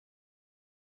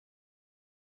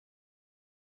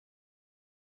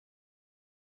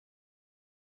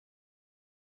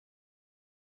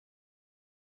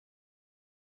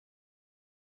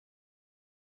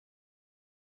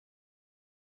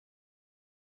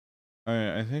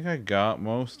 I think I got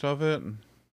most of it.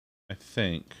 I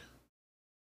think.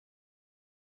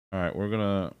 Alright, we're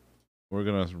gonna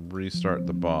restart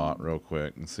the bot real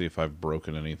quick and see if I've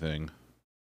broken anything.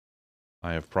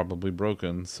 I have probably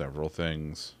broken several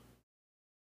things.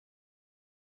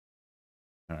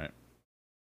 Alright.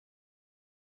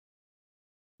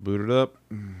 Boot it up.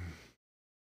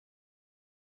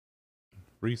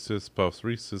 Reese's Puffs,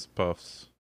 Reese's Puffs.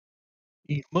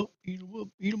 Eat 'em up, eat 'em up,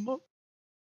 eat 'em up.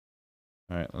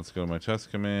 Alright, let's go to my test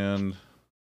command.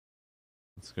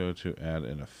 Let's go to add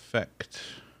an effect.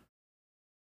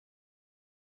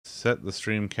 Set the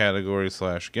stream category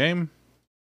 / game.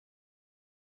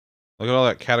 Look at all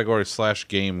that category /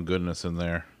 game goodness in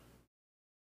there.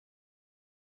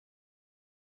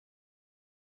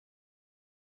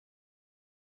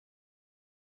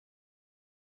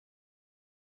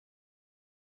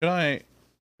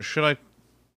 Should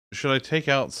I take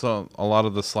out a lot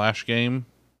of the / game?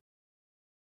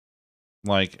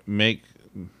 Like make,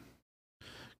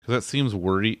 because that seems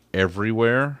wordy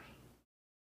everywhere.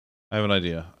 I have an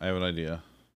idea.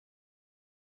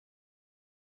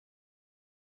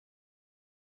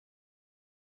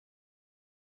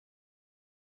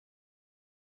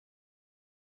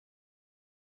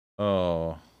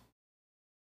 Oh.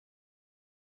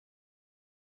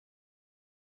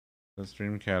 The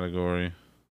stream category.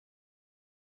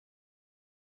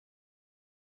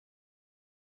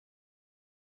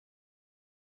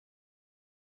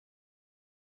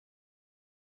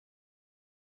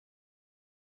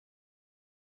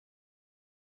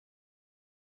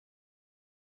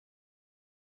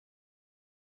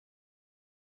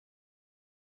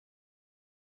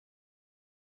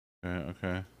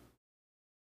 Okay.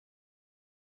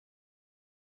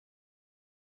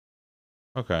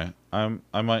 Okay.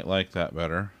 I might like that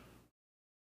better.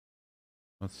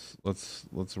 Let's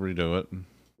redo it.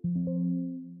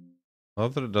 I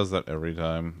love that it does that every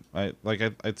time.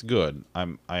 It's good.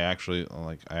 I actually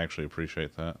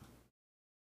appreciate that.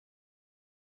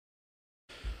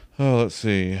 Oh, let's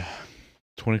see.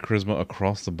 20 charisma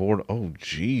across the board. Oh,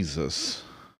 Jesus.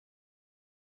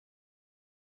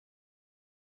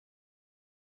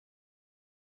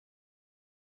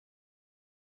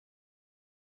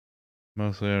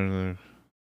 Mostly everything.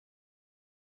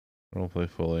 Roleplay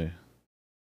fully.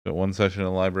 Got one session in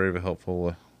the library of a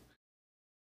helpful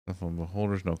from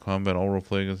beholders, no combat, all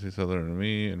roleplay against each other and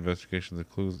me, investigations and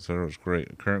clues, etc. was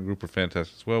great. Current group are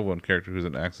fantastic as well. One character who's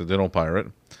an accidental pirate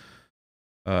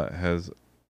has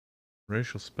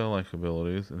racial spell-like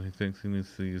abilities, and he thinks he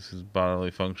needs to use his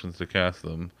bodily functions to cast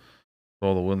them.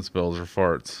 All the wind spells are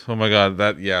farts. Oh my god,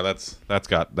 that's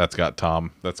got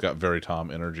Tom. That's got very Tom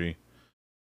energy.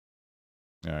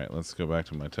 Alright, let's go back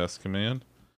to my test command.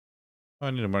 Oh, I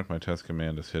need to mark my test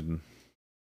command as hidden.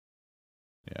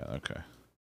 Yeah, okay.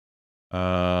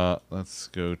 Let's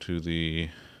go to the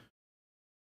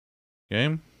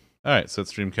game. Alright, set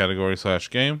stream category /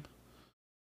 game.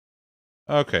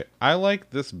 Okay, I like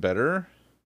this better.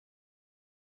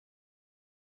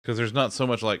 Because there's not so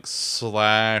much like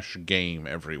 / game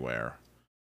everywhere.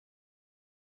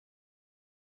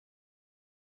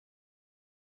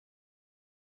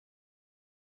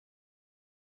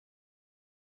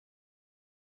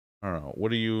 I don't know. What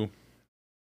do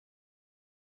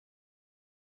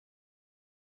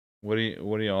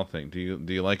y'all think? Do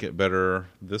you like it better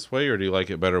this way, or do you like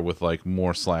it better with like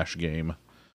more / game?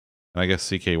 And I guess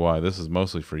CKY, this is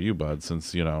mostly for you, bud,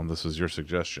 since you know this was your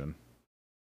suggestion.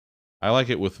 I like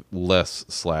it with less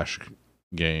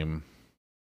 / game.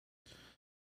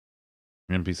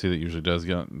 NPC that usually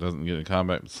doesn't get in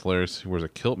combat. Slayers wears a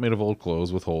kilt made of old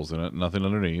clothes with holes in it, nothing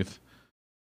underneath.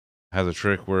 Has a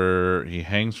trick where he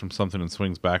hangs from something and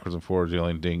swings backwards and forwards,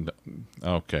 yelling "ding."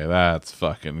 Okay, that's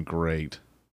fucking great.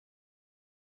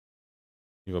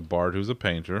 You have a bard who's a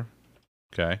painter.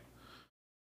 Okay.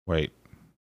 Wait.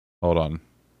 Hold on.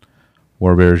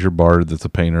 Warbear's your bard that's a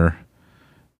painter.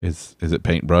 Is it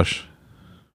paintbrush?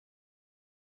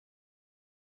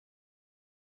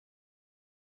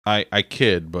 I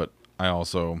kid, but I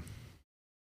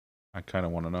kind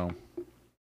of want to know.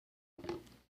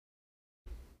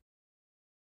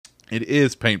 It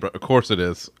is paintbrush. Of course it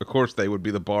is. Of course they would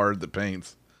be the bard that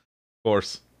paints. Of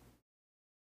course.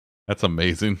 That's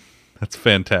amazing. That's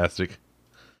fantastic.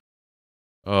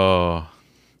 Oh,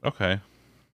 okay.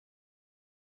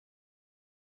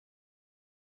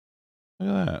 Look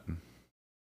at that.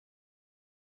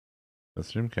 The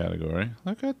stream category.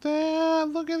 Look at that.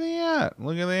 Look at that.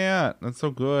 Look at that. That's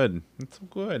so good. That's so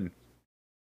good.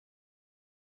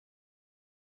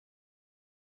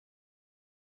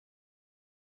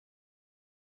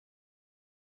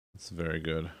 It's very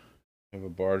good. I have a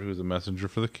bard who's a messenger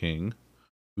for the king.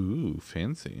 Ooh,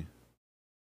 fancy.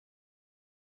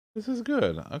 This is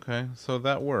good. Okay, so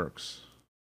that works.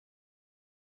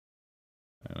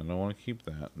 And I don't want to keep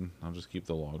that. I'll just keep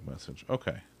the log message.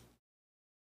 Okay.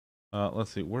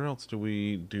 Let's see. Where else do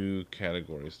we do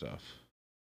category stuff?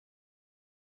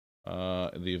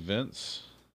 The events.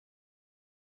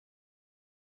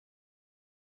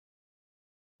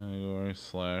 Category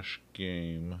 /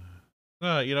 game.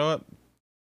 You know what?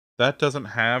 That doesn't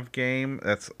have game.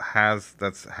 That's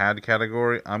had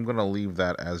category. I'm gonna leave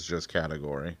that as just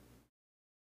category.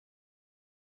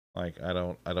 Like I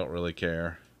don't really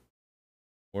care.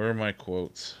 Where are my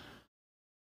quotes?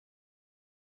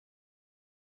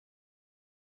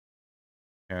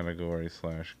 Category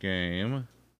 / game.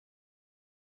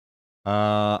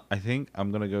 I think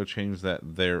I'm gonna go change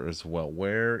that there as well.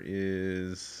 Where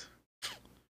is?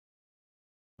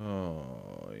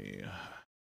 Oh yeah.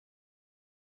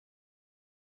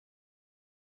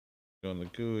 Go on the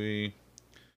GUI.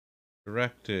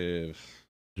 Directive.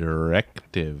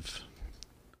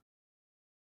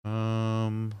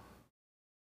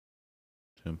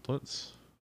 Templates.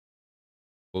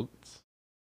 Quotes.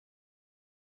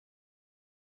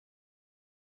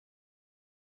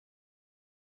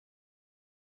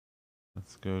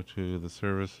 Let's go to the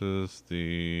services,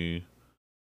 the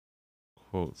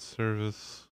quote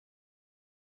service.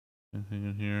 Anything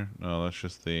in here? No, that's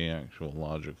just the actual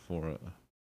logic for it.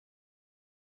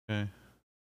 Okay.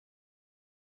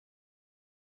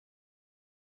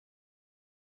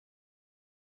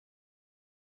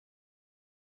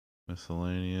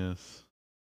 Miscellaneous.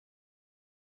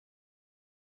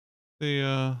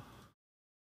 The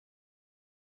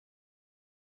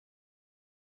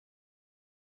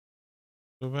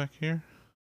go back here.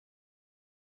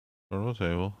 Total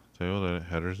table. Table that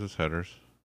headers is headers.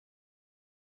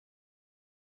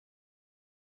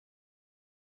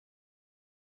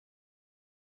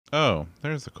 Oh,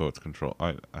 there's the quotes control.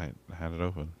 I had it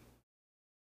open.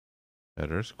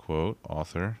 Headers, quote,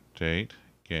 author, date,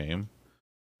 game.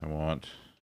 I want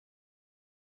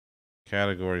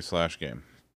category / game.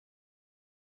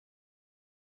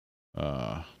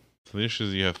 So the issue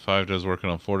is you have 5 devs working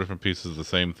on 4 different pieces of the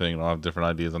same thing and all have different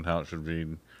ideas on how it should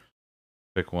be.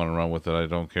 Pick one and run with it. I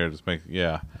don't care. Just make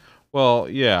Well,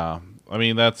 yeah. I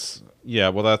mean that's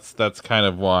that's kind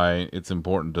of why it's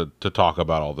important to talk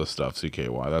about all this stuff,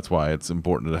 CKY. That's why it's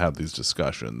important to have these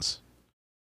discussions.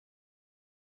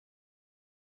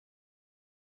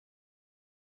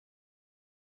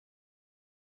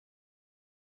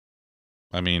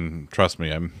 I mean, trust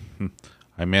me,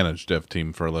 I manage dev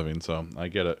team for a living, so I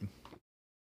get it. Is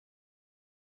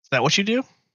that what you do?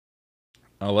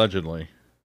 Allegedly.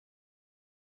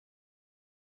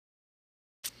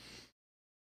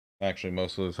 Actually,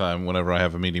 most of the time, whenever I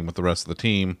have a meeting with the rest of the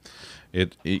team,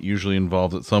 it usually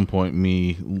involves at some point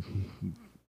me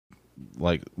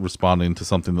like responding to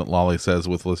something that Lolly says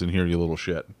with "Listen here, you little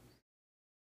shit."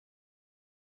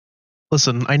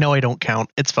 Listen, I know I don't count.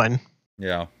 It's fine.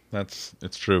 Yeah,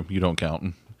 it's true. You don't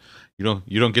count. You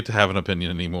don't get to have an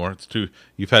opinion anymore.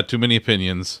 You've had too many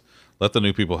opinions. Let the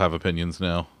new people have opinions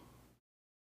now.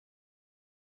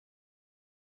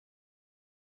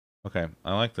 Okay,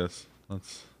 I like this.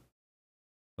 Let's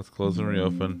close and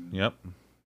reopen. Yep,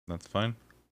 that's fine.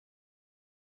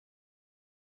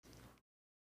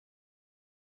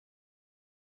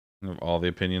 Of all the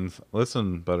opinions.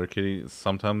 Listen, Butterkitty,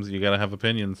 sometimes you gotta have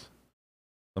opinions.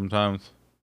 Sometimes.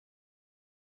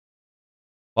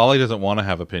 Lolly doesn't want to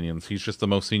have opinions. He's just the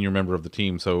most senior member of the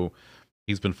team, so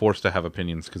he's been forced to have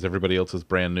opinions because everybody else is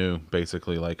brand new,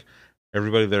 basically. Like,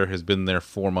 everybody there has been there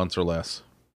 4 months or less.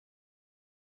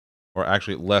 Or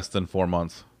actually less than 4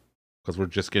 months. Because we're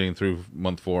just getting through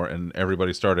month 4, and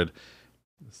everybody started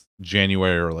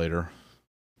January or later.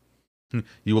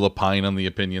 You will opine on the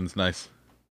opinions. Nice.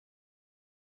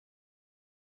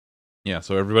 Yeah,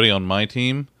 so everybody on my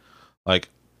team, like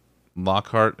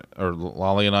Lockhart or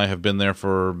Lolly and I have been there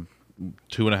for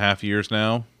 2.5 years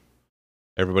now.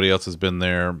 Everybody else has been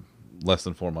there less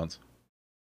than 4 months.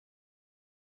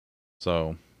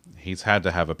 So he's had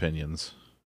to have opinions.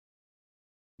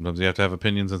 Sometimes you have to have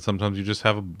opinions, and sometimes you just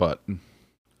have a butt.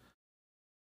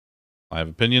 I have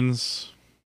opinions.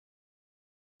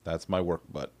 That's my work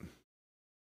butt.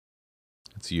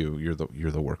 It's you. You're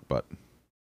the work butt.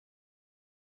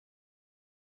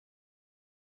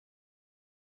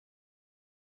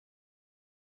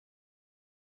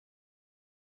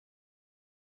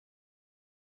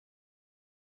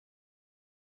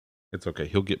 It's okay.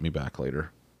 He'll get me back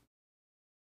later.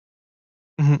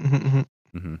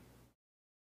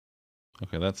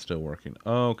 Okay, that's still working.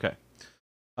 Okay.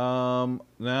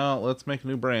 Now let's make a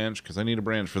new branch because I need a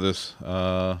branch for this.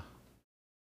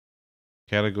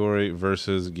 Category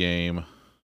versus game.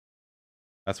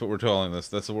 That's what we're calling this.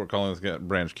 That's what we're calling this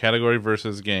branch. Category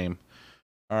versus game.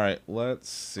 All right, let's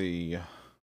see.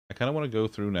 I kind of want to go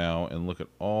through now and look at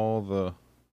all the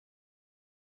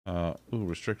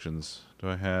restrictions. Do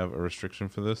I have a restriction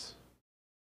for this?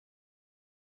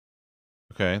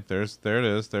 Okay, there it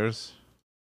is. There's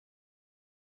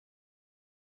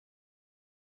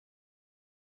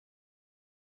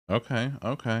okay.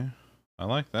 I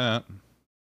like that.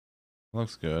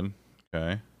 Looks good.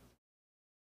 Okay.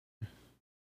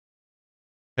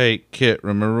 Hey, Kit,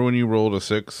 remember when you rolled a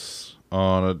 6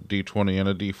 on a D20 and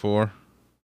a D4?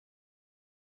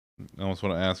 I almost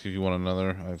want to ask if you want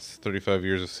another. I have 35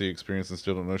 years of C experience and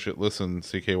still don't know shit. Listen,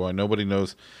 CKY, nobody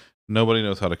knows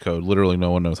how to code. Literally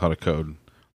no one knows how to code.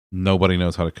 Nobody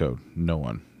knows how to code. No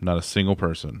one. Not a single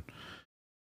person.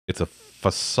 It's a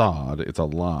facade. It's a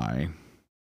lie.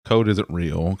 Code isn't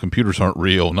real. Computers aren't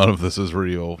real. None of this is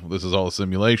real. This is all a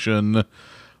simulation.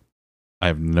 I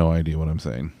have no idea what I'm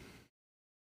saying.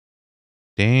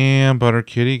 Damn, Butter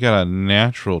Kitty got a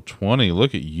natural 20.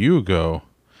 Look at you go.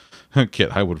 Kit,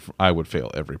 I would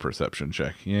fail every perception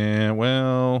check. Yeah,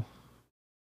 well.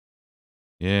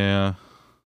 Yeah.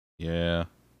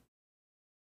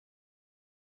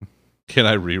 Can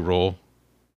I re-roll?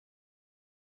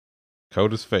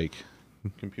 Code is fake.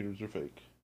 Computers are fake.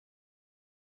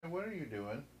 What are you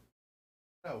doing?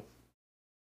 No.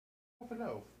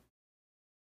 No.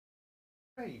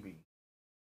 Baby.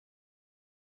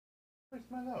 Where's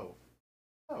my loaf?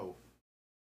 Loaf.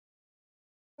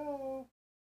 Oh.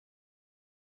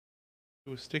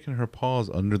 She was sticking her paws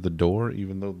under the door,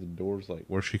 even though the door's like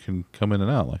where she can come in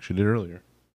and out, like she did earlier.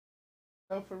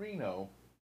 Farino.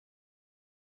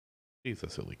 She's a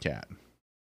silly cat.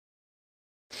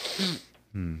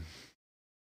 The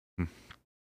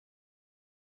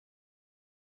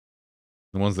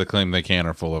ones that claim they can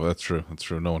are full of it. That's true. That's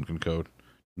true. No one can code.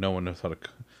 No one knows how to.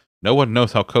 No one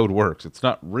knows how code works. It's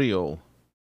not real.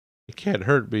 It can't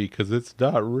hurt me because it's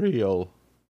not real.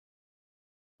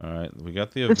 All right, we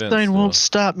got the event. This sign won't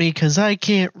stop me because I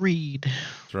can't read.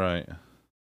 That's right.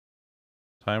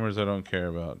 Timers I don't care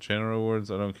about. Channel rewards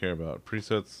I don't care about.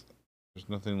 Presets, there's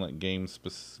nothing like game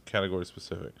category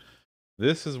specific.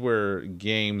 This is where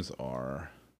games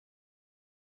are.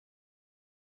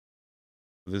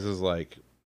 This is like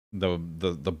the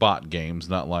bot games,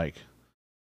 not like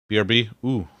BRB.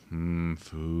 Ooh,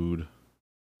 food.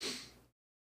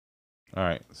 All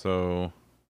right, so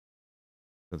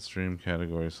let's stream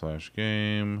category /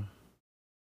 game.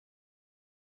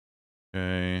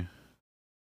 Okay.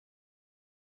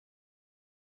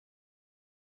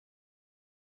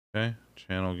 Okay,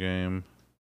 channel game.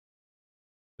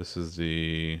 This is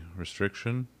the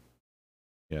restriction.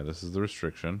 Yeah, this is the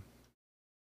restriction.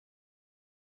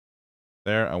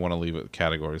 There, I want to leave it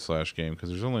category / game because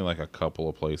there's only like a couple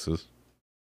of places.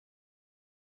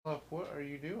 Look, what are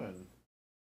you doing?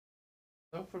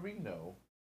 No, for me, no.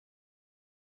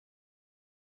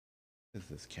 What is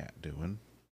this cat doing?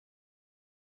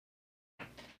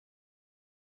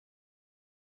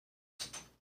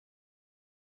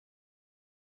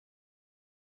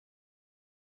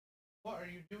 What are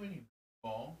you doing, you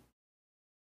ball?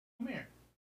 Come here.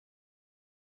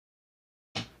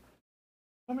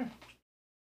 Come here.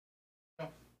 Go.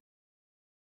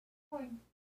 Come on.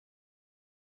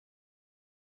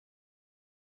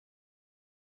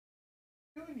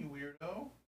 What are you doing, you weirdo?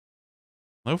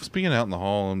 Loaf's being out in the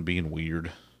hall and being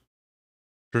weird.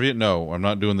 Trivia? No, I'm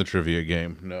not doing the trivia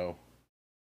game. No.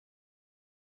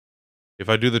 If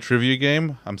I do the trivia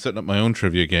game, I'm setting up my own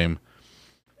trivia game.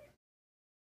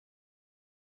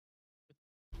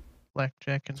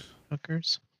 Blackjack and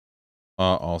hookers.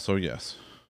 Also yes.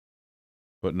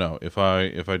 But no, if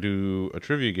I do a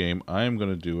trivia game, I am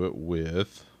gonna do it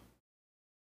with.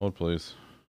 Hold please.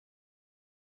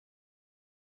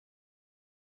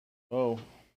 Oh.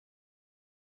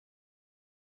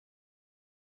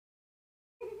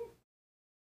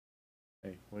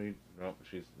 Hey, wait. Nope,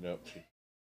 nope.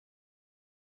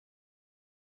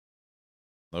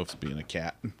 Loaf's being a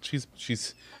cat.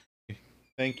 She's.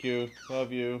 Thank you.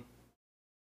 Love you.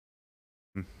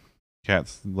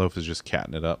 Loaf is just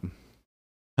catting it up.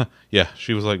 Yeah,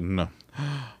 she was like, no.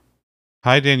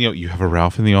 Hi, Danielle. You have a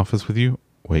Ralph in the office with you?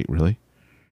 Wait, really?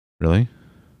 Really?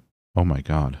 Oh my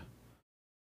god.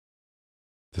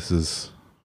 This is...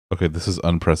 Okay, this is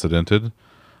unprecedented.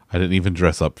 I didn't even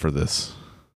dress up for this.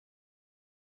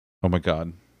 Oh my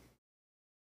god.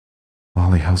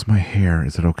 Ollie, how's my hair?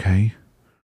 Is it okay?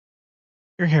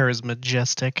 Your hair is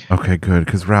majestic. Okay, good,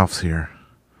 because Ralph's here.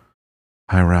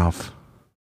 Hi, Ralph.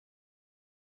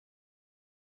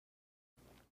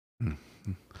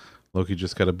 Loki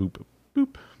just got a boop.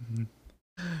 Boop.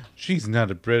 She's not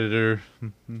a predator.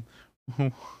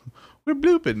 We're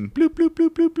blooping. Bloop, bloop, bloop,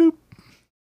 bloop,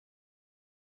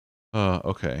 bloop.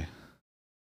 Okay.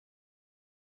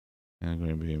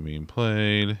 Category being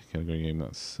played. Category game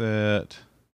not set.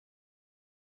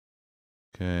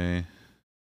 Okay.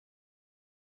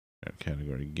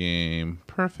 Category game.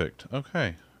 Perfect.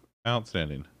 Okay.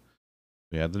 Outstanding.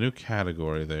 We add the new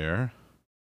category there.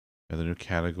 We add the new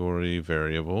category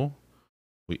variable.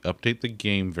 We update the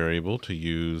game variable to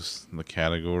use the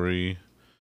category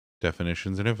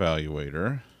definitions and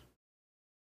evaluator.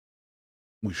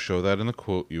 We show that in the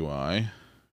quote UI.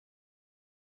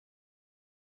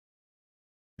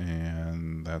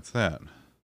 And that's that.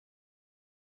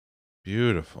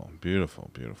 Beautiful,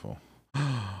 beautiful, beautiful.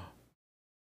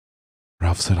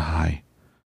 Ralph said hi.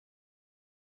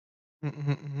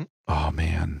 Oh,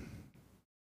 man.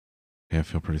 Yeah, I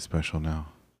feel pretty special now.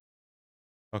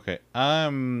 Okay,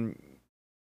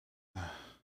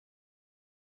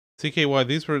 CKY,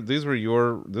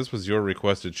 this was your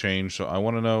requested change, so I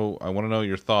want to know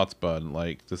your thoughts, bud.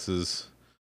 Like, this is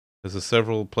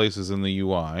several places in the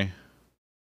UI.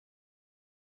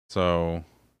 So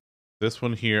this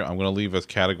one here I'm going to leave as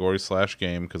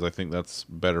category/game because I think that's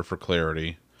better for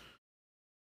clarity.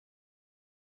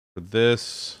 For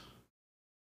this,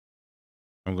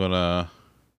 I'm gonna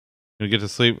get to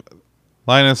sleep.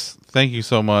 Linus, thank you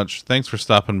so much. Thanks for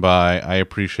stopping by. I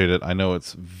appreciate it. I know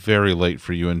it's very late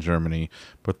for you in Germany,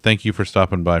 but thank you for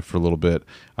stopping by for a little bit.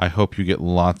 I hope you get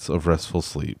lots of restful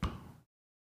sleep.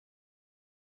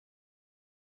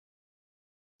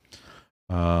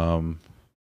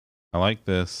 I like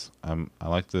this. I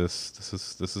like this.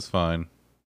 This is fine.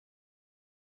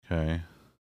 Okay.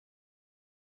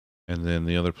 And then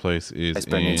the other place is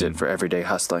Iceberg needs it for everyday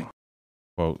hustling.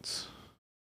 Quotes.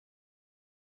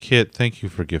 Kit, thank you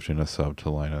for gifting a sub to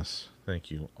Linus.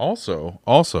 Thank you. Also,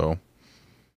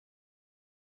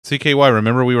 CKY,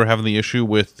 remember we were having the issue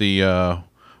with the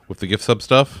gift sub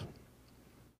stuff?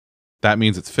 That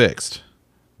means it's fixed.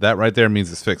 That right there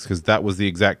means it's fixed because that was the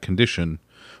exact condition.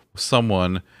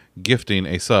 Someone gifting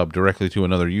a sub directly to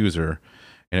another user,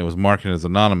 and it was marked as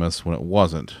anonymous when it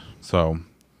wasn't. So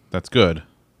that's good.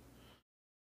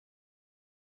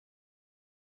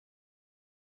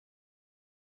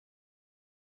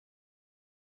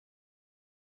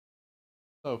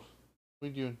 Loaf, what are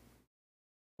you doing?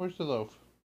 Where's the loaf?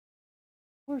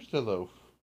 Where's the loaf?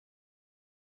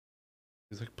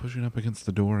 He's like pushing up against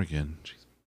the door again. Jeez.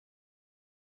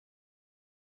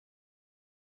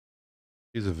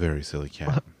 He's a very silly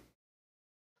cat.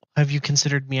 Have you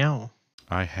considered Meow?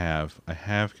 I have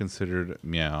considered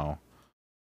Meow.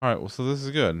 All right, well, so this is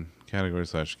good.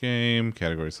 Category/game,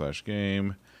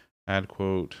 category/game, add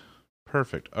quote.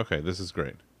 Perfect. Okay, this is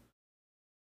great.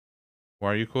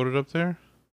 Why are you quoted up there?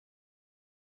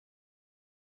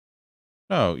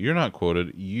 No, you're not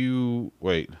quoted. You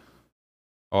wait.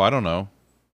 Oh, I don't know.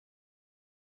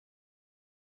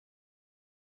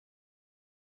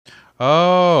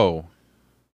 Oh.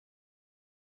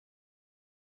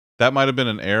 That might have been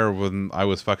an error when I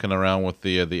was fucking around with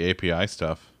the API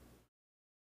stuff.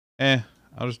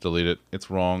 I'll just delete it. It's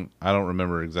wrong. I don't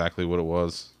remember exactly what it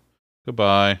was.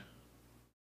 Goodbye.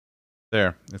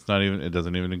 There. It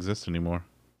doesn't even exist anymore.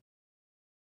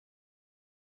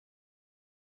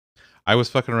 I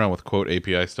was fucking around with quote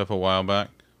API stuff a while back.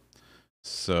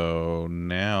 So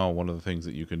now one of the things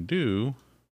that you can do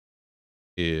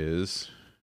is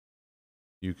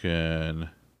you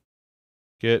can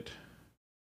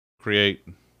create,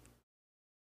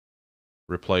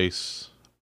 replace,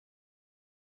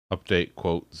 update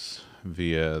quotes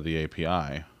via the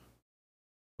API,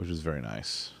 which is very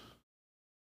nice.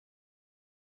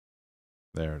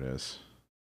 There it is.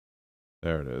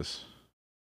 There it is.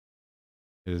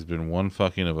 It has been one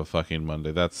fucking of a fucking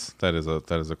Monday. That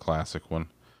is a classic one.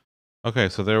 Okay,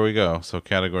 so there we go. So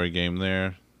category game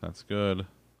there. That's good.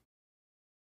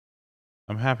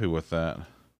 I'm happy with that. I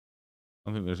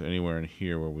don't think there's anywhere in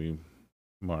here where we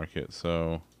mark it.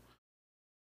 So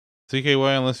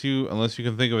CKY, unless you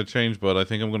can think of a change, but I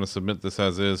think I'm going to submit this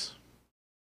as is.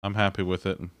 I'm happy with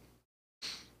it.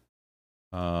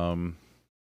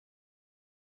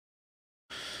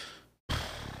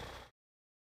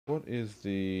 What is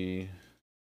the...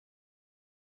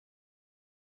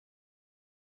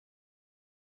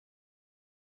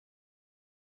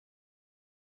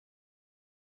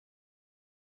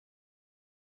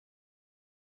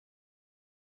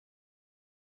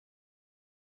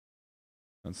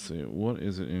 Let's see. What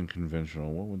is it in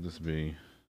conventional? What would this be?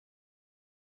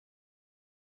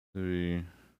 The...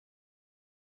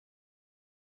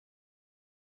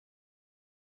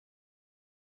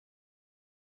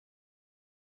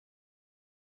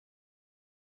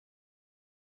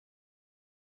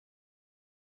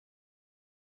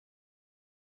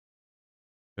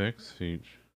 Fix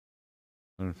feature.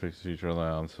 Unfixed feature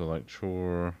allowed. So like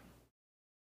chore.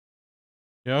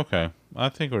 Yeah, okay. I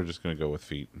think we're just gonna go with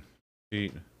feet.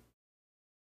 Feet.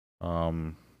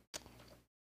 Yeah,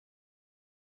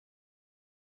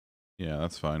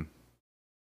 that's fine.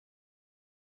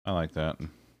 I like that.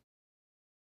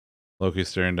 Loki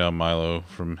staring down Milo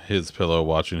from his pillow,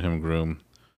 watching him groom.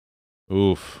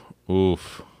 Oof,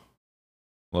 oof.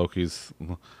 Loki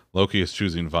is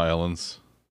choosing violence.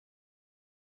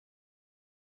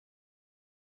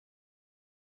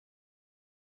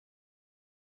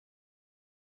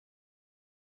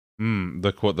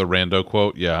 The quote, the rando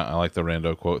quote. Yeah, I like the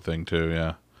rando quote thing too.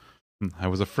 Yeah. I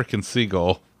was a freaking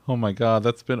seagull. Oh my god,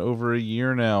 that's been over a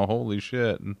year now. Holy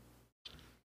shit.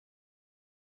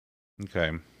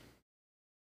 Okay.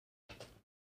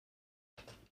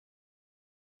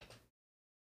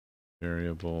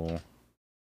 Variable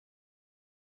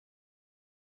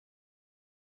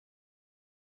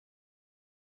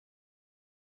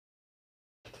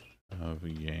of a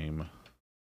game.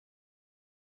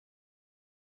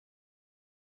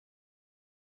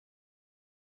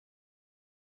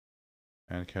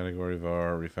 And category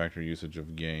var, refactor usage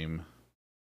of game.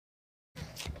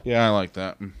 Yeah, I like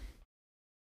that.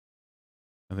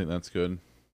 I think that's good.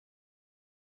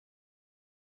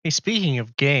 Hey, speaking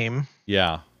of game.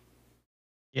 Yeah.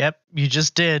 Yep, you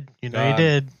just did. You know God, you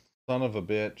did. Son of a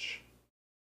bitch.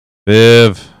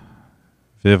 Viv,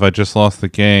 I just lost the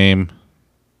game.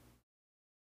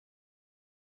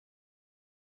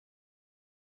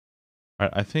 All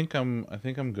right, I think I'm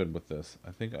good with this.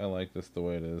 I think I like this the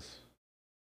way it is.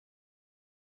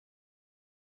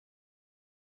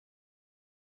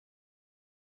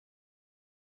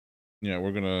 Yeah,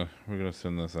 we're gonna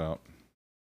send this out.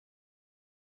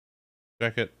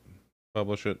 Check it,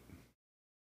 publish it,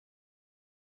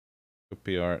 go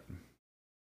PR it.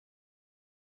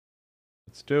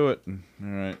 Let's do it. All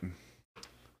right.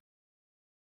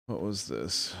 What was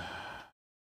this?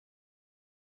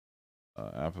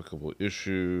 Applicable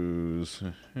issues.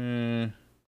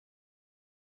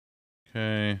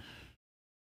 Okay.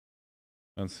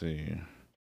 Let's see.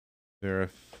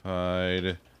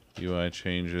 Verified UI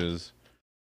changes.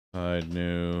 Add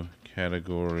new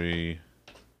category.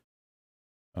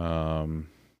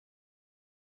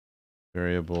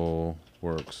 Variable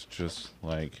works just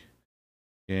like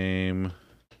game.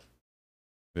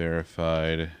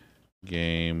 Verified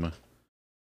game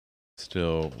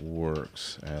still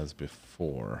works as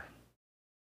before.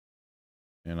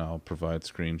 And I'll provide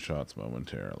screenshots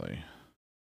momentarily.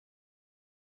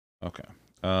 Okay.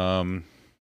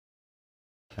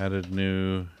 Added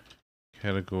new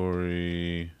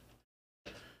category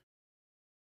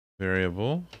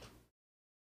variable.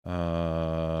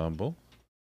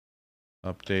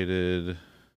 Updated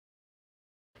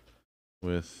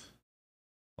with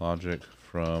logic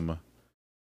from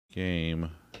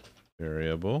game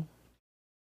variable.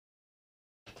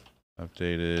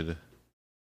 Updated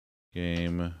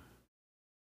game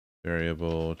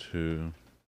variable to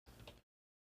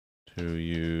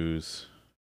use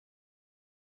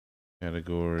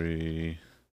category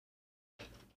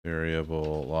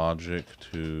variable logic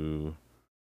to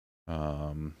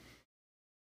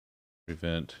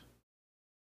prevent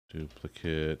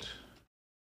duplicate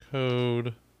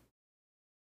code.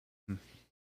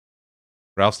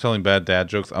 Ralph's telling bad dad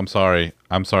jokes. I'm sorry,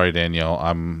 Danielle.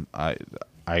 I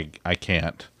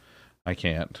can't.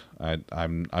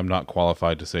 I'm not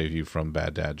qualified to save you from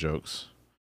bad dad jokes.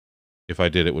 If I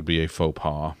did, it would be a faux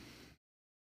pas.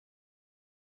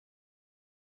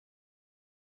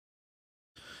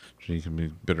 She can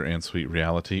be bitter and sweet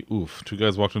reality. Oof. 2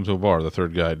 guys walked into a bar. The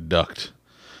 3rd guy ducked.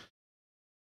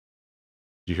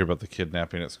 Did you hear about the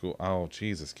kidnapping at school? Oh,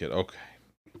 Jesus, kid. Okay.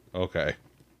 Okay.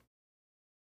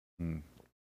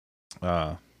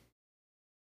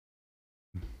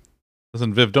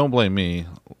 Listen, Viv, don't blame me.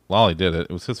 Lolly did it.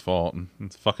 It was his fault.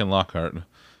 It's fucking Lockhart.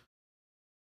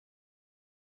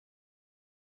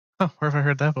 Oh, where have I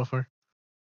heard that before?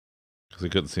 Because he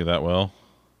couldn't see that well.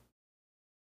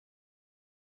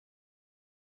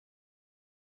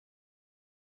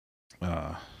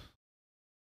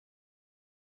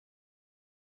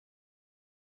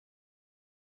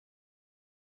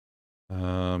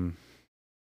 Um...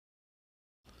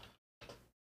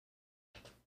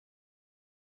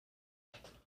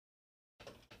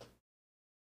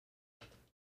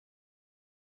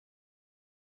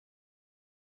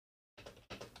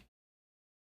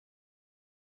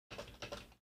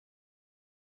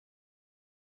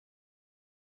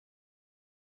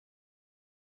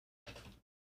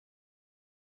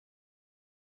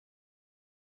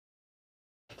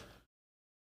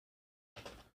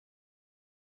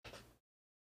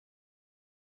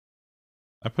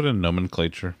 I put in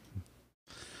nomenclature.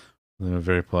 In a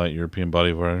very polite European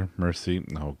body of water. Mercy.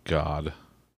 Oh, God.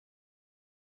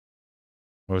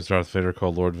 Why was Darth Vader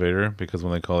called Lord Vader? Because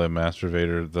when they call him Master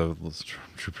Vader, the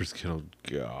stormtroopers killed.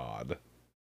 God.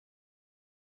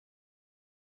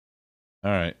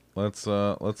 Alright, let's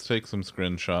take some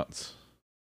screenshots.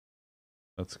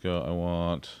 Let's go. I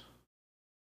want...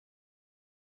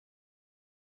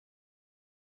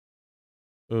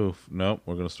 Oof. Nope.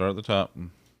 We're going to start at the top.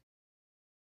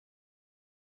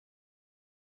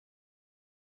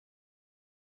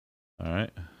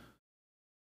 Alright. I'm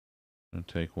going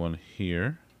to take one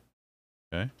here.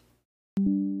 Okay.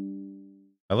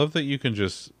 I love that you can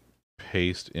just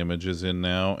paste images in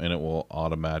now and it will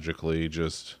automatically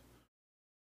just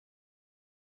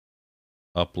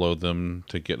upload them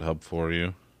to GitHub for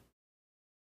you.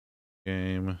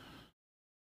 Game.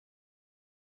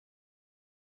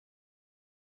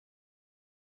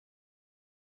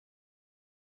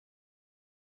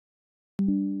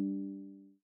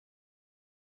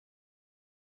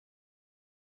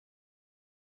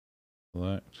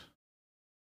 Select.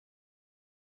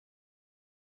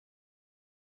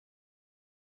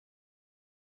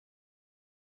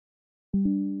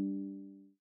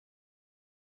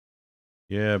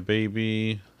 Yeah,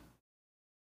 baby.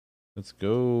 Let's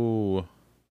go.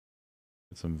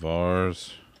 Get some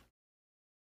VARs.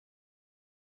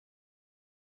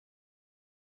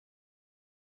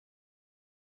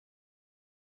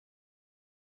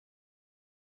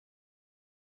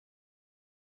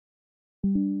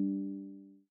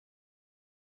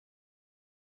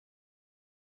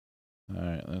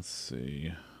 Alright, let's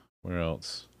see. Where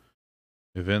else?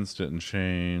 Events didn't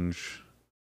change.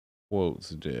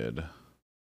 Quotes did.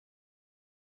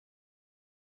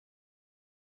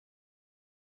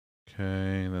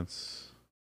 Okay, that's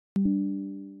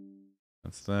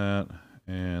that.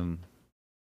 And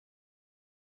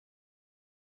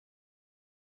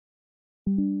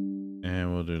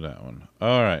we'll do that one.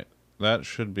 Alright. That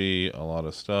should be a lot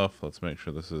of stuff. Let's make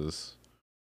sure this is...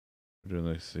 We're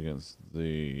doing this against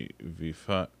the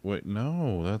V5. Wait,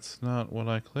 no, that's not what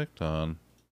I clicked on.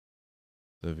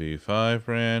 The V5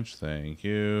 branch, thank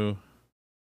you.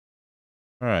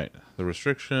 Alright, the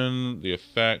restriction, the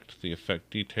effect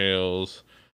details,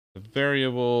 the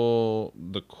variable,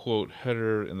 the quote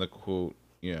header, and the quote.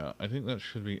 Yeah, I think that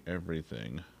should be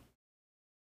everything.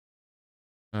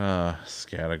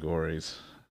 Categories.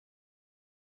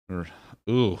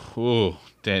 Ooh,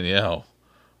 Danielle.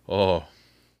 Oh.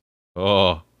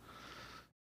 Ah.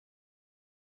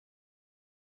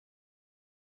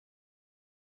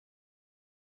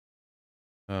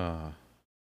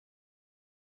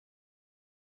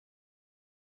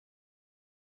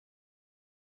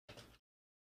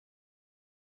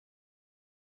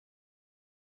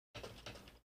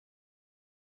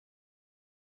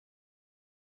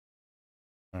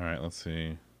 Alright, let's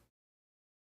see.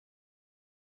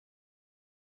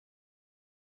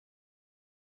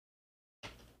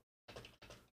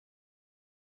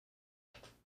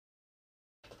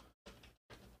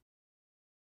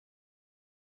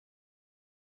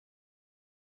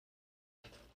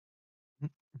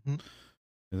 Mm-hmm.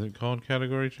 Is it called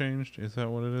category changed? Is that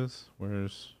what it is?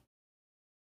 Where's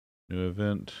new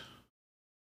event?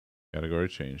 Category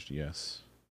changed, yes.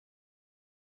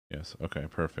 Yes, okay,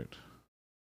 perfect.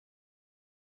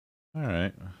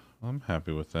 Alright, I'm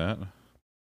happy with that.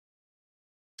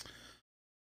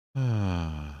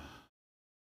 Okay,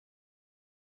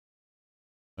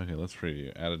 let's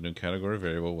preview. Add a new category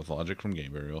variable with logic from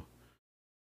game variable.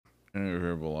 And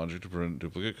variable logic to prevent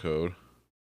duplicate code.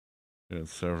 Add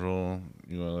several.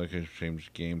 You want to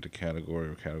change game to category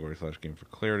or category / game for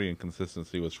clarity and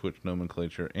consistency with switch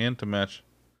nomenclature and to match.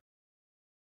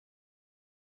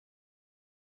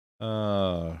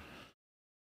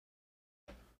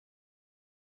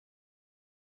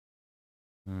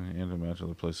 And to match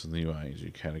other places in the UI. E.g.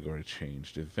 category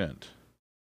changed event.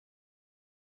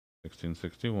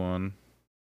 1661.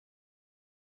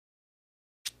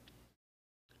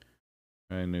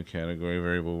 And new category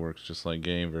variable works just like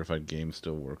game. Verified game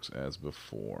still works as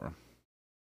before.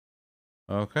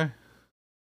 Okay.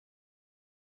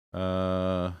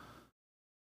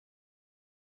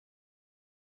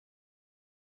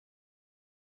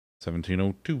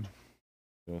 1702.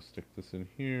 So I'll stick this in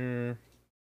here.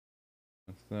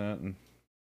 That's that.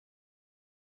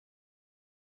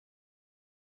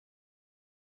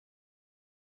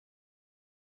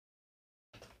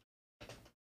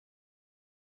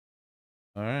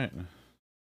 All right.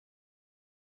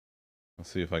 I'll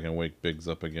see if I can wake Biggs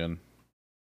up again.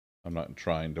 I'm not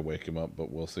trying to wake him up,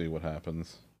 but we'll see what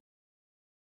happens.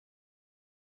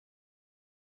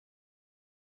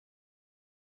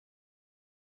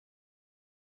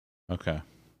 Okay.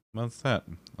 That's that.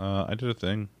 I did a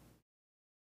thing.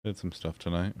 Did some stuff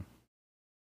tonight.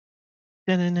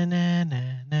 And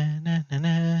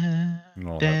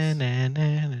all that's...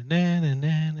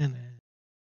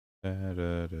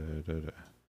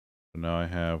 So now I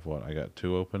have what? I got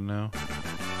 2 open now.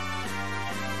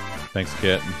 Thanks,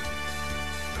 Kit.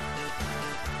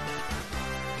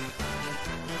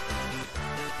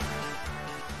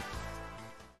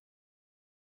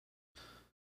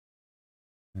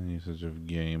 And usage of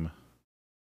game.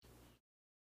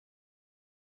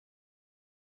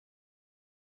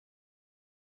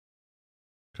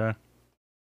 Okay.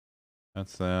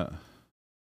 That's that.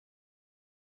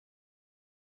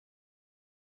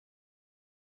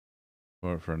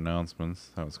 For announcements.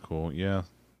 That was cool. Yeah,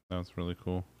 that was really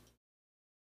cool.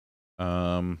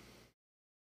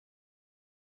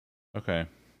 Okay.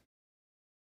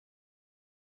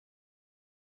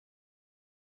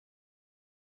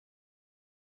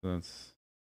 That's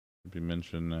to be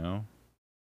mentioned now.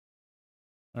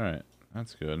 Alright,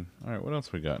 that's good. Alright, what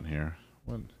else we got in here?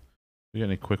 What we got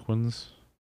any quick ones?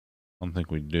 I don't think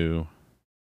we do.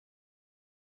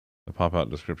 The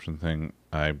pop-out description thing,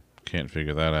 I can't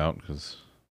figure that out because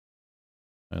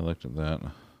I looked at that.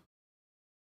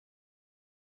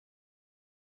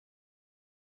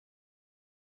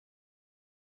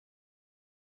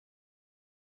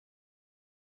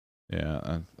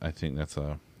 Yeah, I think that's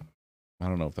a... I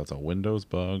don't know if that's a Windows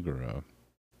bug or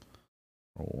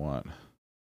what.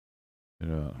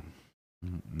 No.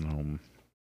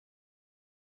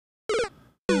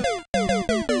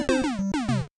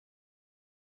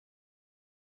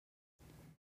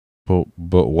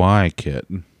 But why, Kit?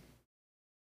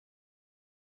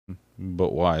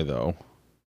 But why though?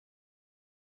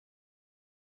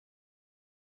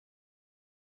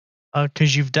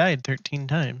 Because you've died 13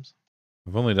 times.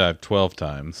 I've only died 12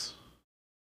 times.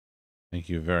 Thank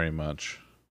you very much.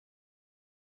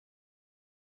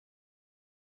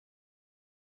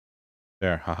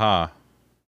 There, haha.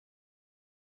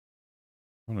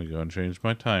 I'm gonna go and change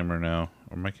my timer now,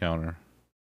 or my counter.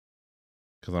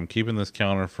 Because I'm keeping this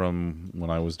counter from when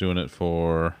I was doing it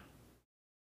for...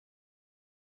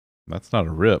 That's not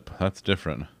a rip, that's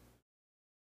different.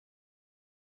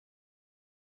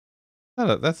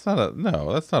 That's not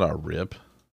a rip.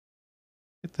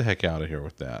 Get the heck out of here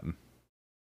with that.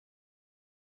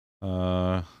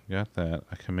 Got that.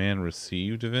 A command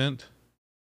received event.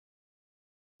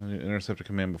 Intercept a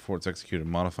command before it's executed.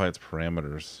 Modify its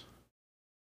parameters.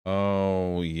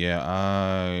 Oh,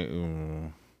 yeah,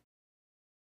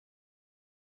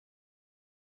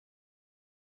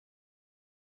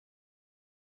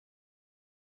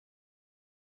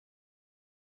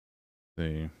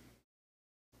 See.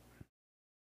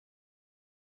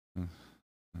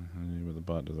 But the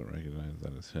bot doesn't recognize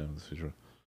that as him. This feature.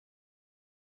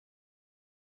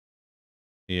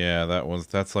 Yeah,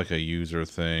 that's like a user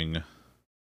thing.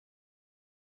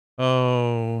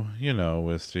 Oh, you know,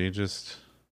 Wisty, just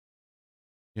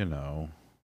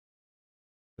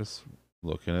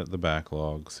looking at the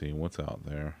backlog, seeing what's out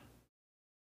there.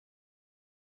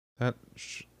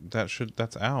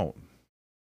 That's out.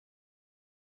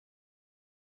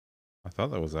 I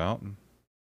thought that was out.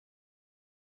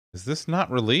 Is this not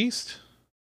released?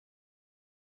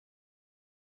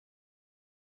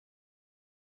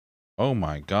 Oh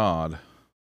my god.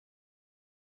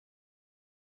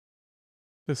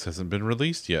 This hasn't been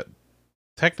released yet.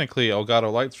 Technically,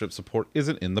 Elgato Lightstrip support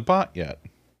isn't in the bot yet.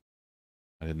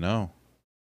 I didn't know.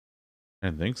 I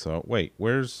didn't think so. Wait,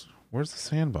 where's the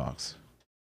sandbox?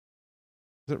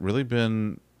 Has it really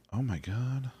been... Oh my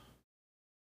god.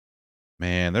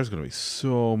 Man, there's going to be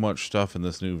so much stuff in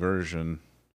this new version.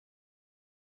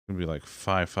 It's going to be like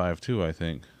 5.5.2, I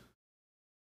think.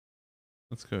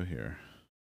 Let's go here.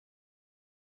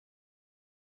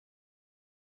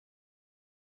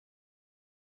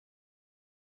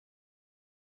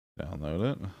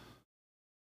 Download it.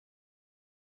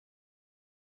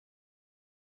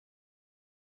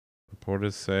 Report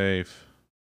is safe.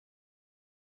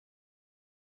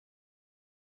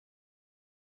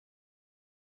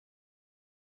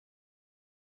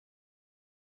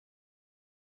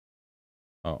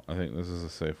 Oh, I think this is a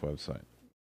safe website.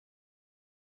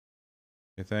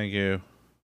 Okay, thank you.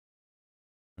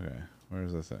 Okay,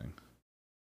 where's the thing?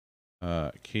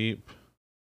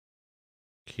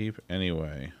 Keep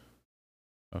anyway.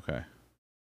 Okay.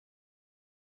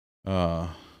 All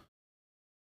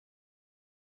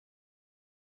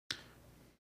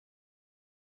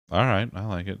right, I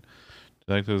like it. Do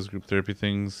you like those group therapy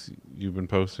things you've been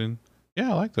posting?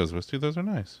 Yeah, I like those, Wisty. Those are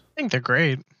nice. I think they're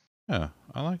great. Yeah,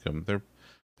 I like them. They're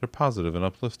positive and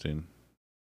uplifting.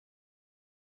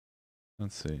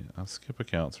 Let's see. I'll skip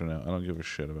accounts for now. I don't give a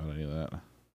shit about any of that.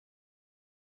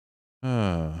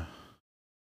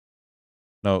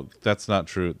 No, that's not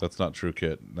true. That's not true,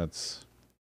 Kit.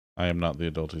 I am not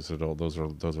the adultest adult. Those are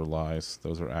lies.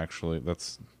 Those are actually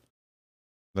that's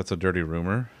a dirty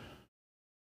rumor.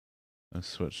 Let's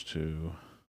switch to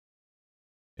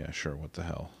yeah, sure, what the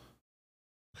hell.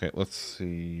 Okay, let's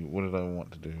see. What did I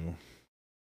want to do?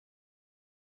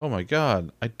 Oh my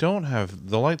god, I don't have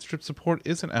the light strip support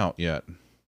isn't out yet.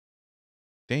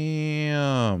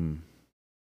 Damn.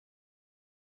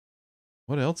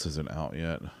 What else isn't out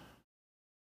yet?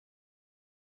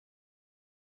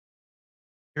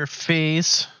 Your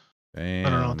face. Damn. I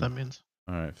don't know what that means.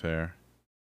 Alright, fair.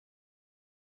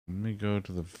 Let me go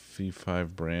to the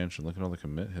V5 branch and look at all the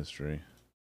commit history.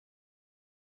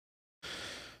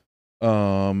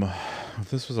 If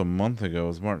this was a month ago, it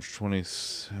was March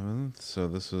 27th, so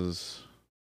this is...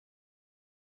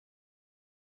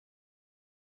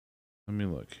 Let me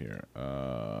look here.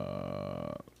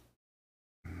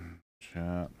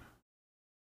 Chat.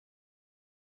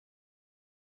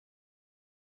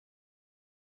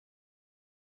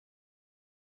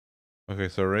 Okay,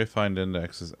 so array find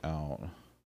index is out.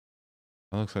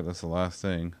 That looks like that's the last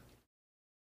thing.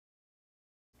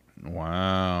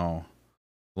 Wow.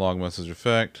 Log message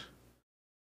effect.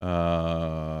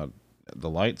 The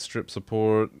light strip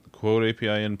support, quote API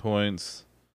endpoints.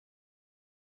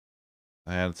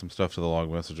 I added some stuff to the log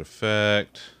message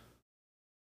effect.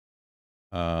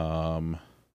 Username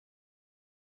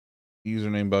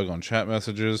bug on chat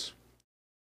messages.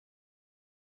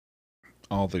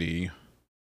 All the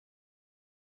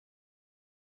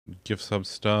GIF sub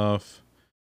stuff.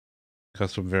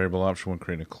 Custom variable option when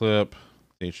creating a clip.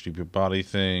 The HTTP body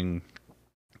thing.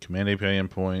 Command API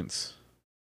endpoints.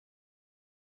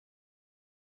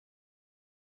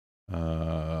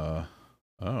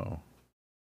 Oh.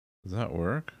 Does that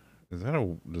work?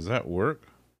 Does that work?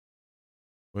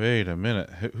 Wait a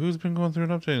minute. Who's been going through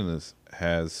and updating this?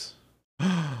 Has.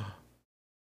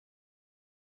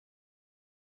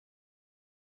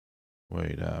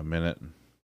 Wait a minute.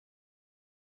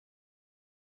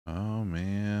 Oh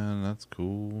man, that's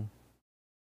cool.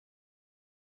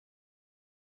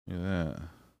 Look at that.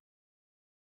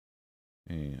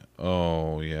 Hey.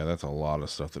 Oh yeah, that's a lot of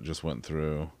stuff that just went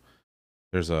through.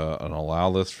 There's an allow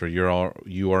list for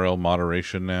URL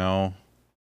moderation now.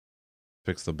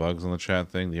 Fix the bugs on the chat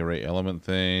thing, the array element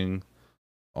thing,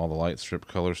 all the light strip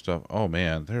color stuff. Oh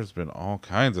man, there's been all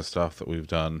kinds of stuff that we've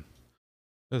done.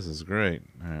 This is great.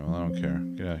 All right, well I don't care.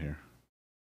 Get out of here.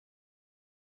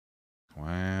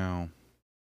 Wow.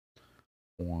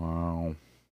 Wow.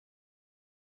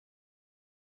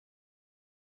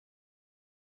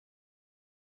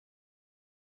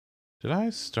 Did I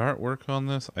start work on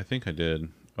this? I think I did.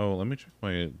 Oh, let me check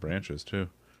my branches too.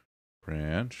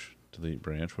 Branch, delete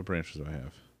branch. What branches do I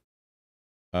have?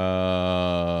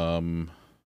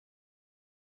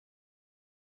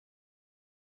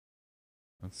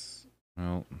 That's,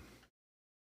 well.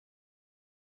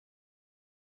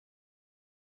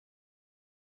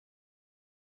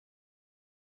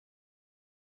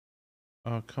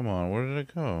 Oh, come on. Where did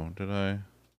it go? Did I?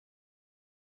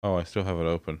 Oh, I still have it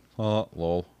open. Oh,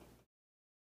 lol.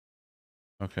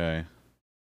 Okay.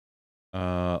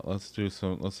 Let's delete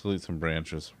some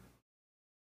branches.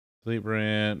 Delete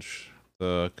branch,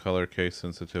 the color case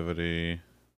sensitivity.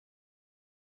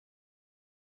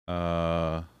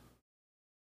 Branch,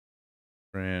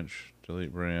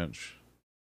 delete branch.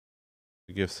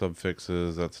 The GIF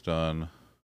subfixes, that's done.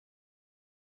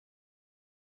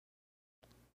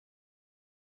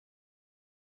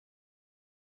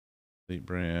 Delete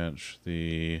branch,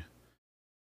 the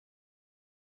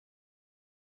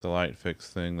light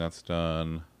fix thing, that's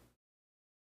done.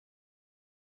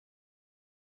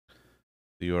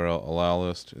 The URL allow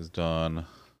list is done.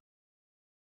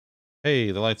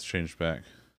 Hey, the lights changed back.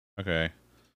 Okay.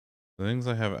 The things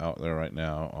I have out there right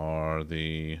now are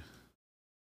the...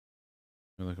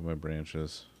 Let me look at my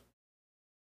branches.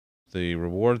 The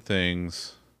reward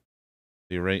things,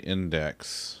 the array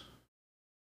index.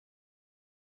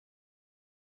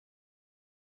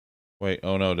 Wait,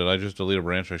 oh no, did I just delete a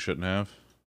branch I shouldn't have?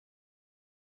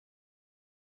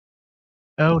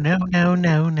 Oh no.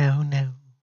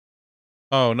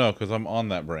 Oh no, because I'm on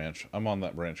that branch. I'm on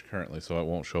that branch currently, so it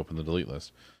won't show up in the delete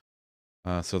list.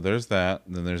 So there's that.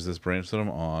 And then there's this branch that I'm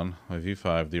on, my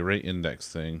V5, the array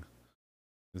index thing.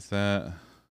 Is that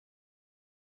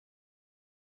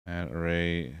add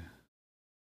array?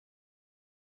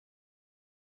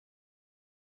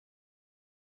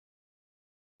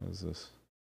 What is this?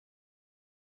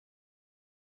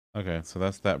 Okay, so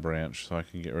that's that branch, so I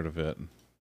can get rid of it.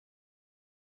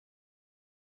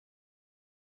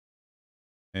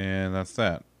 And that's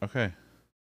that. Okay.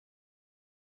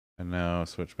 And now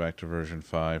switch back to version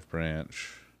 5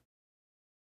 branch.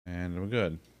 And we're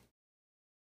good.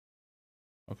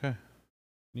 Okay.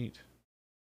 Neat.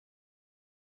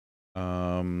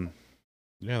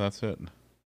 Yeah, that's it.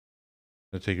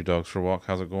 Gonna take your dogs for a walk.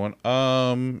 How's it going?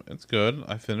 It's good.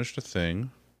 I finished a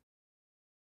thing.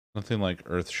 Nothing like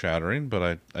earth-shattering,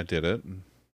 but I did it.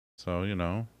 So, you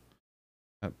know,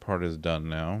 that part is done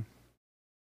now.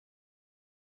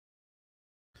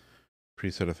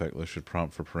 Preset effect list should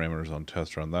prompt for parameters on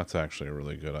test run. That's actually a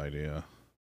really good idea.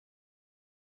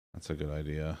 That's a good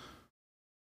idea.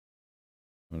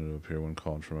 I'm going to appear when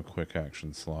called from a quick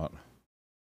action slot.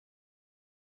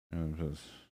 And just,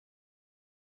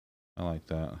 I like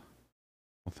that.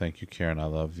 Well, thank you, Karen. I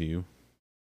love you.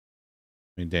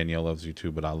 I mean, Danielle loves you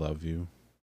too, but I love you.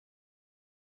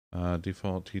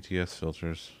 Default TTS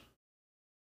filters.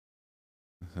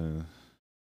 Who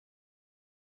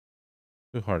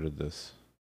hearted this?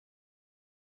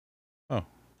 Oh,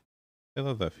 they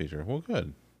love that feature. Well,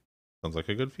 good. Sounds like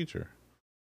a good feature.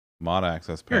 Mod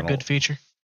access panel. You're a good feature.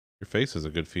 Your face is a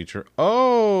good feature.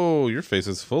 Oh, your face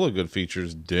is full of good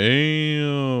features.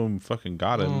 Damn. Fucking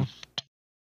got him.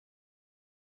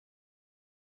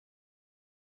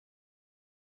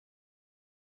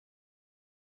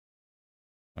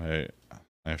 I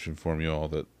have to inform you all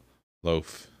that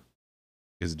Loaf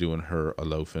is doing her a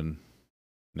loafing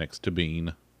next to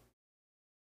Bean.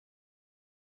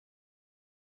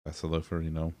 That's a loafer,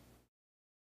 you know.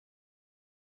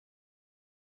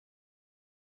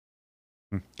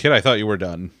 Kid, I thought you were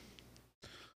done.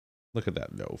 Look at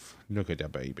that loaf. Look at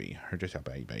that baby. You're just a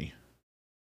baby.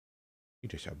 You're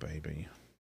just a baby.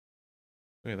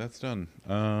 Okay, that's done.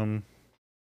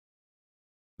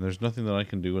 There's nothing that I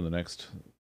can do in the next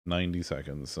 90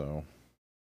 seconds, so.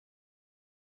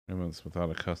 Payments without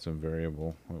a custom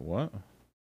variable. Wait, what?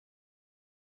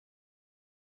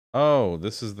 Oh,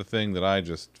 this is the thing that I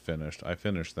just finished. I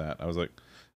finished that. I was like,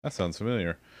 that sounds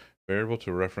familiar. Variable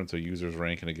to reference a user's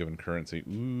rank in a given currency.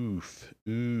 Oof.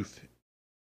 Oof.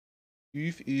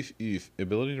 Oof, oof, oof.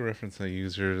 Ability to reference a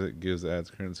user that adds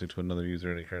currency to another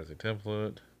user in a currency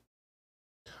template.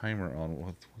 Timer on.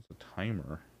 What's a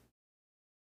timer?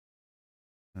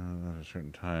 At a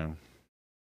certain time.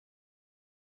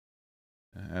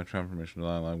 Add transformation to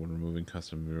line when removing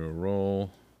custom mirror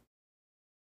role.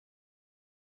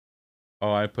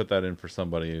 Oh, I put that in for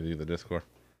somebody in the Discord.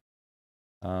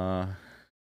 Didn't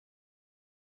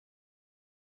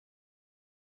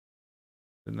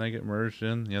that get merged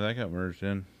in? Yeah, that got merged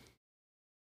in.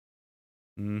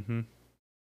 Mm-hmm.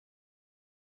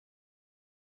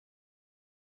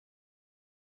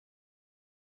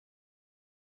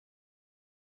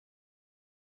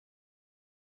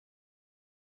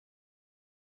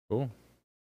 Cool.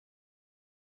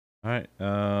 Alright,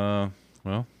 well,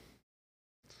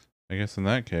 I guess in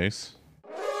that case,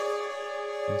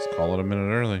 let's call it a minute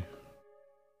early.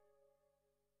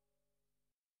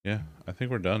 Yeah, I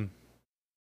think we're done.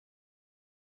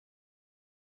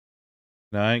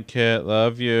 Night, Kit.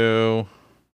 Love you.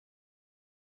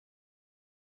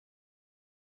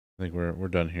 I think we're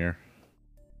done here.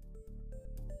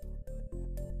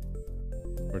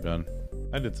 We're done.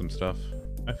 I did some stuff.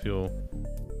 I feel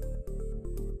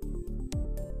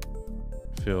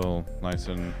nice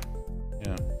and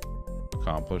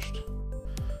accomplished.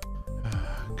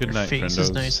 Good night, friendos. Your face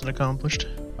is nice and accomplished.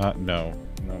 No,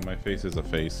 my face is a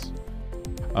face.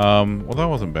 Well, that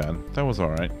wasn't bad. That was all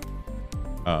right.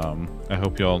 I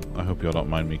hope y'all don't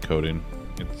mind me coding.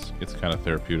 It's kind of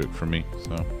therapeutic for me,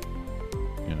 so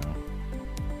you know.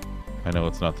 I know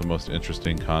it's not the most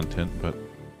interesting content, but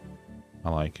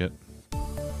I like it.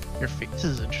 Your face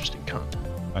is interesting content.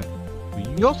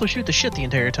 You also shoot the shit the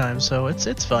entire time, so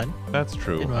it's fun. That's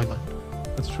true. In my mind.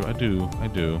 That's true. I do.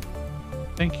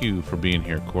 Thank you for being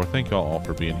here, Core. Thank y'all all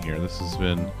for being here. This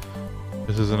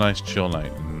is a nice chill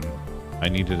night, and I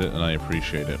needed it, and I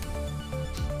appreciate it.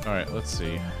 All right, let's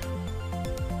see.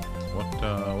 What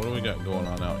do we got going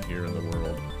on out here in the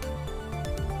world?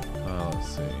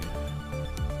 Let's see.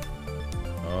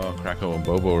 Oh, Krakow and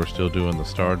Bobo are still doing the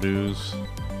Stardews,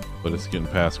 but it's getting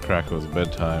past Krakow's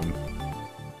bedtime.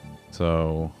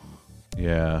 So,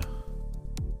 yeah.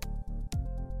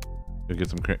 Go get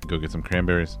some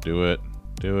cranberries. Do it.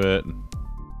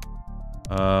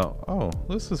 Oh,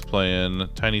 this is playing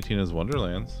Tiny Tina's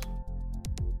Wonderlands.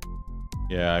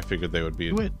 Yeah, I figured they would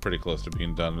be pretty close to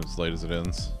being done as late as it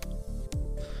ends.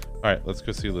 Alright, let's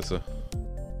go see Alyssa.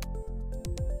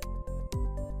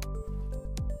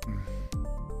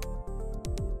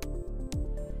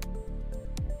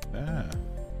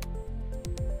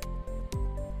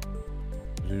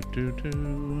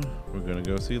 We're gonna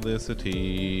go see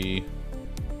Licity.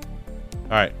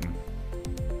 Alright.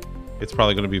 It's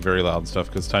probably gonna be very loud and stuff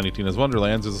because Tiny Tina's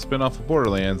Wonderlands is a spin-off of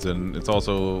Borderlands and it's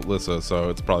also Lissa, so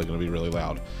it's probably gonna be really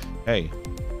loud. Hey,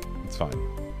 it's fine.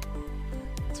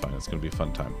 It's fine, it's gonna be a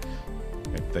fun time.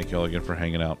 Okay, thank you all again for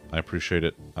hanging out. I appreciate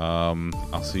it.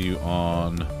 I'll see you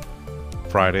on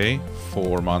Friday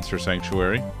for Monster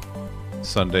Sanctuary.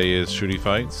 Sunday is Shooty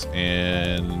Fights,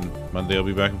 and Monday I'll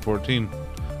be back in 14.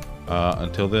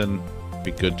 Until then,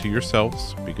 be good to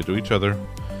yourselves, be good to each other,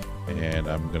 and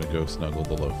I'm gonna go snuggle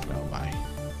the loaf now. Bye.